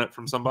borrowing it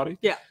from somebody.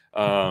 Yeah.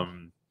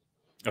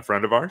 A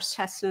friend of ours.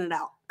 Testing it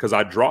out. Because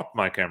I dropped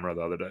my camera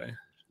the other day.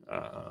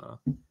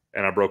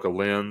 And I broke a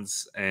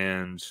lens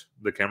and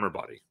the camera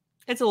body.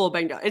 It's a little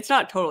banged up. It's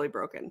not totally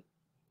broken.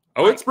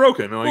 Oh, it's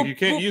broken. Like, you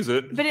can't use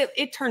it. But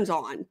it turns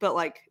on. But,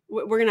 like,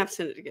 we're going to have to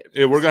send it to get fixed.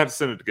 Yeah, we're going to have to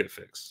send it to get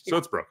fixed. So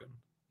it's broken.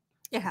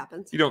 It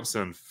happens. You don't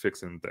send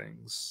fixing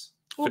things.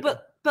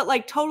 Well, but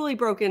like, totally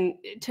broken,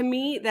 to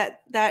me,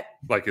 that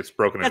like, it's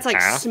broken that's in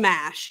like half.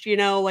 Smashed, you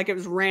know, like it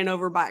was ran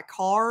over by a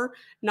car,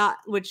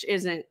 which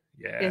isn't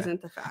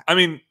the fact. I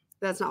mean,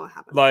 that's not what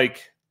happened.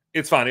 Like,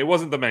 it's fine. It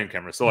wasn't the main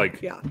camera. So,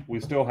 like, we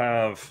still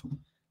have,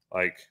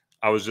 like,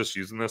 I was just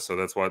using this, so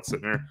that's why it's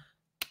sitting there.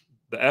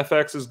 The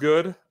FX is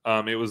good.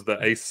 It was the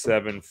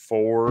A7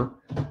 IV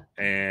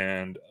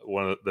and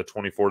one of the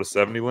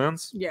 24-70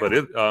 lens. Yeah.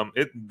 But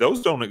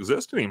those don't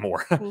exist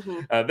anymore.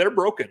 They're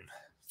broken.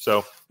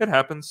 So it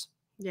happens.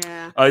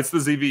 Yeah. It's the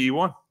ZVE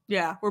one.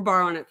 Yeah, we're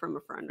borrowing it from a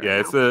friend. Right now.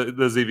 It's the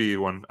ZVE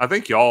one. I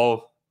think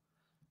y'all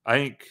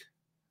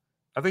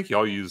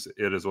use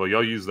it as well.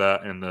 Y'all use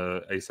that in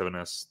the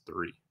A7S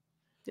III.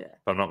 Yeah.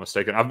 If I'm not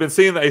mistaken. I've been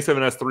seeing the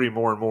A7S III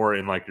more and more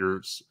in like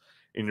your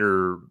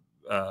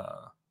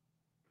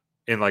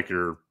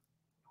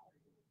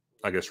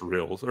I guess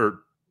reels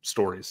or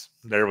stories.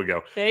 There we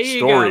go. There you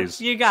stories.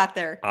 Go. You got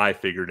there. I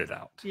figured it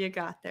out. You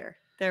got there.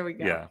 There we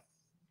go. Yeah.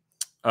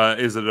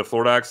 Is it a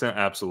Florida accent?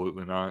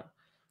 Absolutely not.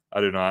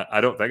 I do not. I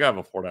don't think I have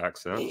a Florida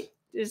accent.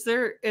 Is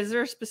there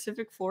a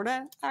specific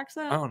Florida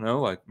accent? I don't know.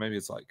 Like, maybe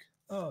it's like,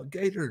 oh,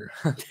 gator.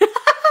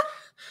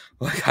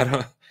 Like,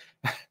 I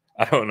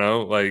don't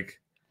know. Like,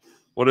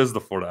 what is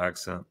the Florida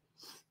accent?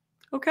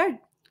 Okay.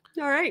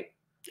 All right.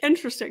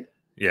 Interesting.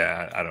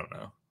 Yeah, I don't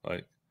know.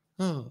 Like,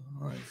 oh,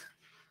 like,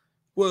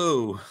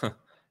 whoa,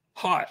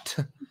 hot,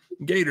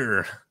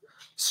 gator,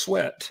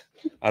 sweat.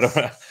 I don't.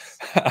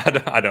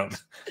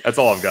 That's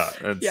all I've got.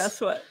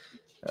 Sweat.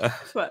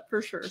 Sweat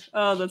for sure.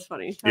 Oh, that's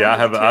funny. Yeah, I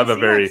have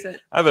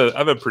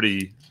a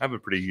pretty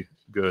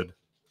good.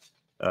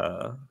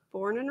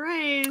 Born and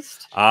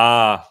raised.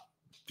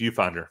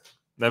 Viewfinder.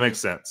 That makes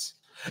sense.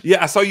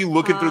 Yeah, I saw you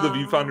looking through the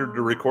viewfinder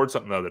to record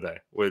something the other day,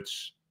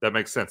 which that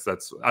makes sense.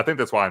 I think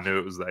that's why I knew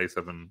it was the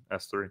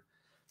A7S III.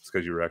 It's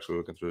because you were actually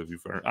looking through the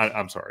viewfinder.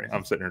 I'm sorry.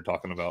 I'm sitting here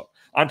talking about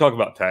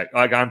tech.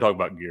 Like, I'm talking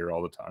about gear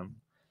all the time.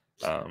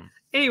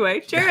 Anyway,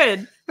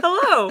 Jared,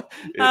 hello.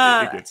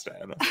 It gets to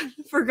Anna.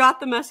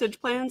 Forgot the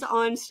message. Plans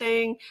on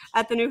staying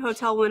at the new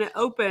hotel when it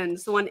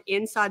opens, the one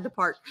inside the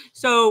park.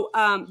 So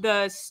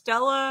the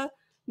Stella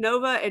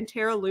Nova and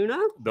Terra Luna.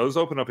 Those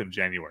open up in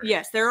January.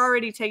 Yes, they're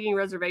already taking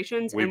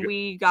reservations, and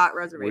we got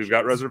reservations. We've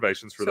got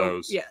reservations for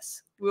those.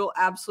 Yes, we'll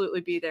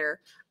absolutely be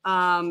there.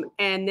 And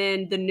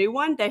then the new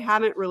one, they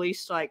haven't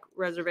released like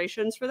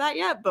reservations for that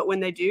yet, but when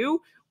they do,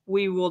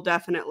 we will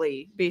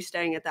definitely be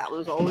staying at that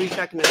one as well. We'll be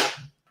checking it out.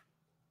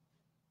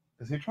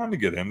 Is he trying to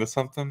get into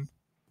something?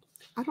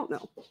 I don't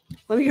know.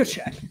 Let me go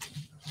check.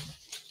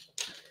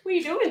 What are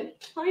you doing?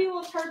 Honey,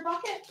 little turd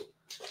bucket?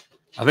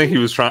 I think he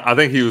was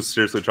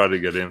seriously trying to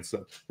get in.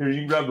 So here,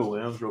 you can grab the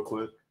lens real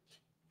quick.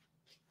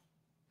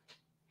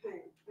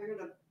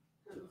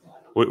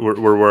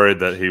 We're worried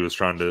that he was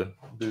trying to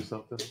do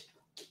something.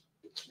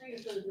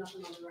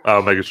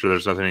 Oh, making sure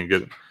there's nothing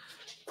good.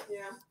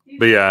 Yeah.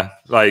 But yeah,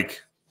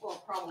 like,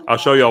 I'll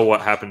show y'all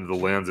what happened to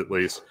the lens at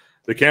least.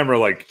 The camera,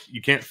 like, you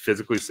can't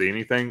physically see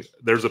anything.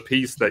 There's a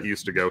piece that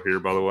used to go here,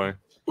 by the way.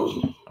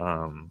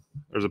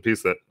 There's a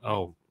piece that,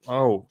 oh,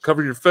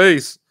 cover your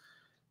face.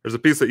 There's a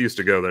piece that used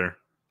to go there.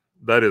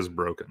 That is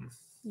broken.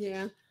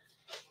 Yeah.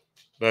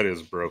 That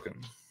is broken.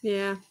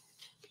 Yeah.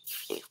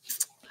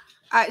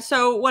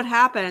 So what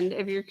happened,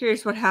 if you're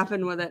curious what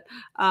happened with it,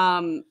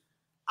 it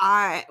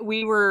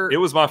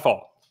was my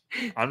fault.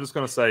 I'm just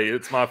going to say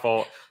it's my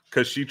fault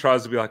because she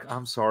tries to be like,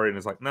 I'm sorry. And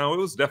it's like, no, it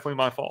was definitely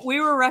my fault.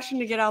 We were rushing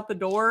to get out the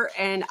door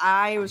and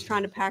I was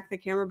trying to pack the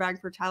camera bag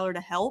for Tyler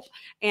to help.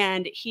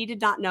 And he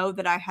did not know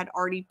that I had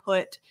already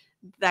put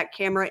that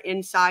camera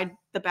inside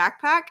the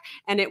backpack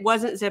and it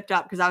wasn't zipped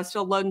up because I was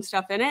still loading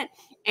stuff in it.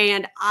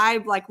 And I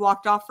like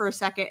walked off for a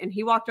second and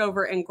he walked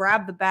over and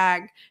grabbed the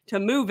bag to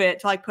move it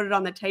to like put it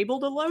on the table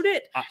to load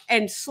it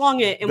and slung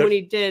it. And when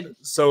he did,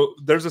 so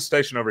there's a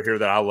station over here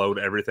that I load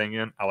everything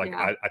in.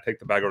 I take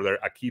the bag over there.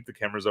 I keep the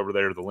cameras over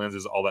there, the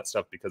lenses, all that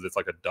stuff, because it's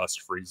like a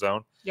dust free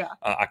zone. Yeah.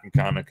 I can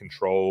kind of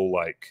control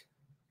like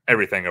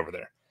everything over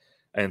there.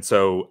 And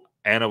so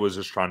Anna was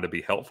just trying to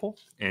be helpful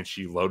and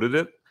she loaded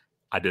it.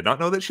 I did not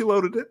know that she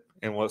loaded it.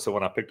 And so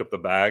when I picked up the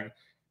bag,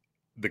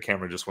 the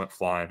camera just went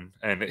flying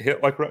and it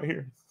hit like right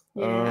here.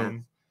 Yeah.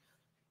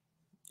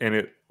 And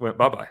it went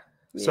bye-bye.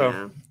 Yeah.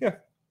 So yeah,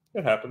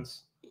 it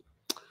happens.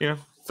 You know,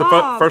 it's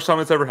the first time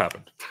it's ever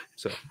happened.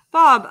 So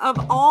Bob, of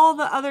all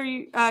the other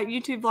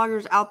YouTube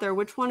vloggers out there,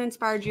 which one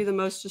inspired you the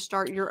most to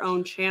start your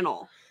own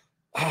channel?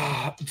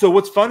 So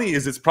what's funny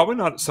is it's probably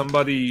not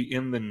somebody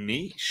in the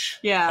niche.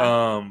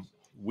 Yeah.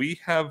 We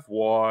have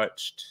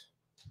watched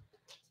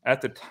at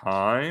the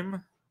time,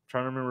 I'm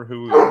trying to remember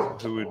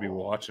who we'd be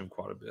watching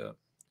quite a bit.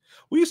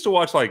 We used to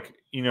watch, like,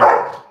 you know.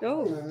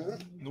 Oh.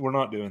 We're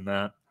not doing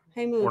that.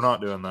 Hey, Moose. We're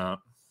not doing that.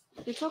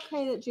 It's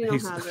okay that Gino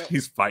has it.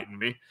 He's fighting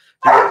me.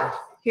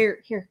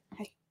 Here.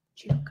 Hey,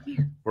 Gino, come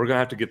here. We're gonna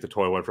have to get the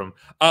toy away from him.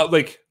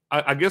 Like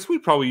I guess we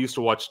probably used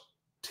to watch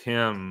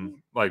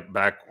Tim like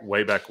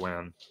way back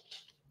when.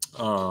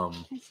 I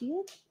see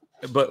it.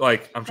 But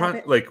like I'm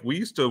trying, like we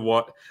used to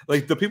watch,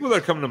 like the people that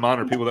are coming to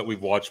mind are people that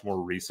we've watched more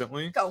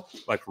recently. Go.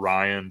 Like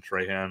Ryan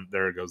Trahan.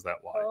 There goes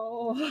that light.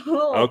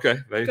 Oh, okay.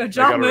 Good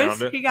job,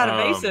 Moose. He got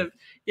evasive.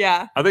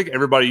 Yeah. I think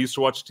everybody used to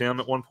watch Tim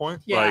at one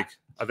point. Yeah. Like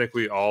I think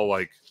we all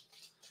like.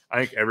 I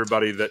think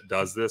everybody that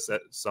does this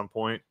at some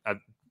point.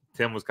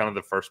 Tim was kind of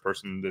the first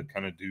person to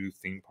kind of do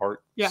theme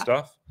park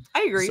stuff.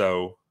 I agree.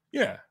 So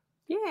yeah.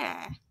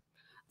 Yeah.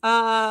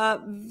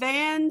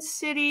 Van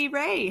City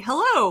Ray.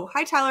 Hello.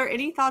 Hi, Tyler.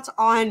 Any thoughts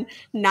on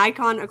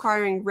Nikon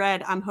acquiring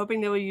Red? I'm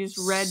hoping they will use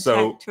Red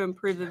tech to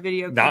improve the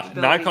video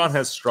capabilities. Nikon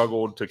has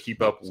struggled to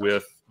keep up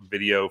with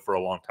video for a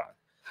long time.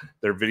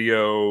 Their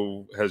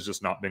video has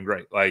just not been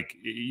great. Like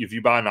if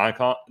you buy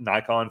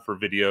Nikon for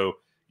video,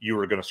 you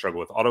were going to struggle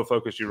with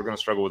autofocus. You were going to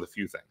struggle with a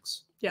few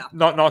things. Yeah.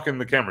 Not knocking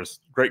the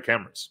cameras. Great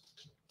cameras.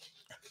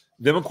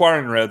 Them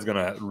acquiring Red's going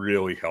to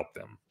really help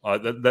them.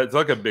 That's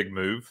like a big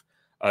move.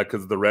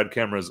 Because the Red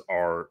cameras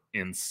are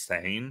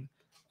insane.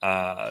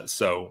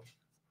 So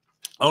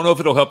I don't know if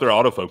it'll help their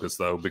autofocus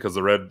though, because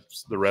the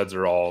Reds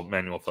are all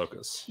manual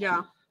focus.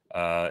 Yeah.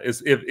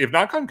 If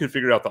Nikon could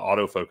figure out the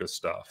autofocus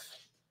stuff,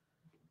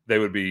 they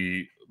would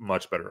be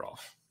much better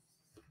off.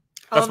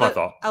 That's my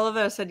thought. I love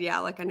that I said yeah,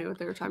 like I knew what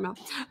they were talking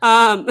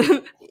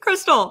about.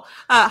 Crystal,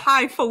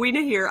 hi,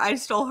 Fawina here. I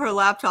stole her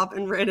laptop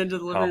and ran into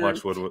the living room.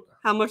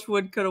 How much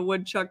wood could a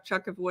woodchuck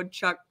chuck if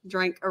woodchuck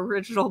drank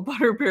original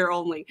butterbeer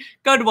only?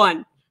 Good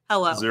one.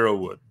 Hello. 0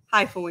 wood.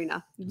 Hi,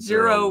 Fawina.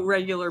 0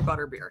 regular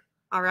butterbeer.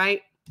 All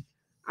right,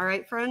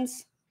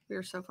 friends. We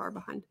are so far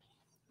behind.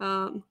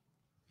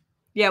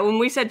 Yeah, when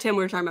we said Tim,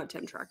 we were talking about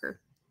Tim Trucker.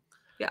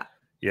 Yeah.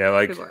 Yeah,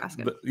 like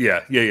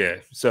yeah.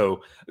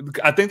 So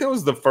I think that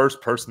was the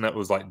first person that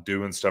was like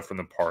doing stuff from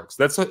the parks.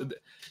 That's the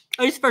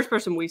first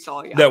person we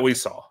saw. Yeah, that we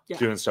saw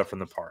doing stuff from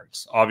the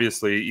parks.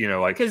 Obviously,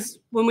 like because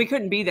when we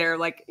couldn't be there,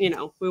 like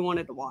we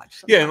wanted to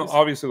watch. Sometimes. Yeah, and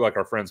obviously, like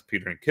our friends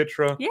Peter and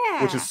Kitra.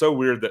 Yeah, which is so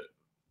weird that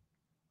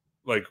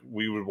like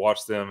we would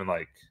watch them and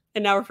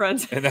now we're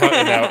friends. and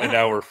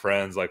now we're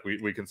friends. Like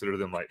we consider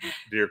them like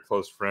dear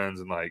close friends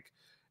and like.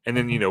 And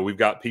then, we've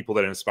got people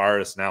that inspire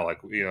us now.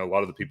 Like, a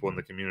lot of the people in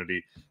the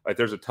community, like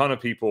there's a ton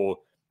of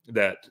people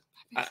that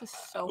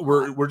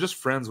we're just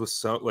friends with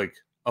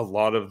a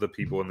lot of the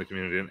people in the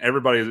community, and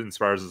everybody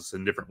inspires us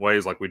in different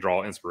ways. Like we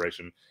draw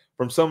inspiration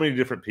from so many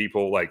different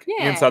people, like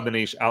inside the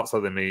niche,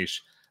 outside the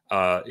niche.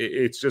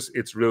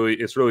 It's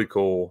really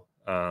cool.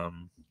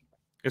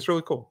 It's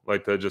really cool.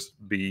 Like to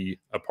just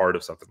be a part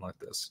of something like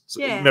this. So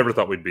never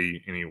thought we'd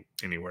be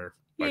anywhere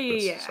like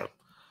this. Yeah. So.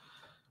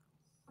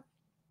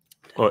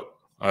 What?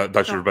 I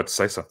thought you were about to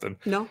say something.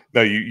 No,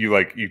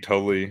 you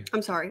totally.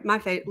 I'm sorry. My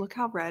face. Look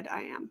how red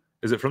I am.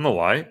 Is it from the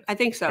light? I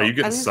think so. Are you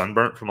getting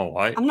sunburnt from a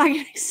light? I'm not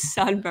getting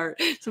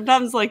sunburnt.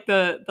 Sometimes like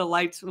the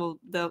lights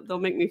they'll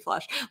make me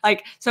flush.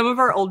 Like some of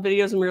our old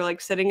videos when we were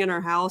like sitting in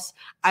our house,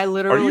 I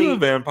literally. Are you a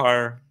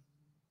vampire?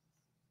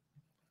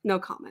 No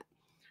comment.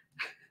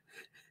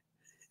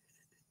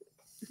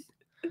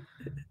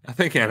 I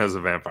think Anna's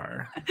a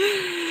vampire.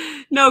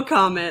 No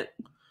comment.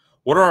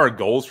 What are our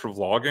goals for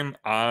vlogging?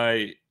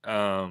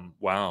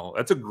 Wow,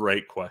 that's a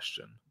great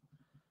question.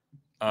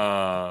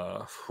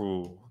 That's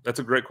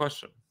a great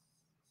question.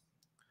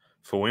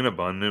 Fawina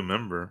Bun, new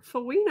member.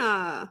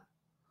 Fawina.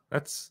 I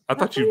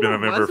thought you've been a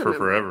member for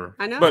forever.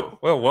 I know.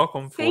 But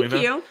welcome, Fawina.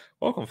 Thank you.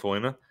 Welcome,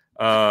 Fawina.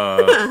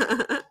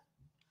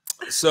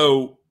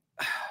 So,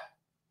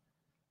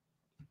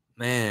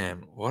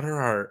 man, what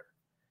are our?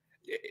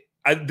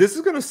 This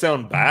is gonna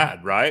sound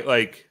bad, right?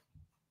 Like,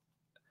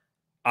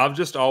 I've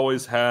just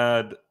always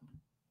had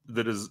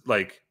that is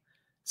like.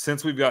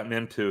 Since we've gotten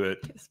into it,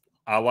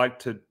 I like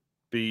to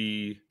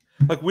be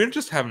like we're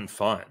just having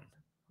fun,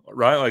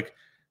 right? Like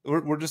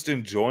we're just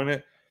enjoying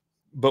it.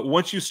 But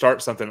once you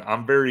start something, I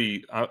have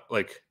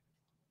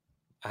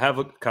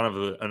an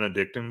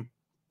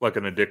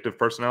addictive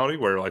personality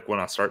where like when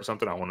I start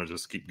something, I want to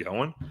just keep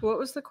going. What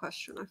was the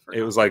question? I forgot.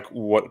 It was like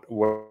what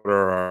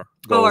are our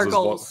goals? Our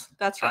goals.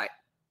 That's right.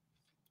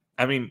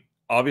 I mean,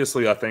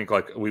 obviously, I think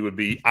like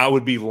I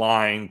would be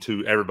lying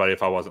to everybody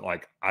if I wasn't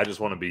like I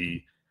just want to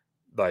be.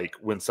 Like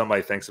when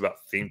somebody thinks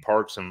about theme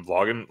parks and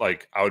vlogging,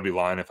 like I would be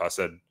lying if I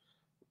said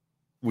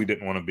we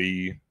didn't want to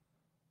be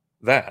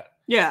that.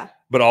 Yeah.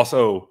 But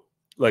also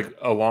like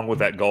along with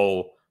that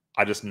goal,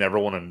 I just never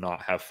want to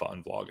not have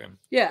fun vlogging.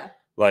 Yeah.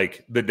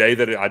 Like the day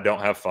that I don't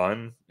have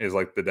fun is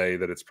like the day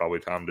that it's probably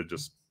time to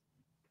just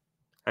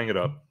hang it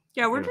up.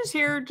 Yeah, we're just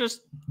here,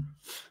 just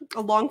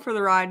along for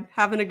the ride,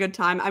 having a good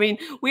time. I mean,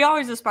 we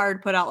always aspire to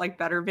put out like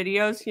better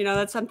videos.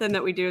 That's something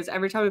that we do is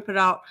every time we put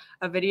out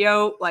a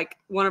video, like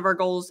one of our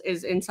goals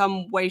is in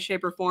some way,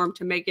 shape, or form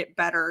to make it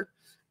better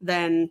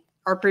than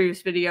our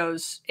previous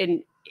videos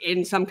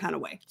in some kind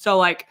of way. So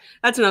like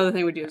that's another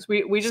thing we do is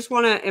we just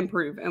want to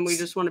improve and we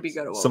just want to be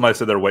good at what somebody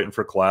said they're waiting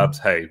for collabs.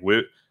 Hey,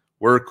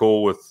 we're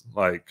cool with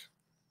like,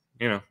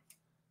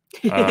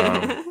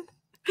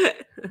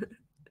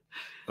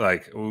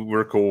 Like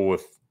we're cool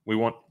with.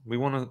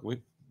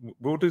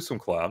 We'll do some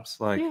collabs.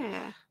 Like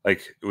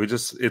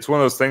it's one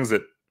of those things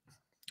that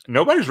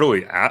nobody's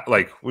really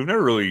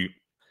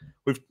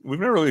we've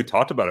never really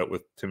talked about it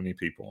with too many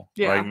people.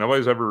 Yeah. Like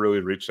nobody's ever really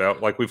reached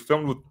out. Like we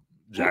filmed with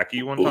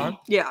Jackie one time.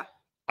 Yeah.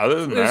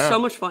 Other than that, it was so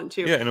much fun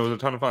too. Yeah, and it was a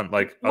ton of fun.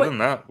 Like other than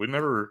that,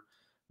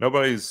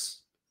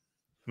 nobody's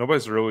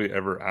really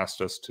ever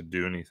asked us to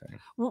do anything.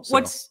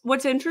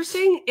 What's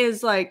interesting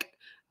is like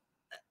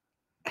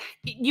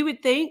you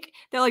would think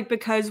that like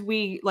because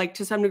we like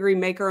to some degree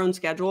make our own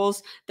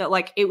schedules that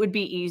like it would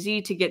be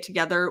easy to get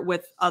together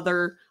with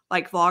other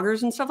like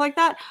vloggers and stuff like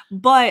that,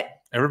 but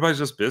everybody's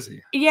just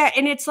busy. Yeah,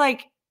 and it's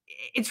like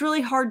it's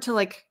really hard to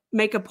like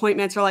make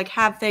appointments or like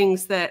have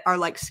things that are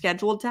like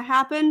scheduled to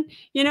happen,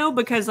 you know,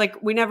 because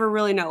like we never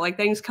really know, like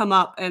things come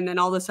up and then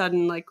all of a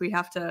sudden like we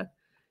have to,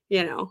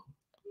 you know,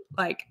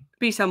 like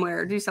be somewhere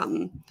or do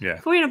something. Yeah.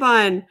 Queen of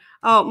Bun.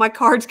 Oh, my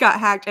cards got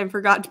hacked and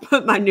forgot to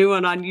put my new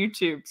one on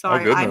YouTube.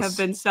 Sorry, I have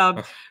been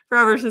subbed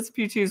forever since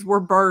Pew's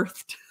were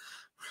birthed.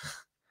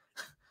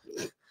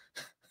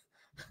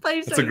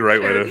 That's a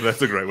great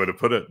way to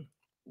put it.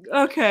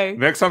 Okay.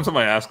 Next time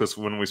somebody asks us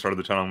when we started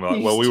the channel, about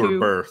we were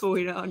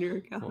birthed. On your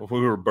account.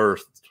 We were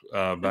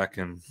birthed back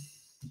in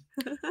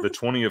the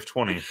 20 of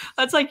 20.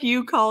 That's like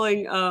you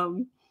calling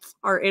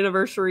our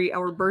anniversary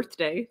our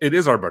birthday. It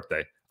is our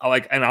birthday.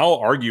 And I'll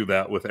argue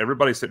that with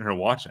everybody sitting here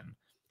watching.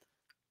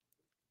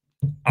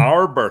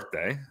 Our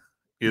birthday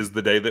is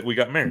the day that we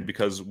got married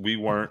because we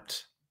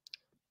weren't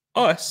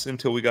us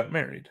until we got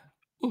married.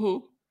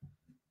 Mm-hmm.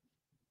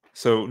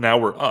 So now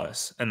we're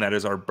us, and that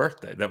is our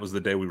birthday. That was the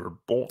day we were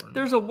born.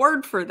 There's a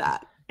word for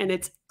that, and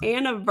it's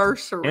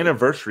anniversary.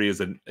 Anniversary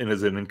is an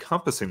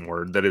encompassing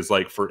word that is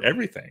like for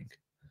everything.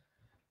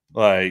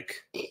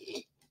 Like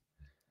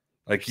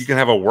you can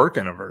have a work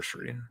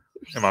anniversary.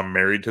 Am I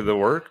married to the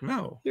work?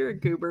 No. You're a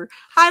goober.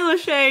 Hi,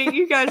 Lachey.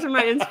 You guys are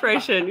my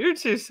inspiration. You're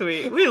too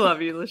sweet. We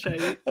love you,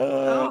 Lachey.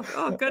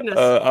 Oh, goodness.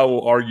 I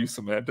will argue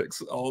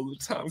semantics all the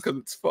time because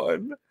it's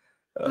fun.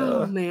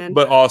 Oh, man.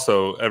 But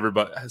also,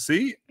 everybody,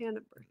 see? And a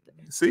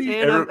birthday. See?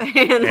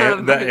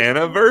 The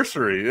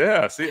anniversary.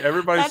 Yeah. See,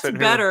 everybody's That's sitting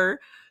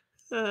better.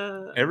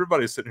 here.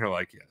 Everybody's sitting here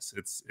like, yes,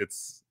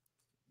 it's,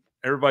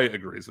 everybody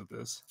agrees with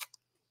this.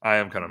 I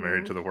am kind of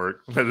married to the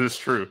work. That is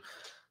true.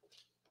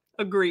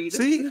 Agreed.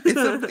 See,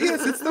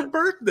 it's the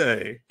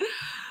birthday.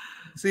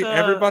 See,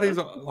 everybody's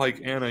like,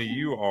 Anna,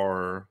 you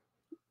are.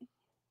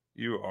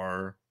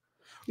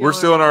 We're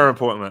still in our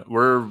appointment.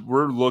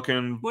 We're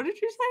looking. What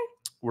did you say?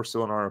 We're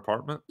still in our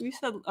apartment. You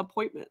said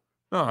appointment.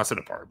 No, I said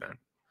apartment.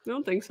 I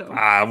don't think so.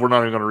 We're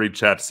not even going to read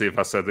chat to see if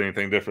I said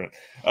anything different.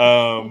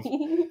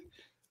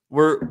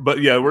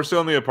 We're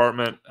still in the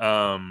apartment.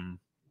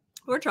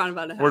 We're trying to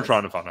find a house. We're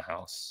trying to find a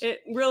house.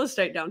 Real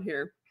estate down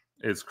here.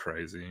 It's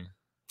crazy.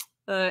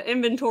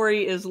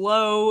 Inventory is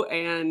low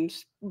and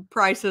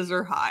prices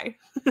are high.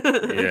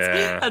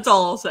 Yeah. That's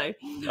all I'll say.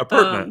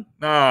 Apartment.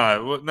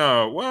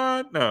 No,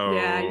 what? No.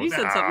 Yeah, you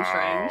said something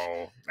strange.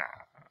 No.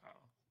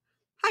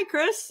 Hi,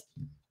 Chris.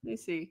 Let me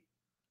see.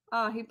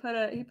 Oh, he put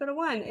a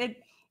 1.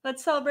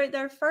 Let's celebrate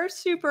their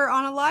first super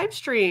on a live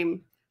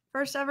stream.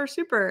 First ever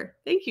super.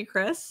 Thank you,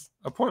 Chris.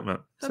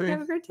 Appointment. Hope you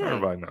have a great day.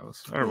 Everybody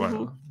knows. Everybody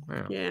knows.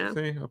 Yeah.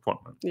 See,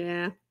 appointment.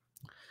 Yeah.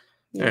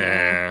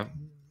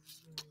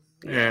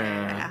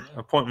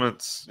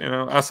 Appointments.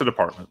 I said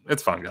apartment.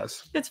 It's fine,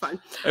 guys. It's fine.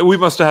 We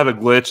must have had a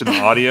glitch in the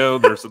audio.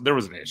 There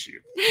was an issue.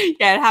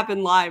 Yeah, it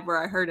happened live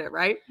where I heard it.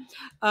 Right.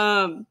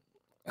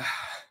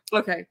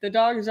 Okay. The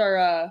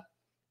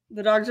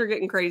dogs are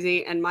getting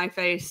crazy, and my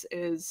face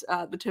is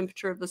the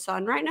temperature of the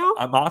sun right now.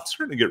 I'm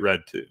starting to get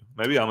red too.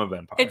 Maybe I'm a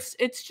vampire.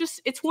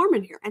 It's warm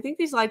in here. I think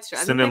these lights.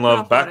 Sending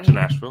love back to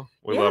Nashville.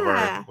 We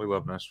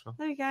love Nashville.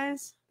 Hey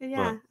guys. But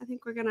yeah, I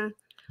think we're gonna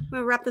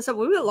wrap this up.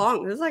 We went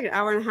long. It was like an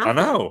hour and a half. I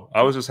know.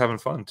 I was just having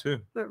fun too.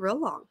 Went real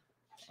long.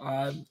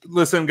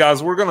 Listen,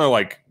 guys, we're gonna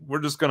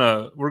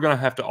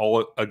have to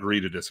all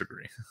agree to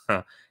disagree.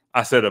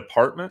 I said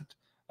apartment.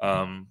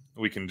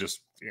 We can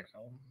just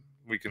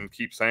we can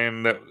keep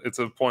saying that it's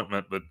an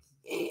appointment, but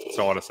that's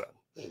not what I said.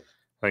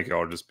 I think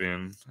y'all are just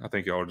being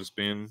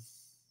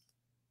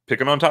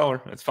picking on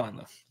Tyler. It's fine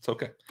though. It's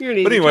okay. You're an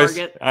easy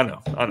target. I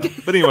know.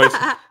 But anyways,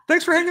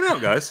 thanks for hanging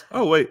out, guys.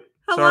 Oh wait.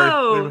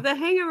 Hello, sorry. The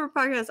Hangover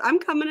Podcast. I'm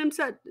coming in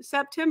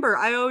September.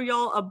 I owe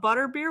y'all a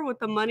butter beer with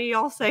the money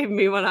y'all saved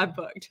me when I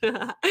booked.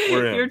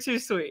 You're too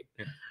sweet.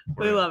 Yeah,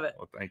 we love it.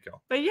 Well, thank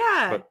y'all. But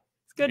yeah.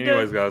 It's good.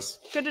 Anyways, guys.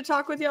 Good to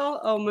talk with y'all.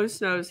 Oh,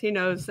 Moose knows. He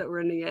knows that we're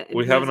ending it.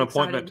 We have an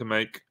appointment to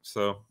make,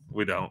 so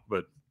we don't.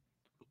 But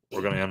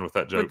we're going to end with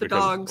that joke with the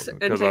dogs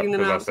and taking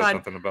them outside. I said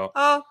something about.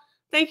 Oh,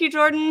 thank you,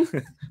 Jordan.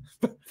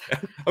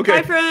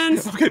 Okay. Bye,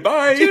 friends. Okay,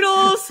 bye.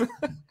 Toodles.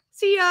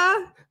 See ya.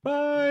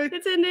 Bye.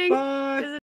 It's ending. Bye.